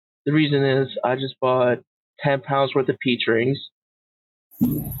reason is I just bought 10 pounds worth of peach rings,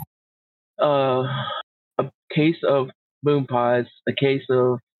 a case of moon pies, a case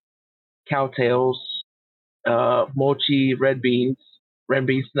of cowtails, mochi red bean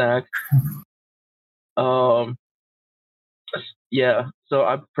snack. Yeah, so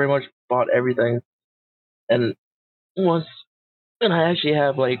I pretty much bought everything. And I actually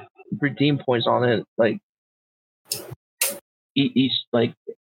have like redeem points on it, like each like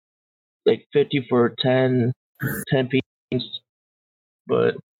 50 for 10 pieces.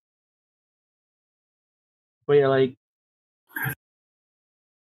 But yeah, like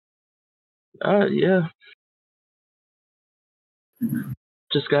yeah.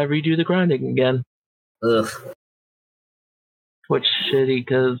 Just gotta redo the grinding again. Ugh. Which shitty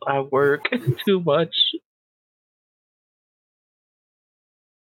because I work too much.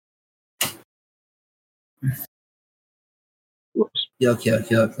 Whoops.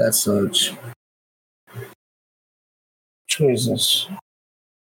 Yuck. That sucks. Jesus.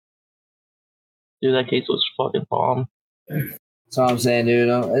 Dude, that case was fucking bomb. That's what I'm saying, dude.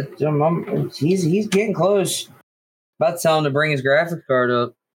 He's getting close. About to tell him to bring his graphics card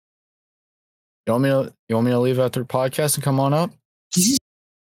up. You want me to leave after the podcast and come on up?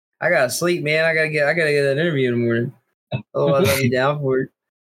 I gotta sleep, man. I gotta get that interview in the morning. Otherwise, I'll be down for it.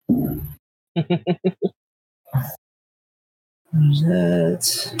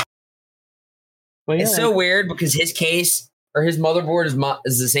 That. Well, yeah, it's so weird because his case or his motherboard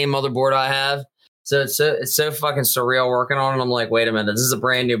is the same motherboard I have. So it's so fucking surreal working on it. I'm like, wait a minute, this is a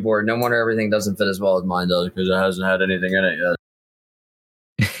brand new board. No wonder everything doesn't fit as well as mine does because it hasn't had anything in it yet.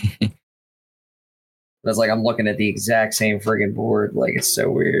 It's like I'm looking at the exact same friggin' board. Like it's so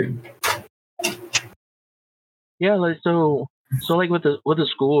weird. Yeah, like so like with the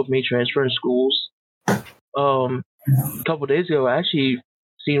school of me transferring schools, a couple days ago, I actually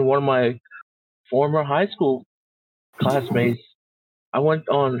seen one of my former high school classmates. I went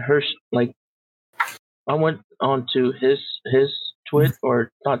on to his Twitch, or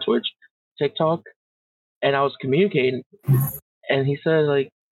not Twitch, TikTok, and I was communicating, and he said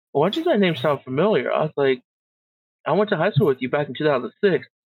like, "Why does that name sound familiar?" I was like, "I went to high school with you back in 2006,"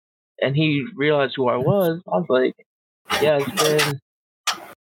 and he realized who I was. I was like, "Yeah, it's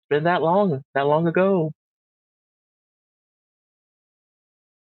been that long ago."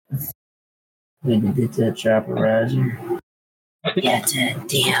 When you did that chopper riser. Yeah,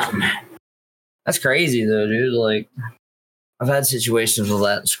 damn. That's crazy though, dude. Like, I've had situations with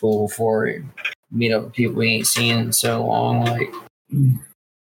that in school before. You meet up with people we ain't seen in so long.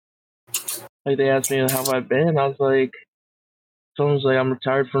 Like they asked me how I've been. I was like, someone's like, I'm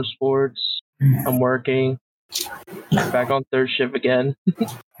retired from sports. I'm working. Back on third shift again.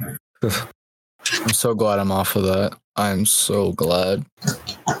 I'm so glad I'm off of that. I'm so glad.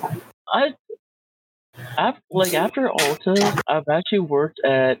 After Alta, I've actually worked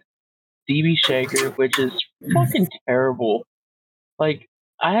at DB Shaker, which is fucking terrible. Like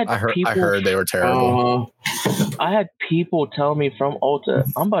I heard they were terrible. I had people tell me from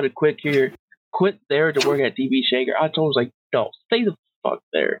Ulta, I'm about to quit there to work at DB Shaker. I told him, I was like, no, stay the fuck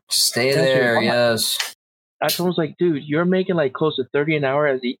there. Stay there, yes. I told him, I was like, dude, you're making like close to $30 an hour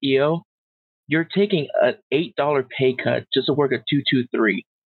as the EO. You're taking an $8 pay cut just to work a 223,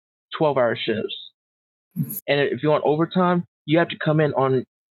 12-hour shifts. And if you want overtime, you have to come in on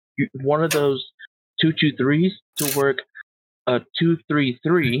one of those 223s to work a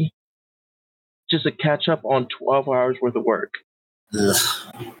 233 just to catch up on 12 hours worth of work. Ugh.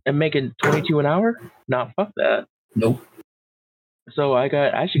 And making 22 an hour? Nah, fuck that. Nope. So I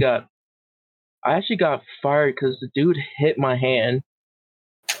actually got fired because the dude hit my hand.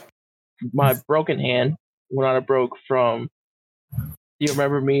 My broken hand when I broke from. Do you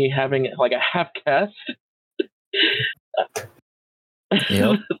remember me having like a half cast?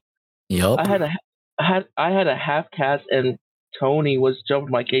 Yep. I had a half cast, and Tony was jumping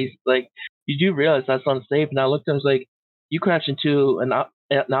my case like, you do realize that's unsafe? And I looked at him, I was like, you crashed into an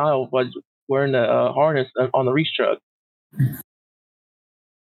aisle was wearing a harness on the reach truck.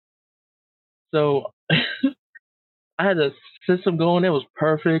 So I had a system going. It was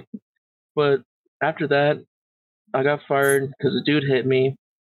perfect. But after that, I got fired because the dude hit me.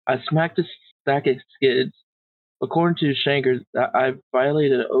 I smacked a stack of skids. According to Shanker, I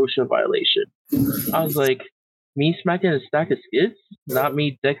violated an OSHA violation. I was like, me smacking a stack of skids? Not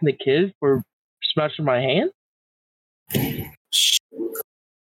me decking the kid for smashing my hand?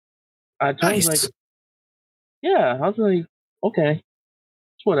 I told him, like, yeah. I was like, okay,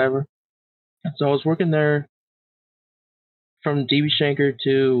 it's whatever. So I was working there from DB Shanker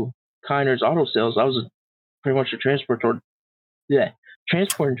to Kiner's Auto Sales. I was pretty much a transporting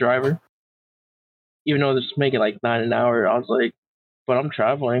driver. Even though this is making like $9 an hour, I was like, but I'm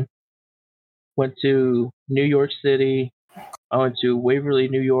traveling. Went to New York City. I went to Waverly,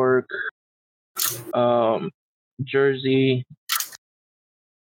 New York, Jersey,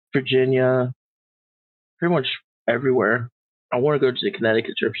 Virginia, pretty much everywhere. I want to go to the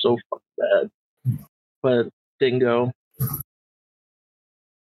Connecticut trip so fucking bad, but didn't go.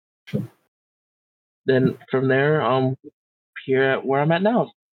 Then from there, I'm here at where I'm at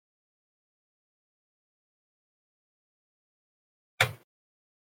now.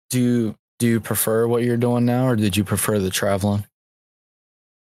 Do you prefer what you're doing now, or did you prefer the traveling?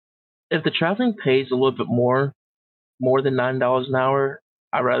 If the traveling pays a little bit more than $9 an hour,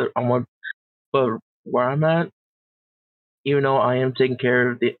 but where I'm at, even though I am taking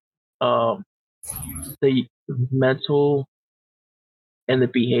care of the mental and the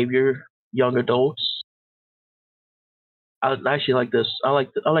behavior young adults, I actually like this. I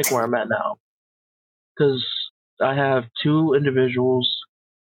like where I'm at now because I have 2 individuals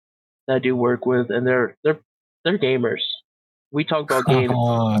that I do work with, and they're gamers. We talk about games.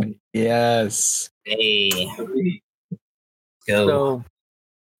 Oh, yes. Hey. Go. So,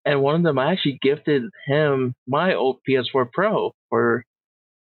 and one of them, I actually gifted him my old PS4 Pro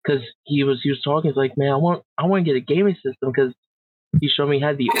because he was talking. He's like, man, I want to get a gaming system because he showed me he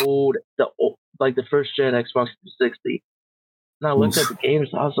had the old like the first gen Xbox 360. And I looked at the games.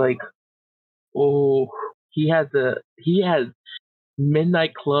 I was like, oh, he had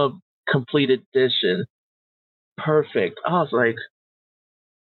Midnight Club Complete Edition. Perfect. I was like,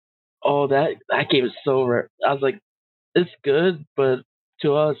 oh, that game is so rare. I was like, it's good, but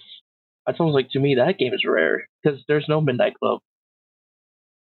to us, I told him, like, to me, that game is rare because there's no Midnight Club.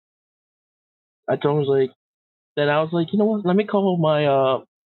 I told him, like, then I was like, you know what? Let me call my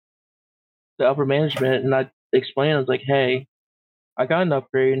the upper management, and I explained. I was like, hey, I got an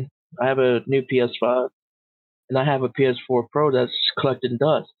upgrade. I have a new PS5, and I have a PS4 Pro that's collecting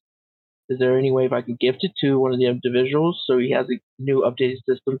dust. Is there any way if I can gift it to one of the individuals so he has a new updated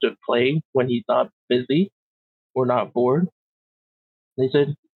system to play when he's not busy or not bored? And they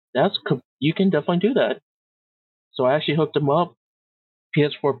said, you can definitely do that. So I actually hooked him up,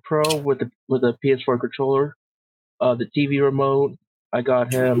 PS4 Pro with a PS4 controller, the TV remote. I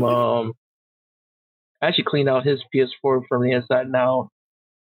got him. I actually cleaned out his PS4 from the inside and out,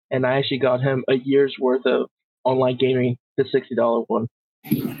 and I actually got him a year's worth of online gaming, the $60 one.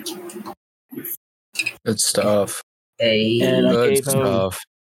 Good stuff. Hey. And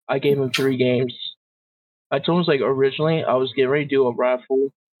I gave him 3 games. I told him, like, originally I was getting ready to do a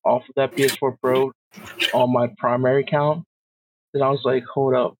raffle off of that PS4 Pro on my primary account. Then I was like,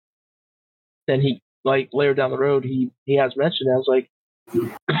 hold up. Then he, like, later down the road, he has mentioned it. I was like,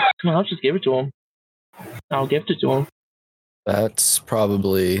 I'll just give it to him. I'll gift it to him. That's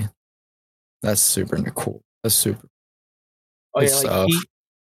super cool. That's super. Oh yeah,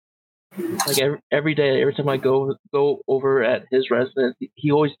 like every day, every time I go over at his residence,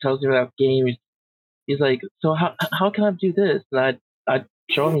 he always tells me about games. he's like, so how can I do this? And I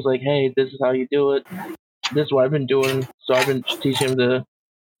show him, I was like, hey, this is how you do it. This is what I've been doing. So I've been teaching him the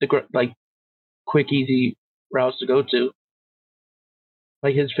like quick, easy routes to go to.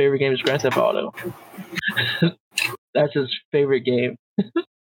 Like his favorite game is Grand Theft Auto. That's his favorite game.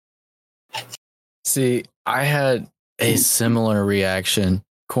 See, I had a similar reaction.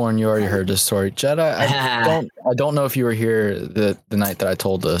 Corn, you already heard this story. Jedi, I don't know if you were here the night that I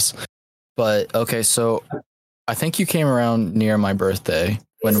told this, but okay, so I think you came around near my birthday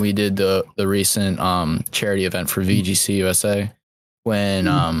when we did the recent charity event for VGC USA when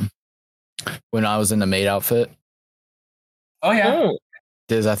I was in the maid outfit. Oh yeah.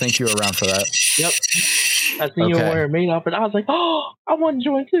 Diz, I think you were around for that. Yep. I seen you wear a maid outfit. I was like, oh, I want to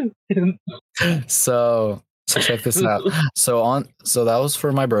join too. So check this out. So that was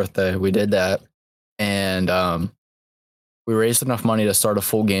for my birthday. We did that, and we raised enough money to start a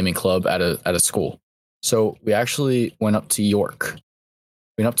full gaming club at a school. So we actually went up to York.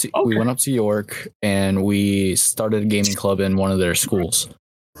 We went up to York and we started a gaming club in one of their schools.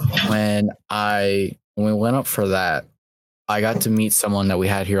 When we went up for that, I got to meet someone that we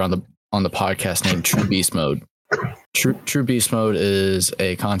had here on the podcast named True Beast Mode. True Beast Mode is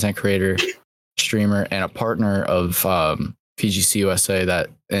a content creator, streamer, and a partner of PGC USA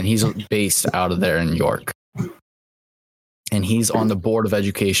and he's based out of there in York. And he's on the board of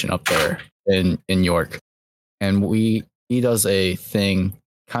education up there in York. And he does a thing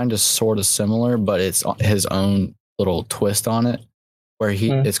kind of sort of similar, but it's his own little twist on it, where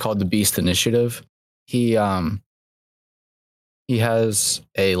it's called the Beast Initiative. He has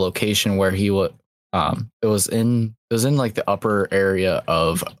a location where it was in like the upper area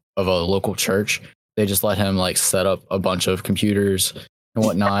of a local church. They just let him like set up a bunch of computers and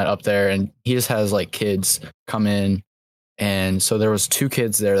whatnot up there, and he just has like kids come in. And so there was 2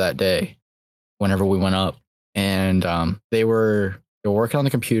 kids there that day whenever we went up, and they were working on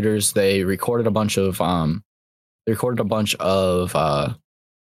the computers. They recorded a bunch of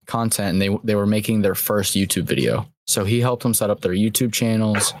content, and they were making their first YouTube video. So he helped them set up their YouTube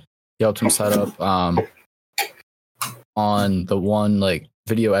channels. He helped them set up on the one like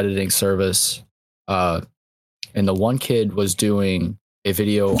video editing service. And the one kid was doing a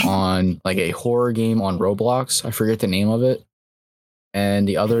video on like a horror game on Roblox. I forget the name of it. And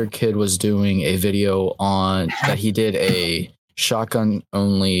the other kid was doing a video that he did a shotgun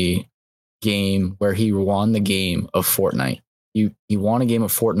only game where he won the game of Fortnite. He won a game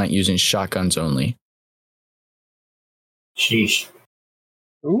of Fortnite using shotguns only. Sheesh.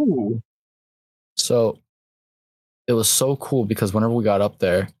 Ooh. So it was so cool because whenever we got up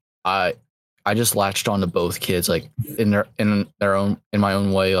there, I just latched on to both kids like in my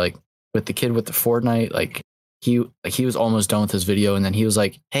own way. Like with the kid with the Fortnite, like he was almost done with his video, and then he was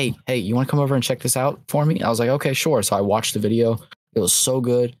like, hey, you want to come over and check this out for me? I was like, okay, sure. So I watched the video. It was so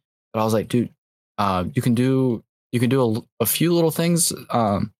good, but I was like, dude, you can do a few little things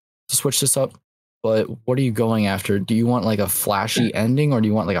to switch this up, but what are you going after? Do you want like a flashy ending, or do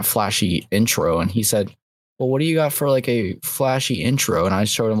you want like a flashy intro? And he said, well, what do you got for like a flashy intro? And I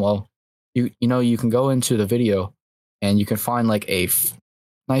showed him, well, you can go into the video and you can find like a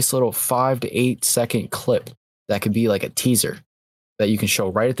nice little 5 to 8 second clip that could be like a teaser that you can show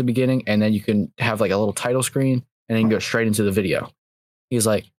right at the beginning, and then you can have like a little title screen and then go straight into the video. He's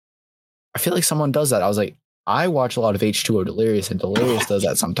like, I feel like someone does that. I was like, I watch a lot of H2O Delirious, and Delirious does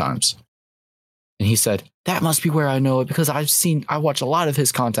that sometimes. And he said, that must be where I know it, because I watch a lot of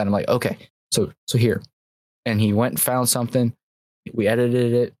his content. I'm like, okay, so here. And he went and found something. We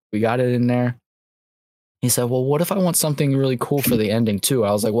edited it. We got it in there. He said, well, what if I want something really cool for the ending too?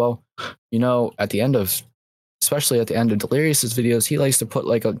 I was like, well, especially at the end of Delirious's videos, he likes to put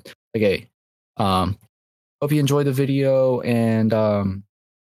like a hope you enjoy the video, and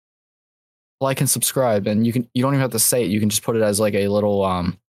like and subscribe. And you don't even have to say it. You can just put it as like a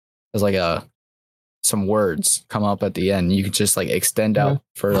little some words come up at the end. You can just like extend out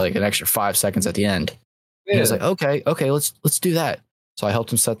for like an extra 5 seconds at the end. Yeah. He was like, okay, let's do that. So I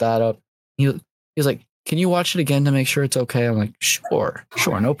helped him set that up. He was like, can you watch it again to make sure it's okay? I'm like, sure,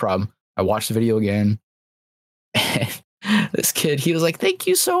 no problem. I watched the video again. And this kid, he was like, thank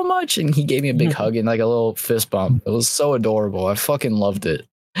you so much. And he gave me a big hug and like a little fist bump. It was so adorable. I fucking loved it.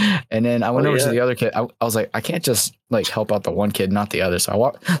 And then I went over to the other kid. I was like, I can't just like help out the one kid, not the other. So I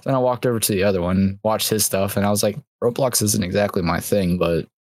walked over to the other one, watched his stuff, and I was like, Roblox isn't exactly my thing, but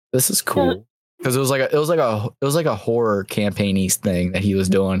this is cool. Because it was like a horror campaign-y thing that he was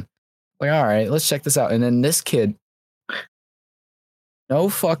doing. Like, all right, let's check this out. And then this kid, no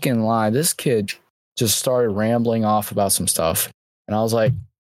fucking lie, this kid just started rambling off about some stuff. And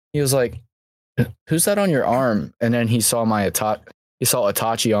he was like, who's that on your arm? And then he saw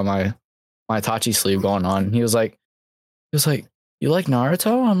Itachi on my Itachi sleeve going on. He was like, you like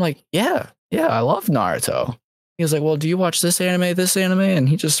Naruto? I'm like, yeah, I love Naruto. He was like, well, do you watch this anime? And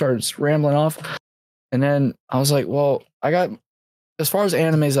he just starts rambling off. And then I was like, well, as far as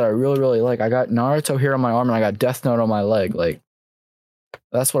animes that I really, really like, I got Naruto here on my arm and I got Death Note on my leg. Like,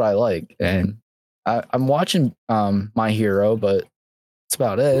 that's what I like. And I'm watching My Hero, but that's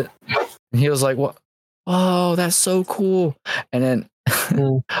about it. And he was like, "What? Oh, that's so cool!" And then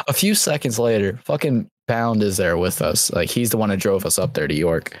a few seconds later, fucking Bound is there with us. Like, he's the one that drove us up there to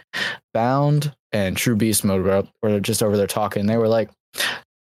York. Bound and True Beast Mode were just over there talking. They were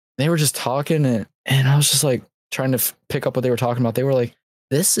just talking, and I was just like trying to pick up what they were talking about. They were like,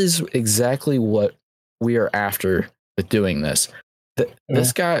 "This is exactly what we are after with doing this."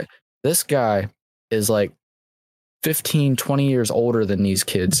 This guy is like 15, 20 years older than these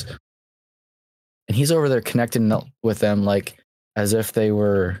kids. And he's over there connecting with them like as if they've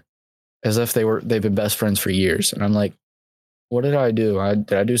been best friends for years. And I'm like, what did I do?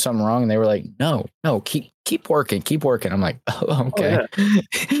 Did I do something wrong? And they were like, no, keep working. I'm like, oh, okay. Oh,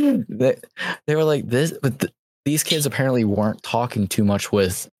 yeah. they were like this, but these kids apparently weren't talking too much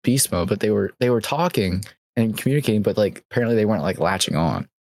with Beast Mode, but they were talking and communicating, but like apparently they weren't like latching on.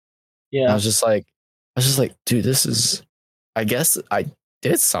 Yeah. And I was just like, dude, this is, I guess I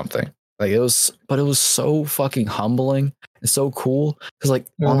did something. Like, it was so fucking humbling and so cool. Cause like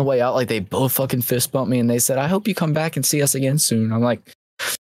on the way out, like they both fucking fist bumped me and they said, I hope you come back and see us again soon. I'm like,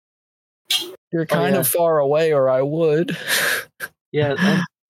 you're kind of far away or I would. Yeah.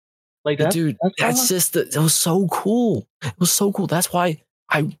 Like that, dude, it was so cool. It was so cool. That's why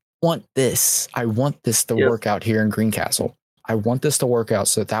I want this. I want this to work out here in Greencastle. I want this to work out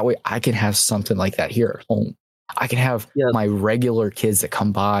so that way I can have something like that here at home. I can have my regular kids that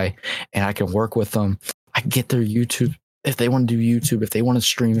come by and I can work with them. I can get their YouTube. If they want to do YouTube, if they want to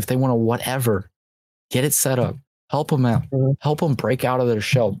stream, if they want to whatever, get it set up, help them out, help them break out of their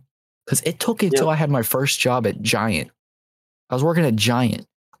shell. Because it took until I had my first job at Giant. I was working at Giant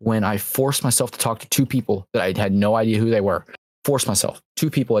when I forced myself to talk to 2 people that I had no idea who they were. Forced myself, 2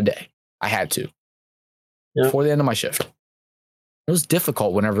 people a day. I had to before the end of my shift. It was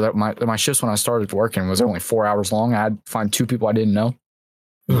difficult whenever my shifts when I started working was only 4 hours long. I had to find 2 people I didn't know.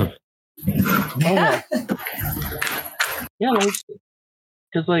 Yeah, like,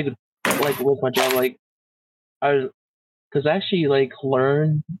 cause like with my job, like I actually like I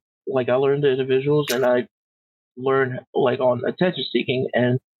learned the individuals and I learned like on attention seeking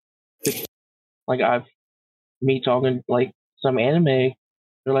and like me talking like some anime.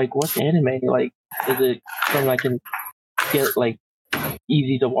 They're like, what's anime? Like, is it something I can get like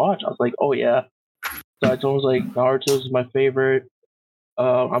easy to watch? I was like, oh yeah. So I told him like Naruto's my favorite.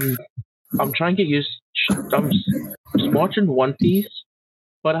 I'm trying to get used. I'm just watching One Piece,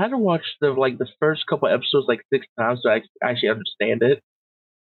 but I had to watch the first couple episodes like 6 times to actually understand it.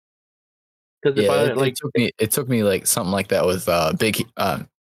 Because it took me like something like that with I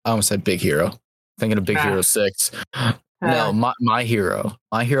almost said Big Hero. Thinking of Big Hero 6. No, my Hero.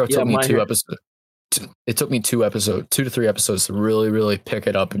 My Hero took me 2 episodes. It took me 2 to 3 episodes to really, really pick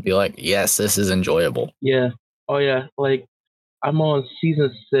it up and be like, yes, this is enjoyable. Yeah. Oh yeah. Like I'm on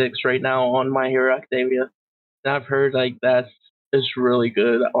season 6 right now on My Hero Academia, and I've heard like it's really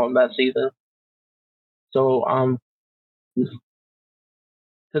good on that season. So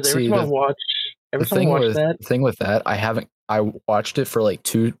because every time I watch that, the thing with that, I watched it for like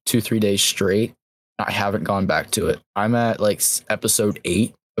 2-3 days straight. I haven't gone back to it. I'm at like episode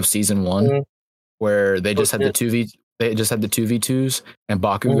 8 of season 1, where they just had the 2v2s, and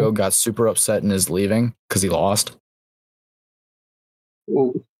Bakugo got super upset and is leaving because he lost.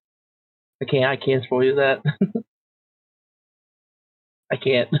 Ooh. I can't spoil you that. I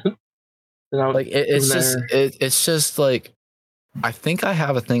can't. Like it's just like, I think I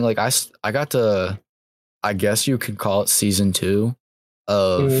have a thing like I got to, I guess you could call it season 2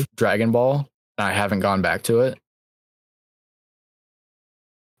 of Dragon Ball, and I haven't gone back to it.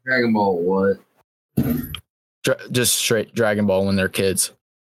 Dragon Ball what? Just straight Dragon Ball when they're kids.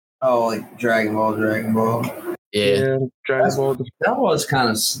 Oh, like Dragon Ball. Yeah, Dragon Ball. That was kind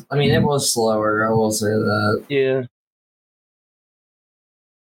of. I mean, it was slower. I will say that. Yeah.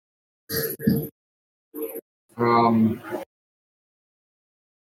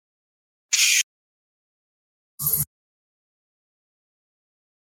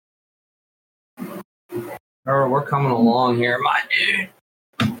 We're coming along here, my dude.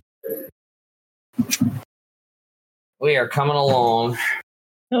 We are coming along.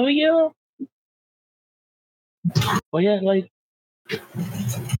 Oh yeah. Well, yeah, like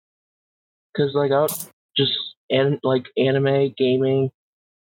because like I'll just like anime gaming.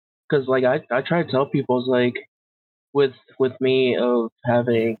 Because like I try to tell people it's like with me of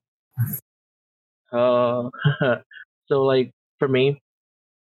having so like for me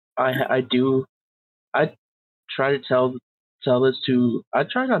I try to tell this to I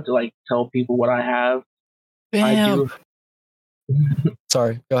try not to like tell people what I have. Bam. I do.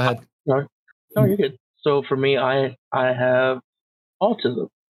 Sorry, go ahead. No, you're good. So for me, I have autism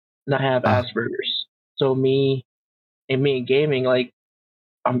and I have Asperger's. So me in gaming, like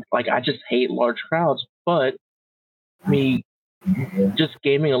I'm like I just hate large crowds. But me just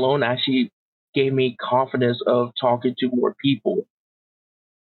gaming alone actually gave me confidence of talking to more people,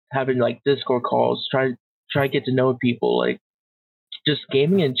 having like Discord calls, try to get to know people. Like just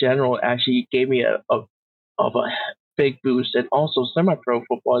gaming in general actually gave me a big boost, and also semi-pro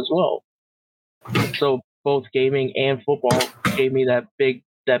football as well. So both gaming and football gave me that big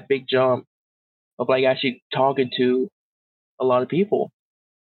jump of like actually talking to a lot of people.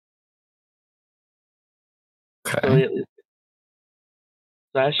 Okay.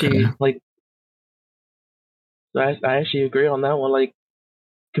 So actually, like, so I actually agree on that one. Like,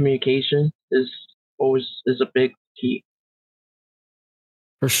 communication is a big key.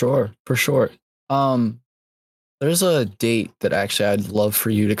 For sure. There's a date that actually I'd love for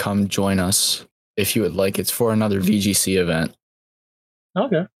you to come join us if you would like. It's for another VGC event.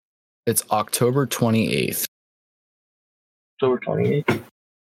 Okay. It's October 28th. October 28th.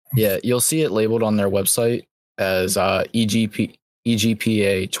 Yeah, you'll see it labeled on their website as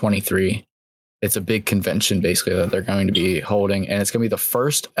EGPA 23. It's a big convention basically that they're going to be holding, and it's going to be the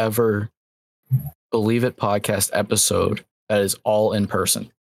first ever Believe It podcast episode that is all in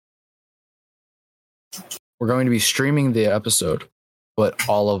person. We're going to be streaming the episode, but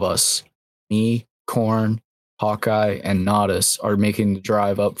all of us, me, Corn, Hawkeye, and Nodus, are making the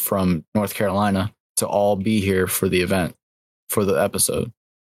drive up from North Carolina to all be here for the event, for the episode.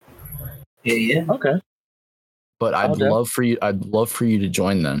 Yeah. Okay. But I'd love for you to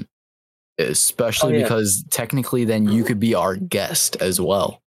join them, especially because technically then you could be our guest as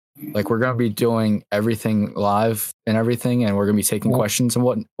well. Like we're going to be doing everything live and everything, and we're going to be taking questions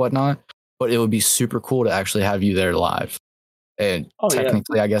and whatnot. But it would be super cool to actually have you there live. And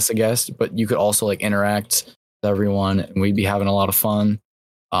technically, I guess a guest, but you could also like interact with everyone, and we'd be having a lot of fun.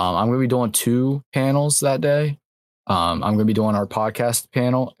 I'm going to be doing 2 panels that day. I'm going to be doing our podcast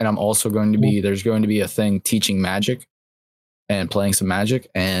panel, and I'm also going to be, there's going to be a thing teaching magic and playing some magic,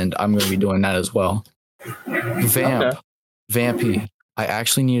 and I'm going to be doing that as well. Vampy, I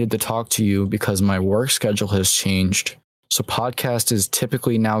actually needed to talk to you because my work schedule has changed. So podcast is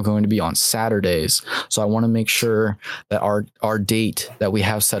typically now going to be on Saturdays. So I want to make sure that our date that we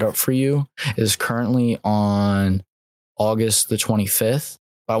have set up for you is currently on August the 25th.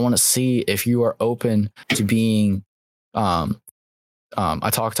 But I want to see if you are open to being, I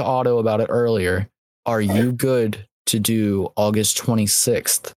talked to Otto about it earlier. Are you good to do August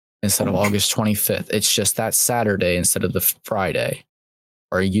 26th instead of August 25th? It's just that Saturday instead of the Friday.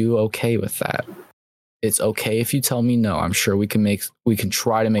 Are you okay with that? It's okay if you tell me no. I'm sure we can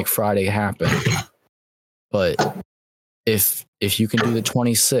try to make Friday happen. But if you can do the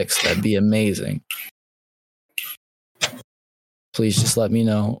 26th, that'd be amazing. Please just let me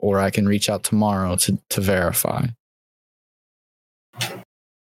know, or I can reach out tomorrow to verify.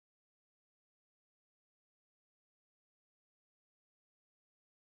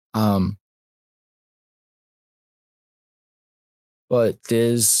 But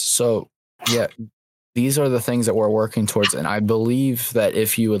these are the things that we're working towards. And I believe that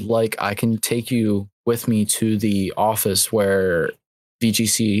if you would like, I can take you with me to the office where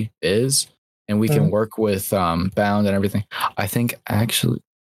VGC is, and we can work with Bound and everything. I think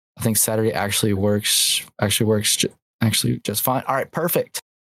Saturday actually works just fine. All right, perfect.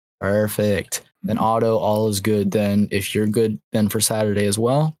 Then Otto, all is good. Then if you're good then for Saturday as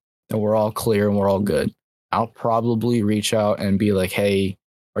well, then we're all clear and we're all good. I'll probably reach out and be like, hey,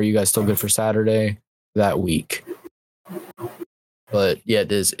 are you guys still good for Saturday that week? But yeah,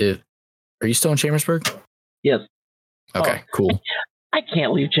 are you still in Chambersburg? Yes. Okay, cool. I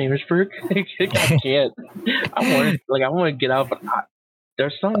can't leave Chambersburg. I can't. I want to get out, but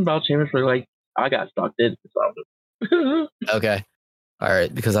there's something about Chambersburg, like I got stuck in something. Okay. All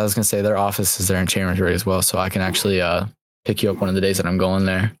right, because I was gonna say their office is there in Chambersburg as well, so I can actually pick you up one of the days that I'm going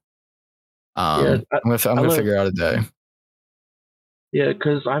there. I'm gonna figure out a day. Yeah,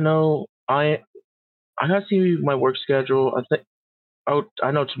 because I know I gotta see my work schedule.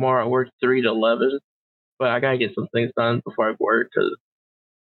 I know tomorrow I work 3 to 11, but I gotta get some things done before I work because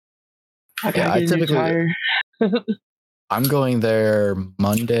I gotta get tired. I'm going there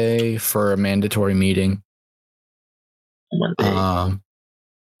Monday for a mandatory meeting. Monday.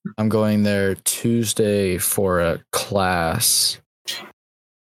 I'm going there Tuesday for a class.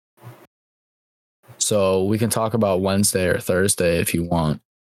 So we can talk about Wednesday or Thursday if you want.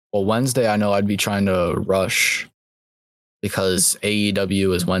 Well, Wednesday I know I'd be trying to rush because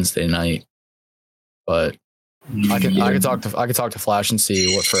AEW is Wednesday night. But I could talk to Flash and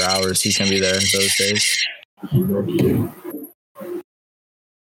see what for hours he's gonna be there those days.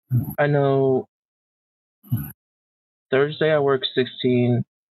 I know Thursday I work 16.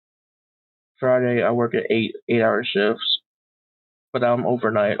 Friday I work at 8-hour shifts, but I'm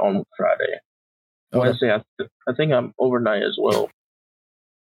overnight on Friday. Okay. Wednesday I think I'm overnight as well.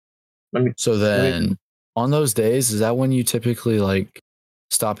 So then on those days, is that when you typically like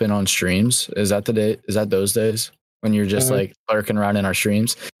stop in on streams? Is that the day? Is that those days when you're just like lurking around in our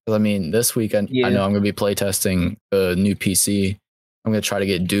streams? Because I mean, this weekend I know I'm gonna be playtesting the new PC. I'm gonna try to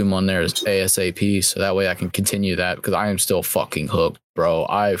get Doom on there as ASAP, so that way I can continue that because I am still fucking hooked, bro.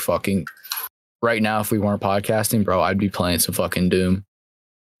 Right now, if we weren't podcasting, bro, I'd be playing some fucking Doom.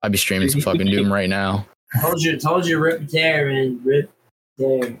 I'd be streaming some fucking Doom right now. Told you, rip tear, man, rip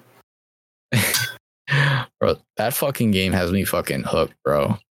tear. Bro, that fucking game has me fucking hooked,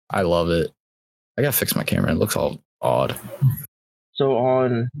 bro. I love it. I gotta fix my camera. It looks all odd. So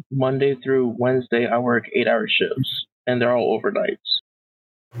on Monday through Wednesday, I work 8-hour shifts, and they're all overnights.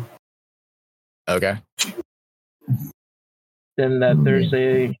 Okay. Then that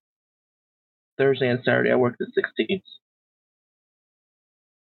Thursday and Saturday, I work the 16th.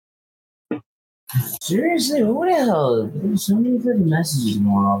 Seriously, who the hell? There's so many fucking messages going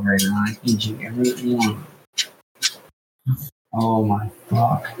on right now. I can't check every one. Oh my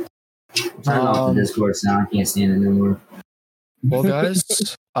fuck. I'm turning off the Discord sound. I can't stand it anymore. Well, guys,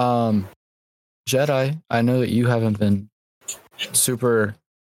 Jedi, I know that you haven't been super.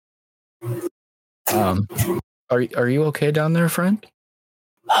 Are you okay down there, friend?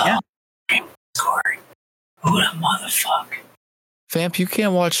 Yeah. Corey, who the motherfucker? Vamp, you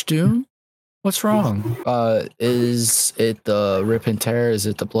can't watch Doom? What's wrong? Is it the rip and tear? Is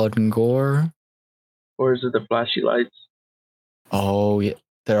it the blood and gore? Or is it the flashy lights? Oh yeah,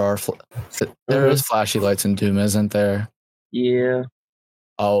 there is flashy lights in Doom, isn't there? Yeah.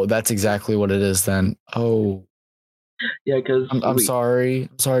 Oh, that's exactly what it is then. Oh. Yeah, because I'm sorry.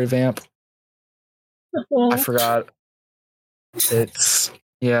 I'm sorry, Vamp. I forgot. It's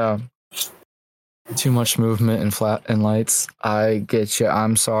too much movement and lights. I get you.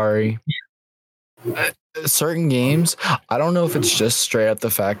 I'm sorry. Certain games, I don't know if it's just straight up the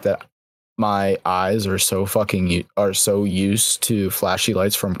fact that my eyes are so used to flashy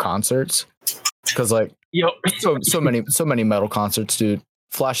lights from concerts. Because like, so many metal concerts, dude.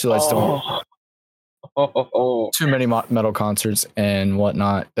 Flashy lights don't. Too many metal concerts and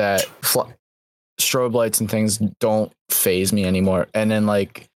whatnot that strobe lights and things don't phase me anymore. And then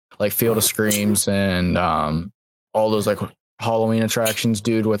like Field of Screams and all those like Halloween attractions,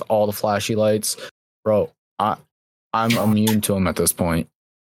 dude, with all the flashy lights, bro. I'm immune to them at this point.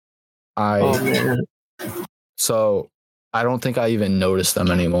 So I don't think I even notice them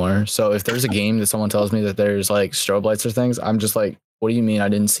anymore. So if there's a game that someone tells me that there's like strobe lights or things, I'm just like, what do you mean I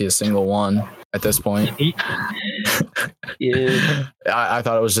didn't see a single one at this point? Yeah. I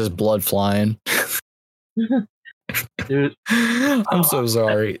thought it was just blood flying. Dude. I'm so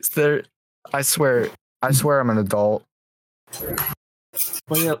sorry. I swear I'm an adult.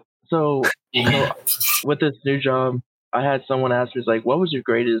 Well, yeah. So with this new job, I had someone ask me, like, what was your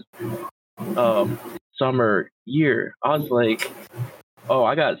greatest summer year? I was like, oh,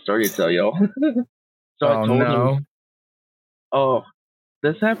 I got a story to tell y'all. So I told him, oh,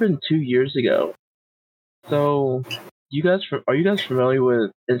 this happened 2 years ago. So are you guys familiar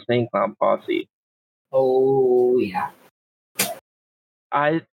with Insane Clown Posse? Oh yeah.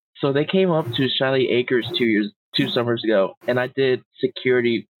 So they came up to Shiley Acres 2 summers ago, and I did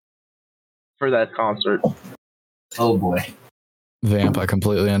security for that concert. Oh boy. Vamp, I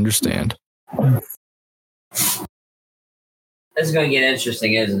completely understand. It's gonna get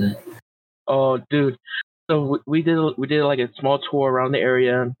interesting, isn't it? Oh, dude. So we did like a small tour around the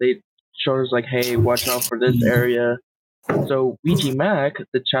area. They showed us like, hey, watch out for this area. So Ouija Mac,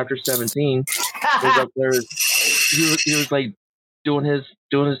 the chapter 17, was up there. He was like doing his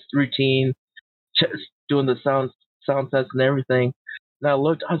routine, doing the sound test and everything. And I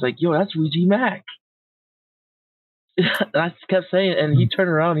looked, I was like, yo, that's Ouija Mac. And I kept saying, and he turned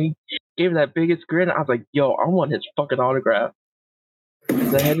around, he gave that biggest grin. I was like, yo, I want his fucking autograph.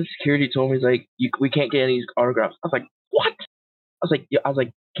 The head of security told me, he's like, we can't get any autographs. I was like, what? was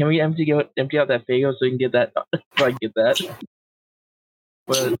like, can we empty out that Faygo so we can get that? So I can get that.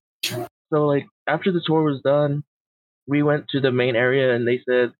 But so like after the tour was done, we went to the main area and they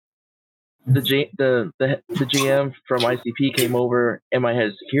said the GM from ICP came over and my head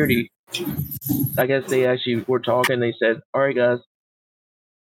of security. I guess they actually were talking. They said, "All right, guys,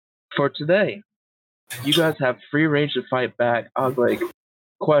 for today, you guys have free range to fight back." I was like,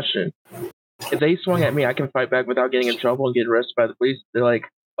 question. If they swung at me, I can fight back without getting in trouble and get arrested by the police. They're like,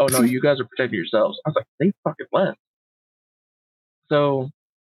 "Oh no, you guys are protecting yourselves." I was like, they fucking left. So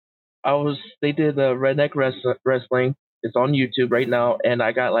they did the Redneck Wrestling. It's on YouTube right now, and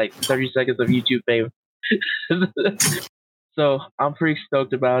I got like 30 seconds of YouTube fame. So I'm pretty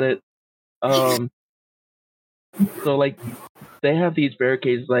stoked about it. So like they have these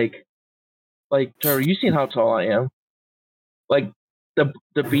barricades like Trevor, you seen how tall I am? Like the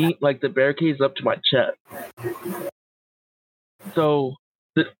barricade's up to my chest. So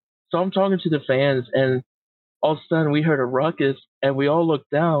I'm talking to the fans, and all of a sudden we heard a ruckus, and we all looked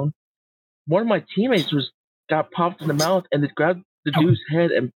down. One of my teammates got popped in the mouth, and they grabbed the dude's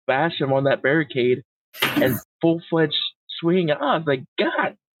head and bashed him on that barricade, and full-fledged swinging. I was like,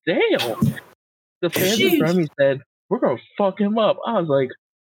 God damn! The fans in front of me said, "We're gonna fuck him up." I was like,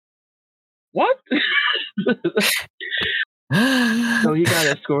 what? So he got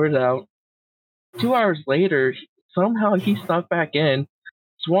escorted out. 2 hours later, somehow he snuck back in,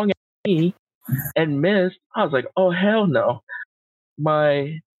 swung at me, and missed. I was like, oh hell no.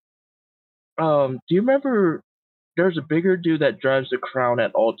 Do you remember there's a bigger dude that drives the Crown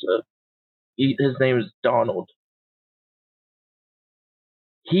at Alta? His name is Donald.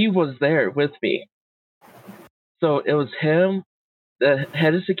 He was there with me. So it was him, the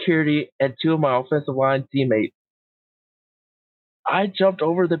head of security, and two of my offensive line teammates. I jumped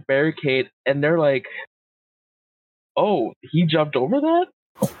over the barricade, and they're like, oh, he jumped over that?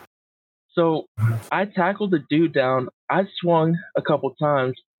 So I tackled the dude down. I swung a couple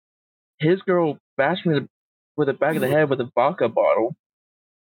times. His girl bashed me with the back of the head with a vodka bottle.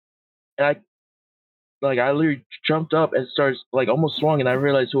 And I literally jumped up and started, like, almost swung, and I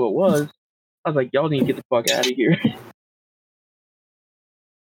realized who it was. I was like, y'all need to get the fuck out of here.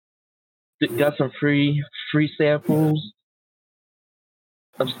 Got some free samples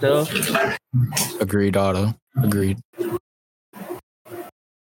of stuff. Agreed, Otto. Agreed.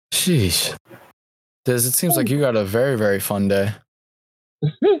 Sheesh. It seems like you got a very, very fun day.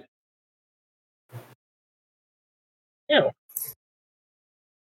 Yeah.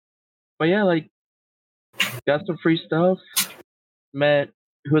 But yeah, like, got some free stuff. Met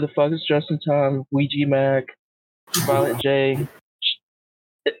Who the Fuck is Justin Tom, Ouija Mac, Violet J.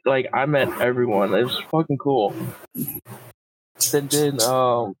 Like, I met everyone. It was fucking cool. Then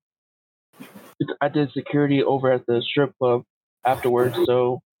I did security over at the strip club afterwards.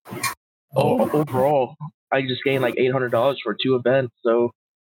 So overall, I just gained like $800 for 2 events. So.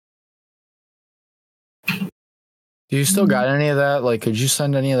 Do you still got any of that? Like, could you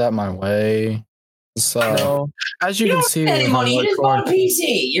send any of that my way? No. As you can see, money. You just bought a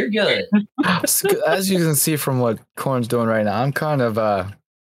PC. You're good. As you can see from what Corn's doing right now, I'm kind of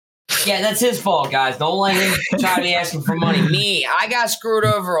Yeah, that's his fault, guys. Don't let him try to be asking for money. Me, I got screwed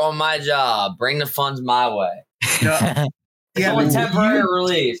over on my job. Bring the funds my way. It's only temporary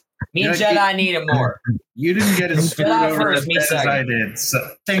relief. Me and Jedi need it more. You didn't get as screwed over as I did, so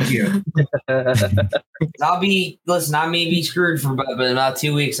thank you. I may be screwed for, but in about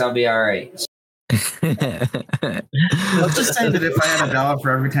 2 weeks, I'll be all right. Let's just say that if I had $1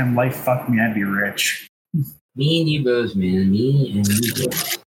 for every time life fucked me, I'd be rich. Me and you both, man. Me and you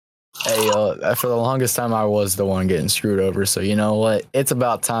both. Hey, for the longest time, I was the one getting screwed over. So you know what? It's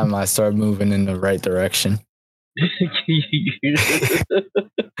about time I start moving in the right direction.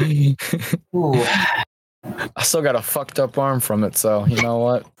 I still got a fucked up arm from it, so you know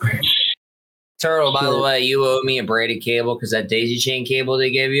what? Turtle, by the way, you owe me a braided cable because that daisy chain cable they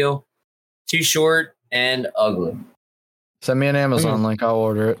gave you, too short and ugly. Send me an Amazon link. I'll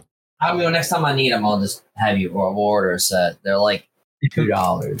order it. I will. Next time I need them, I'll just have you or we'll order a set. They're like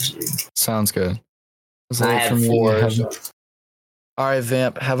 $2. Sounds good. I had 4. All right,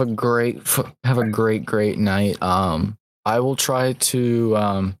 Vamp. Have a great night. I will try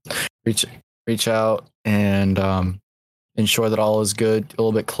to reach out and ensure that all is good a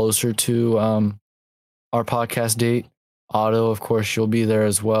little bit closer to our podcast date. Otto, of course, you'll be there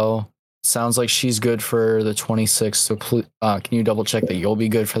as well. Sounds like she's good for the 26th. So can you double check that you'll be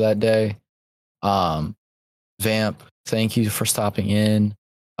good for that day? Vamp, thank you for stopping in.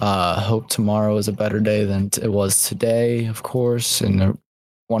 Hope tomorrow is a better day than it was today, of course. And the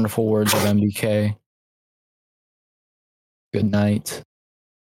wonderful words of MBK. Good night.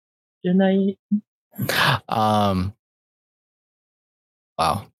 Good night.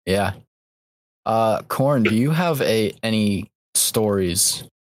 Wow. Yeah. Corn, do you have any stories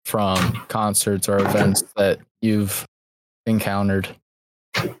from concerts or events that you've encountered?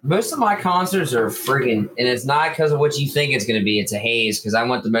 Most of my concerts are friggin', and it's not because of what you think it's going to be. It's a haze because I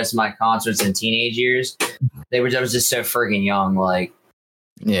went to most of my concerts in teenage years. I was just so friggin' young. Like,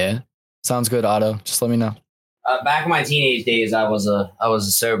 yeah, sounds good, Otto. Just let me know. Back in my teenage days, I was a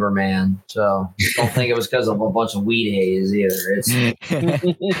sober man, so don't think it was because of a bunch of weed haze either. It's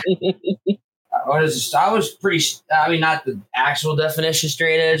I was pretty. I mean, not the actual definition of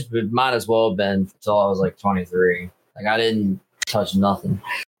straight edge, but might as well have been until I was like 23. Like I didn't touch nothing.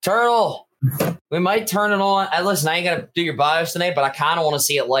 Turtle, we might turn it on. Listen, I ain't gotta do your BIOS tonight, but I kind of want to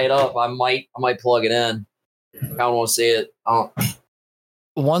see it light up. I might plug it in. I kind of want to see it.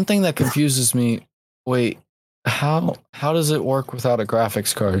 One thing that confuses me. Wait, how does it work without a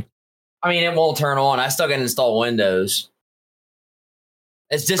graphics card? I mean, it won't turn on. I still got to install Windows.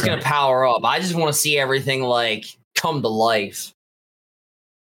 It's just gonna power up. I just want to see everything like come to life.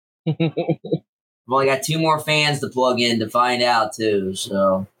 Well, I got 2 more fans to plug in to find out too.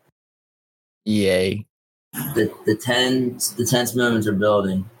 So, yay! The tense moments are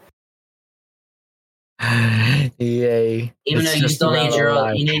building. Yay! Even though you still need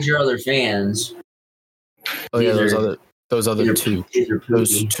your other fans. Oh yeah, those other two.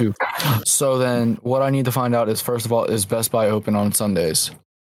 Those two. So then, what I need to find out is, first of all, is Best Buy open on Sundays?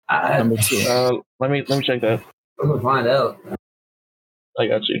 Number 2. Let me check that. I'm gonna find out. I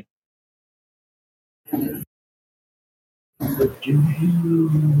got you.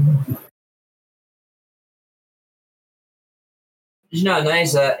 It's not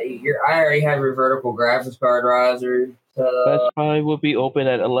nice that I already have your vertical graphics card riser. Best Buy will be open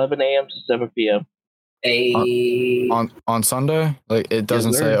at 11 a.m. to 7 p.m. On Sunday? Like it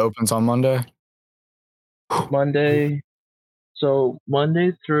doesn't say it opens on Monday? Monday. So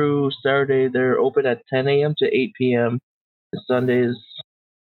Monday through Saturday, they're open at 10 a.m. to 8 p.m. Sundays,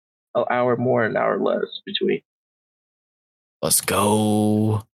 an hour more, an hour less between. Let's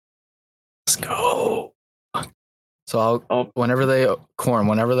go. So whenever they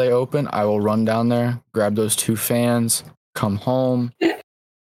open, I will run down there, grab those 2 fans, come home.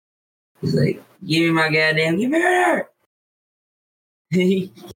 He's like, give me my goddamn computer.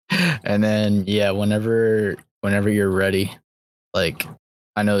 And then whenever you're ready, like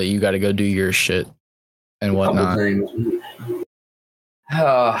I know that you got to go do your shit and whatnot.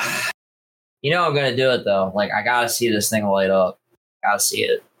 Oh, you know I'm gonna do it though. Like I gotta see this thing light up. Gotta see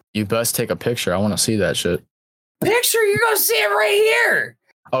it. You best take a picture. I want to see that shit. Picture? You're gonna see it right here.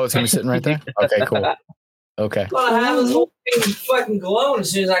 Oh, it's gonna be sitting right there. Okay, cool. Okay. I'm gonna have this whole thing fucking glowing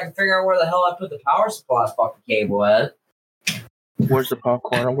as soon as I can figure out where the hell I put the power supply fucking cable at. Where's the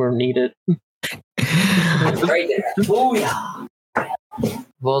popcorn? I'm gonna need it. Right there. Oh yeah. A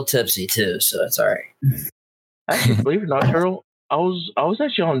little tipsy too, so it's all right. Actually, believe it or not, Turtle, I was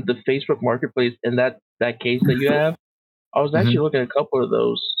actually on the Facebook Marketplace, and that case that you have, I was actually looking at a couple of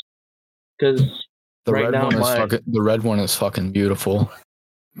those because the red one is fucking beautiful.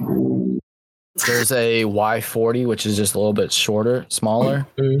 There's a Y40, which is just a little bit smaller.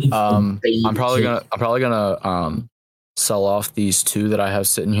 I'm probably gonna sell off these 2 that I have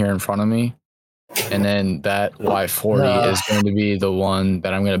sitting here in front of me, and then that Y40 is going to be the one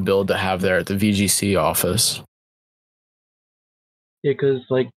that I'm going to build to have there at the VGC office. Yeah, because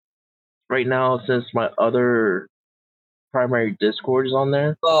like right now, since my other primary Discord is on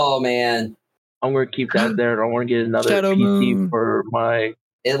there. Oh man, I'm gonna keep that there. I want to get another Shadow PC Moon. for my.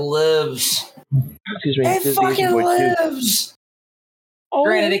 it lives. Excuse me. It fucking lives. Oh.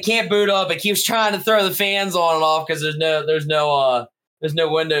 Granted, it can't boot up. It keeps trying to throw the fans on and off because there's no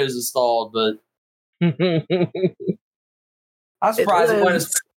Windows installed. But I'm surprised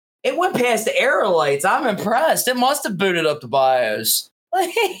it went past the error lights. I'm impressed. It must have booted up the BIOS.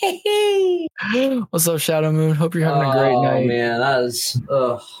 What's up, Shadow Moon? Hope you're having a great night. Oh man, that is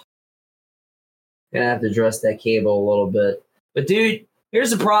gonna have to address that cable a little bit. But dude,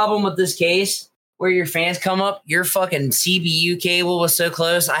 here's the problem with this case. Where your fans come up, your fucking CBU cable was so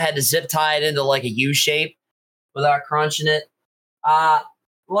close, I had to zip tie it into like a U shape without crunching it.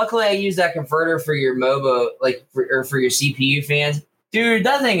 Luckily, I used that converter for your MOBO, for your CPU fans. Dude,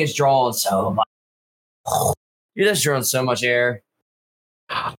 that thing is drawing so much. You're just drawing so much air.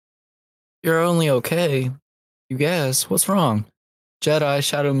 You're only okay. You guess. What's wrong? Jedi,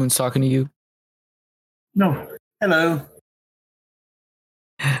 Shadow Moon's talking to you. No. Hello.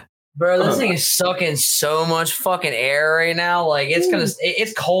 Bro, this thing is sucking so much fucking air right now. Like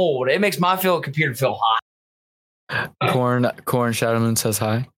it's cold. It makes my computer feel hot. Corn Shadowman says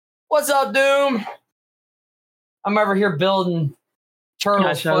hi. What's up, Doom? I'm over here building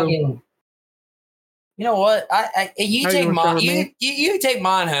turtles. Fucking. You know what? You take mine. You take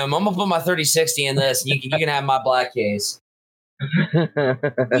mine home. I'm gonna put my 3060 in this, and you can have my black case.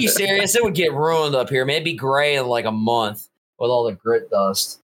 Are you serious? It would get ruined up here. Maybe gray in like a month with all the grit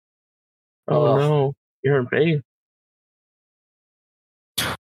dust. Oh no, you're in pain.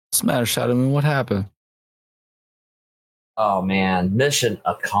 What's the matter, Shadowman? What happened? Oh man, mission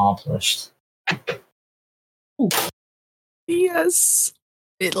accomplished. Yes,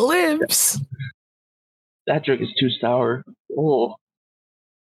 it lives. That drink is too sour. Oh,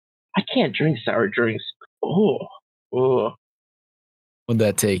 I can't drink sour drinks. Oh. What'd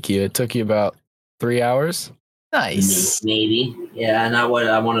that take you? It took you about 3 hours. Nice. Maybe. Yeah, and I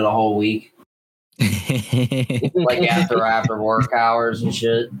wanted a whole week. Like after work hours and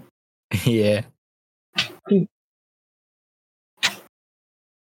shit. Yeah.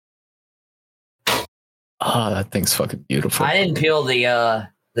 Oh, that thing's fucking beautiful. I didn't peel the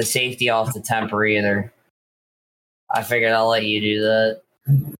safety off the temper either. I figured I'll let you do that.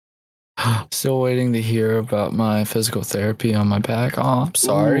 Still waiting to hear about my physical therapy on my back. Oh, I'm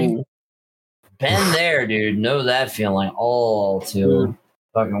sorry. Ooh. Been there, dude. Know that feeling all too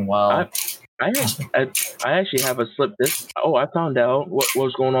fucking well. I actually have a slip disc. Oh, I found out what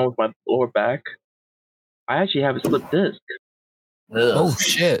was going on with my lower back. I actually have a slip disc. Ugh. Oh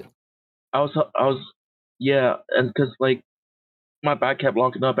shit! I was, yeah, and because like my back kept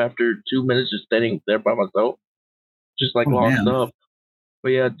locking up after 2 minutes just standing there by myself, just like locked up. But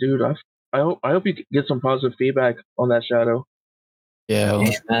yeah, dude, I hope you get some positive feedback on that, Shadow. Yeah,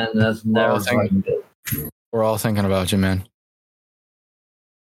 man, that's never fucking good. We're all thinking about you, man.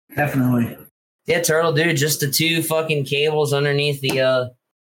 Definitely. Yeah, Turtle, dude, just the 2 fucking cables underneath the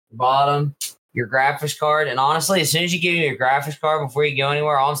bottom, your graphics card. And honestly, as soon as you give me your graphics card before you go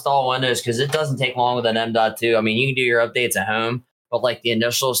anywhere, I'll install Windows because it doesn't take long with an M.2. I mean, you can do your updates at home, but like the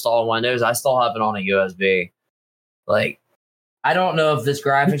initial install Windows, I still have it on a USB. Like, I don't know if this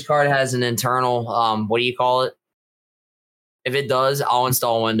graphics card has an internal, what do you call it? If it does, I'll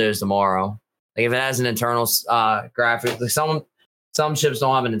install Windows tomorrow. Like if it has an internal graphics, like some chips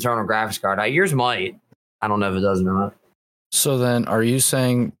don't have an internal graphics card. Yours might. I don't know if it does or not. So then, are you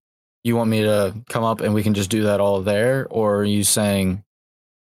saying you want me to come up and we can just do that all there, or are you saying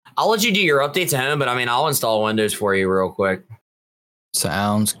I'll let you do your updates at home? But I mean, I'll install Windows for you real quick.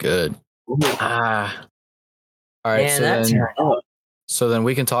 Sounds good. All right. Man, so then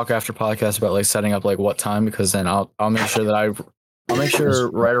we can talk after podcast about like setting up like what time, because then I'll make sure that I'll make sure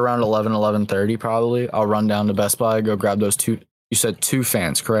right around 11:30 probably I'll run down to Best Buy, go grab those 2. You said 2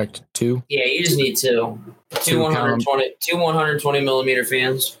 fans, correct? 2? Yeah, you just need 2. 2 120 millimeter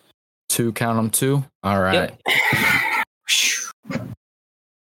fans. 2, count them 2. All right. Yep.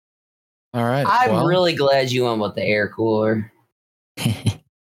 All right. I'm really glad you went with the air cooler. That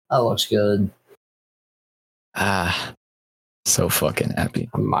looks good. So fucking happy.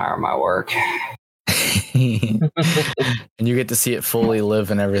 Admire my work. And you get to see it fully live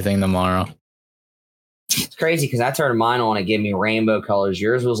and everything tomorrow. It's crazy because I turned mine on and gave me rainbow colors.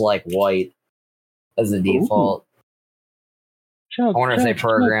 Yours was like white as the default. I wonder if they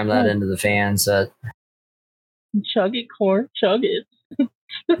programmed that into the fan set. Chug it, Corn. Chug it.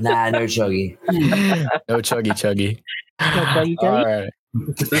 Nah, no chuggy. No chuggy. No chuggy. All right.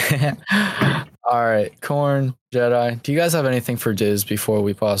 All right. Corn, Jedi, do you guys have anything for Diz before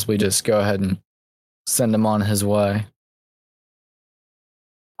we possibly just go ahead and send him on his way?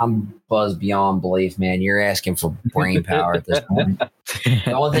 I'm buzzed beyond belief, man. You're asking for brain power at this point.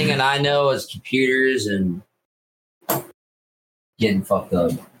 The only thing that I know is computers and getting fucked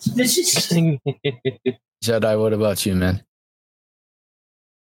up. Jedi, what about you, man?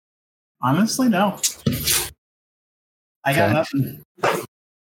 Honestly, no. I got nothing.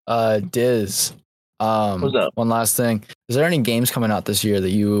 Diz, what's up? one last thing. Is there any games coming out this year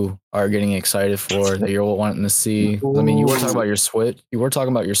that you are getting excited for, that you're wanting to see? I mean, you were talking about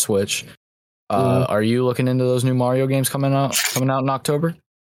your Switch. Are you looking into those new Mario games coming out in October?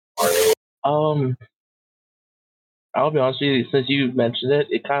 I'll be honest with you. Since you mentioned it,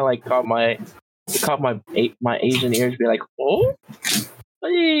 it kind of like caught my Asian ears. Be like, oh,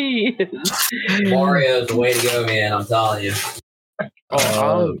 hey. Mario's the way to go, man. I'm telling you.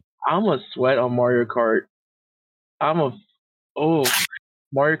 I'm a sweat on Mario Kart. Mario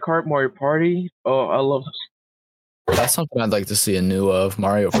Kart, Mario Party. Oh, I love. That's something I'd like to see a new of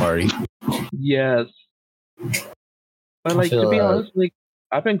Mario Party. Yes, but like to be honest, like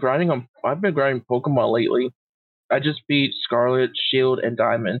I've been grinding Pokemon lately. I just beat Scarlet, Shield, and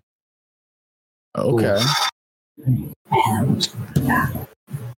Diamond. Okay.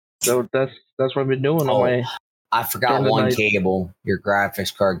 So that's what I've been doing on my. I forgot one cable, your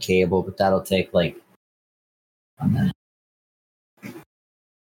graphics card cable, but that'll take like. I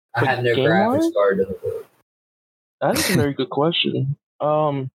have no graphics card. That's a very good question.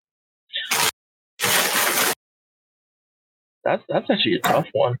 That's actually a tough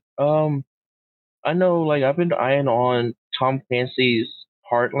one. I know, like I've been eyeing on Tom Clancy's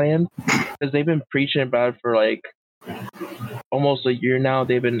Heartland because they've been preaching about it for like almost a year now.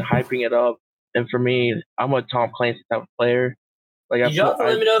 They've been hyping it up, and for me, I'm a Tom Clancy type of player. Like you have to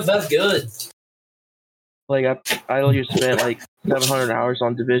let me know if that's good. Like I just spent like 700 hours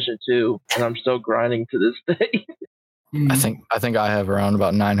on Division 2, and I'm still grinding to this day. I think I have around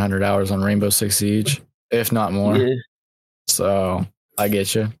about 900 hours on Rainbow Six Siege, if not more. Yeah. So I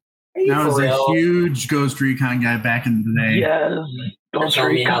get you. I was a huge Ghost Recon guy back in the day. Yes. Don't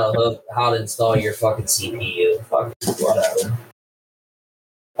tell me how to install your fucking CPU. Fuck whatever.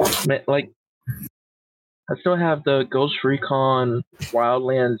 Man, like I still have the Ghost Recon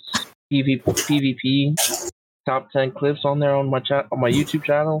Wildlands PvP top 10 clips on there on my YouTube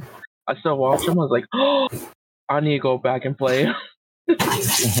channel. I still watch them. I was like, oh, I need to go back and play.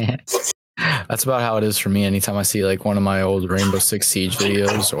 That's about how it is for me. Anytime I see like one of my old Rainbow Six Siege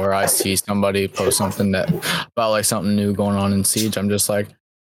videos, or I see somebody post something about like something new going on in Siege, I'm just like,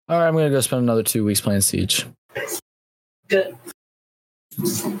 all right, I'm gonna go spend another 2 weeks playing Siege. Good.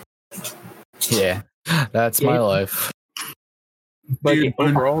 Yeah, that's my life. But Dude,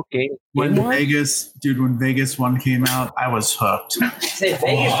 overall when Vegas 1 came out, I was hooked. Say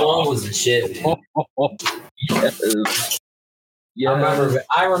Vegas 1 was the shit. Yes. Yeah,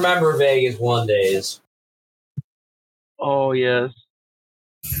 I remember Vegas 1 days. Oh yes.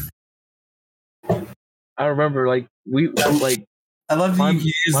 I remember like I love that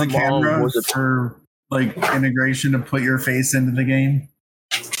you use the camera for like integration to put your face into the game.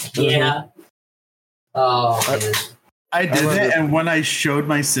 Yeah. Oh, I did that, and when I showed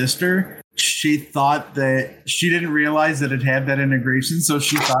my sister, she thought that she didn't realize that it had that integration, so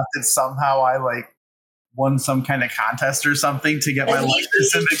she thought that somehow I like won some kind of contest or something to get my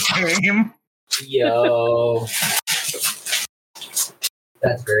likeness in the game. Yo.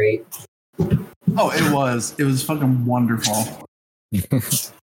 That's great. Oh, it was fucking wonderful.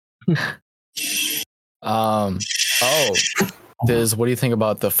 What do you think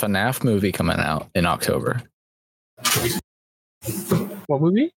about the FNAF movie coming out in October? What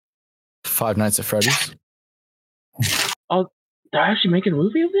movie? Five Nights at Freddy's. Oh, they're actually making a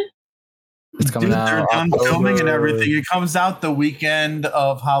movie of it? It's coming out. They're done filming and everything. It comes out the weekend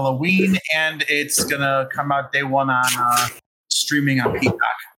of Halloween, and it's gonna come out day one on streaming on Peacock.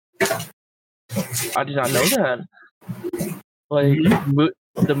 I did not know that. Like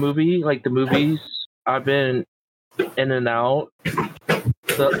the movies I've been in and out.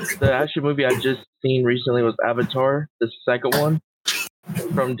 The actual movie I just seen recently was Avatar, the second one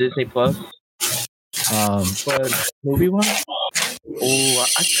from Disney Plus. But movie one, I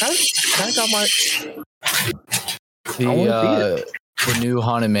kind of got my. The new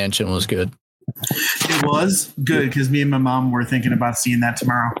Haunted Mansion was good. It was good because me and my mom were thinking about seeing that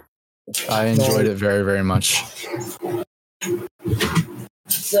tomorrow. I enjoyed it very, very much.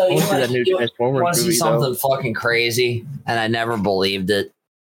 So you want to see something though. fucking crazy, and I never believed it.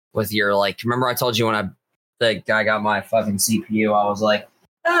 With your remember I told you when the guy got my fucking CPU, I was like,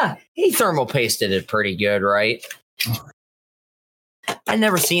 he thermal pasted it pretty good, right? I'd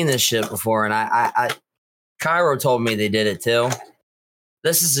never seen this shit before, and I Cairo told me they did it too.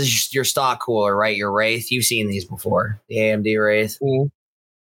 This is your stock cooler, right? Your Wraith. You've seen these before, the AMD Wraith. Mm-hmm.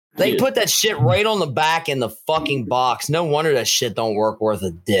 They put that shit right on the back in the fucking box. No wonder that shit don't work worth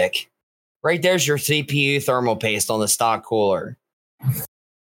a dick. Right there's your CPU thermal paste on the stock cooler.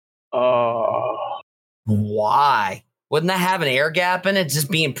 Why? Wouldn't that have an air gap in it? Just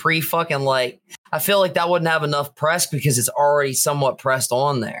being pre-fucking I feel like that wouldn't have enough press because it's already somewhat pressed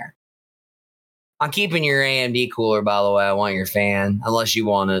on there. I'm keeping your AMD cooler, by the way. I want your fan, unless you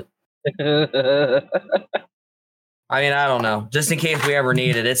want it. I mean, I don't know. Just in case we ever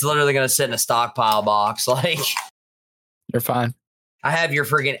need it. It's literally going to sit in a stockpile box. You're fine. I have your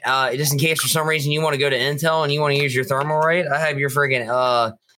friggin' just in case for some reason you want to go to Intel and you want to use your thermal rate, I have your friggin'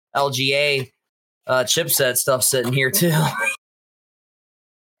 LGA chipset stuff sitting here too.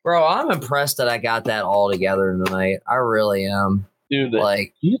 Bro, I'm impressed that I got that all together tonight. I really am. Dude,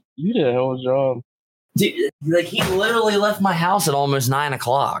 you did a hell of a job. Dude, he literally left my house at almost 9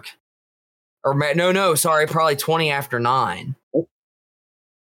 o'clock. Or no, sorry, probably 20 after 9.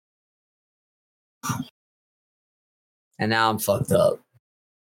 And now I'm fucked up.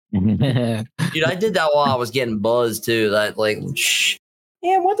 Dude, I did that while I was getting buzzed too. That like,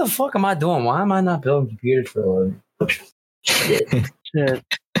 yeah, what the fuck am I doing? Why am I not building computers for a living? Shit.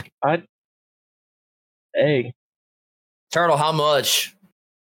 Hey, Turtle, how much?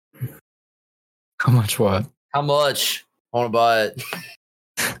 How much what? How much? I want to buy it.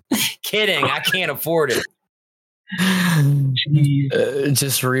 Kidding, I can't afford it.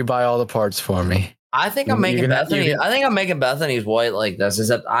 Just rebuy all the parts for me. I think I'm making Bethany. I think I'm making Bethany's white like this.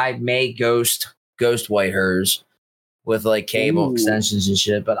 Except I may ghost white hers with like cable extensions and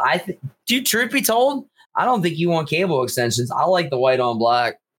shit. But dude, truth be told, I don't think you want cable extensions. I like the white on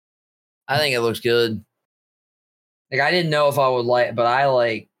black. I think it looks good. Like I didn't know if I would like, but I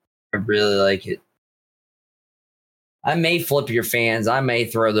really like it. I may flip your fans. I may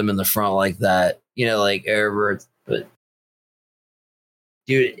throw them in the front like that, like over. But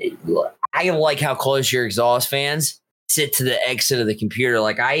dude, I like how close your exhaust fans sit to the exit of the computer.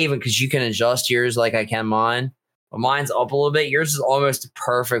 Like because you can adjust yours like I can mine, but mine's up a little bit. Yours is almost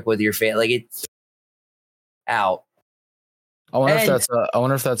perfect with your fan. Like it's out. I wonder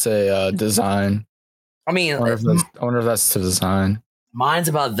if that's a design. I mean, I wonder if that's to design. Mine's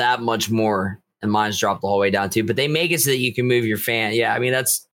about that much more, and mine's dropped the whole way down too. But they make it so that you can move your fan. Yeah, I mean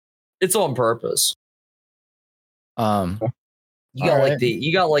it's on purpose. You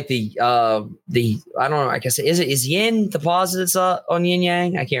got like the I don't know. I guess is yin the positive side on yin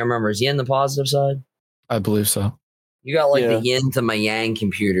yang? I can't remember. Is yin the positive side? I believe so. You got the yin to my yang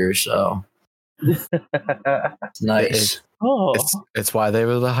computer, so it's nice. It's why they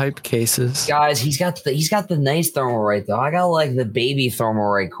were the hype cases. Guys, he's got the nice Thermalright though. I got like the baby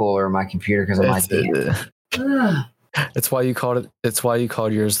Thermalright cooler in my computer because of my game. It's why you called it. It's why you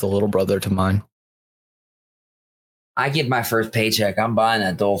called yours the little brother to mine. I get my first paycheck. I'm buying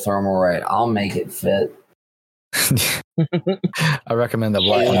that dual Thermalright. I'll make it fit. I recommend the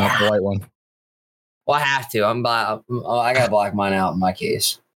black one, not the white one. Well, I have to. I got to black mine out in my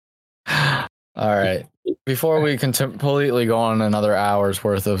case. All right. Before we completely go on another hour's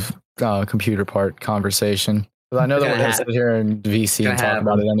worth of computer part conversation, because I know that we're going to sit here in VC and talk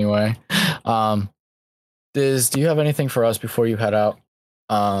about it anyway. Do you have anything for us before you head out?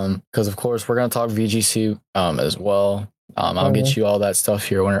 Because of course we're going to talk VGC as well. I'll get you all that stuff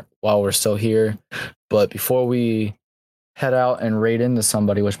here while we're still here. But before we head out and raid into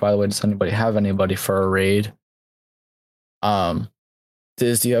somebody, which by the way, does anybody have anybody for a raid?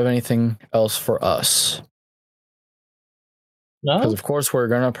 Diz, do you have anything else for us? No. Because of course we're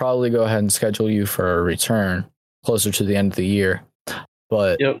going to probably go ahead and schedule you for a return closer to the end of the year.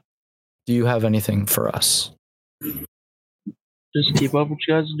 But do you have anything for us? Just keep up what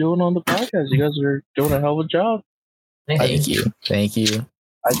you guys are doing on the podcast. You guys are doing a hell of a job. Thank you.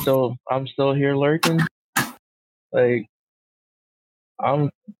 I'm still here lurking. Like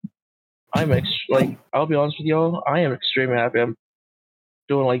I'll be honest with y'all. I am extremely happy. I'm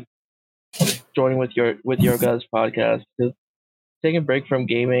doing joining with your guys' podcast, because taking a break from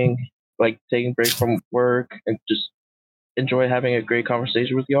gaming, taking a break from work, and just enjoy having a great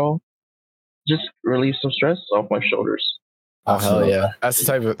conversation with y'all. Just relieve some stress off my shoulders. Oh hell yeah! That's the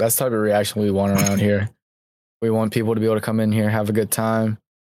type of reaction we want around here. We want people to be able to come in here, have a good time,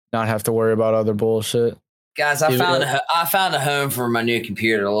 not have to worry about other bullshit. Guys, I found a home for my new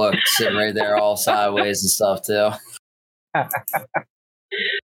computer. Look, sitting right there, all sideways and stuff too.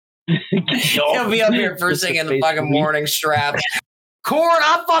 He'll be up here first thing in the fucking morning, strapped. Corn,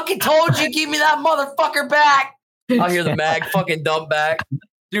 I fucking told you, give me that motherfucker back. I'll hear the mag fucking dump back.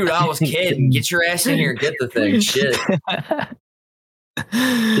 Dude, I was kidding. Get your ass in here and get the thing. Shit.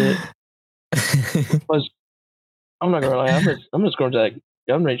 I'm not gonna lie. I'm just going to that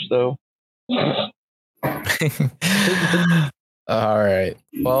gun range though. All right.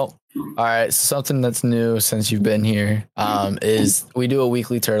 Well, all right. So something that's new since you've been here is we do a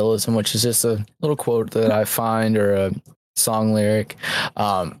weekly turtleism, which is just a little quote that I find or a song lyric.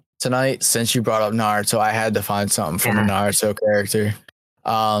 Tonight, since you brought up Naruto, I had to find something from a Naruto character.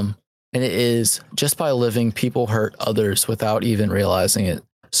 And it is, just by living, people hurt others without even realizing it.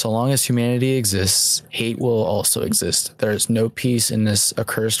 So long as humanity exists, hate will also exist. There is no peace in this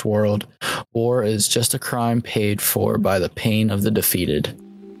accursed world. War is just a crime paid for by the pain of the defeated.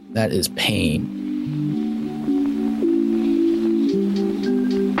 That is pain.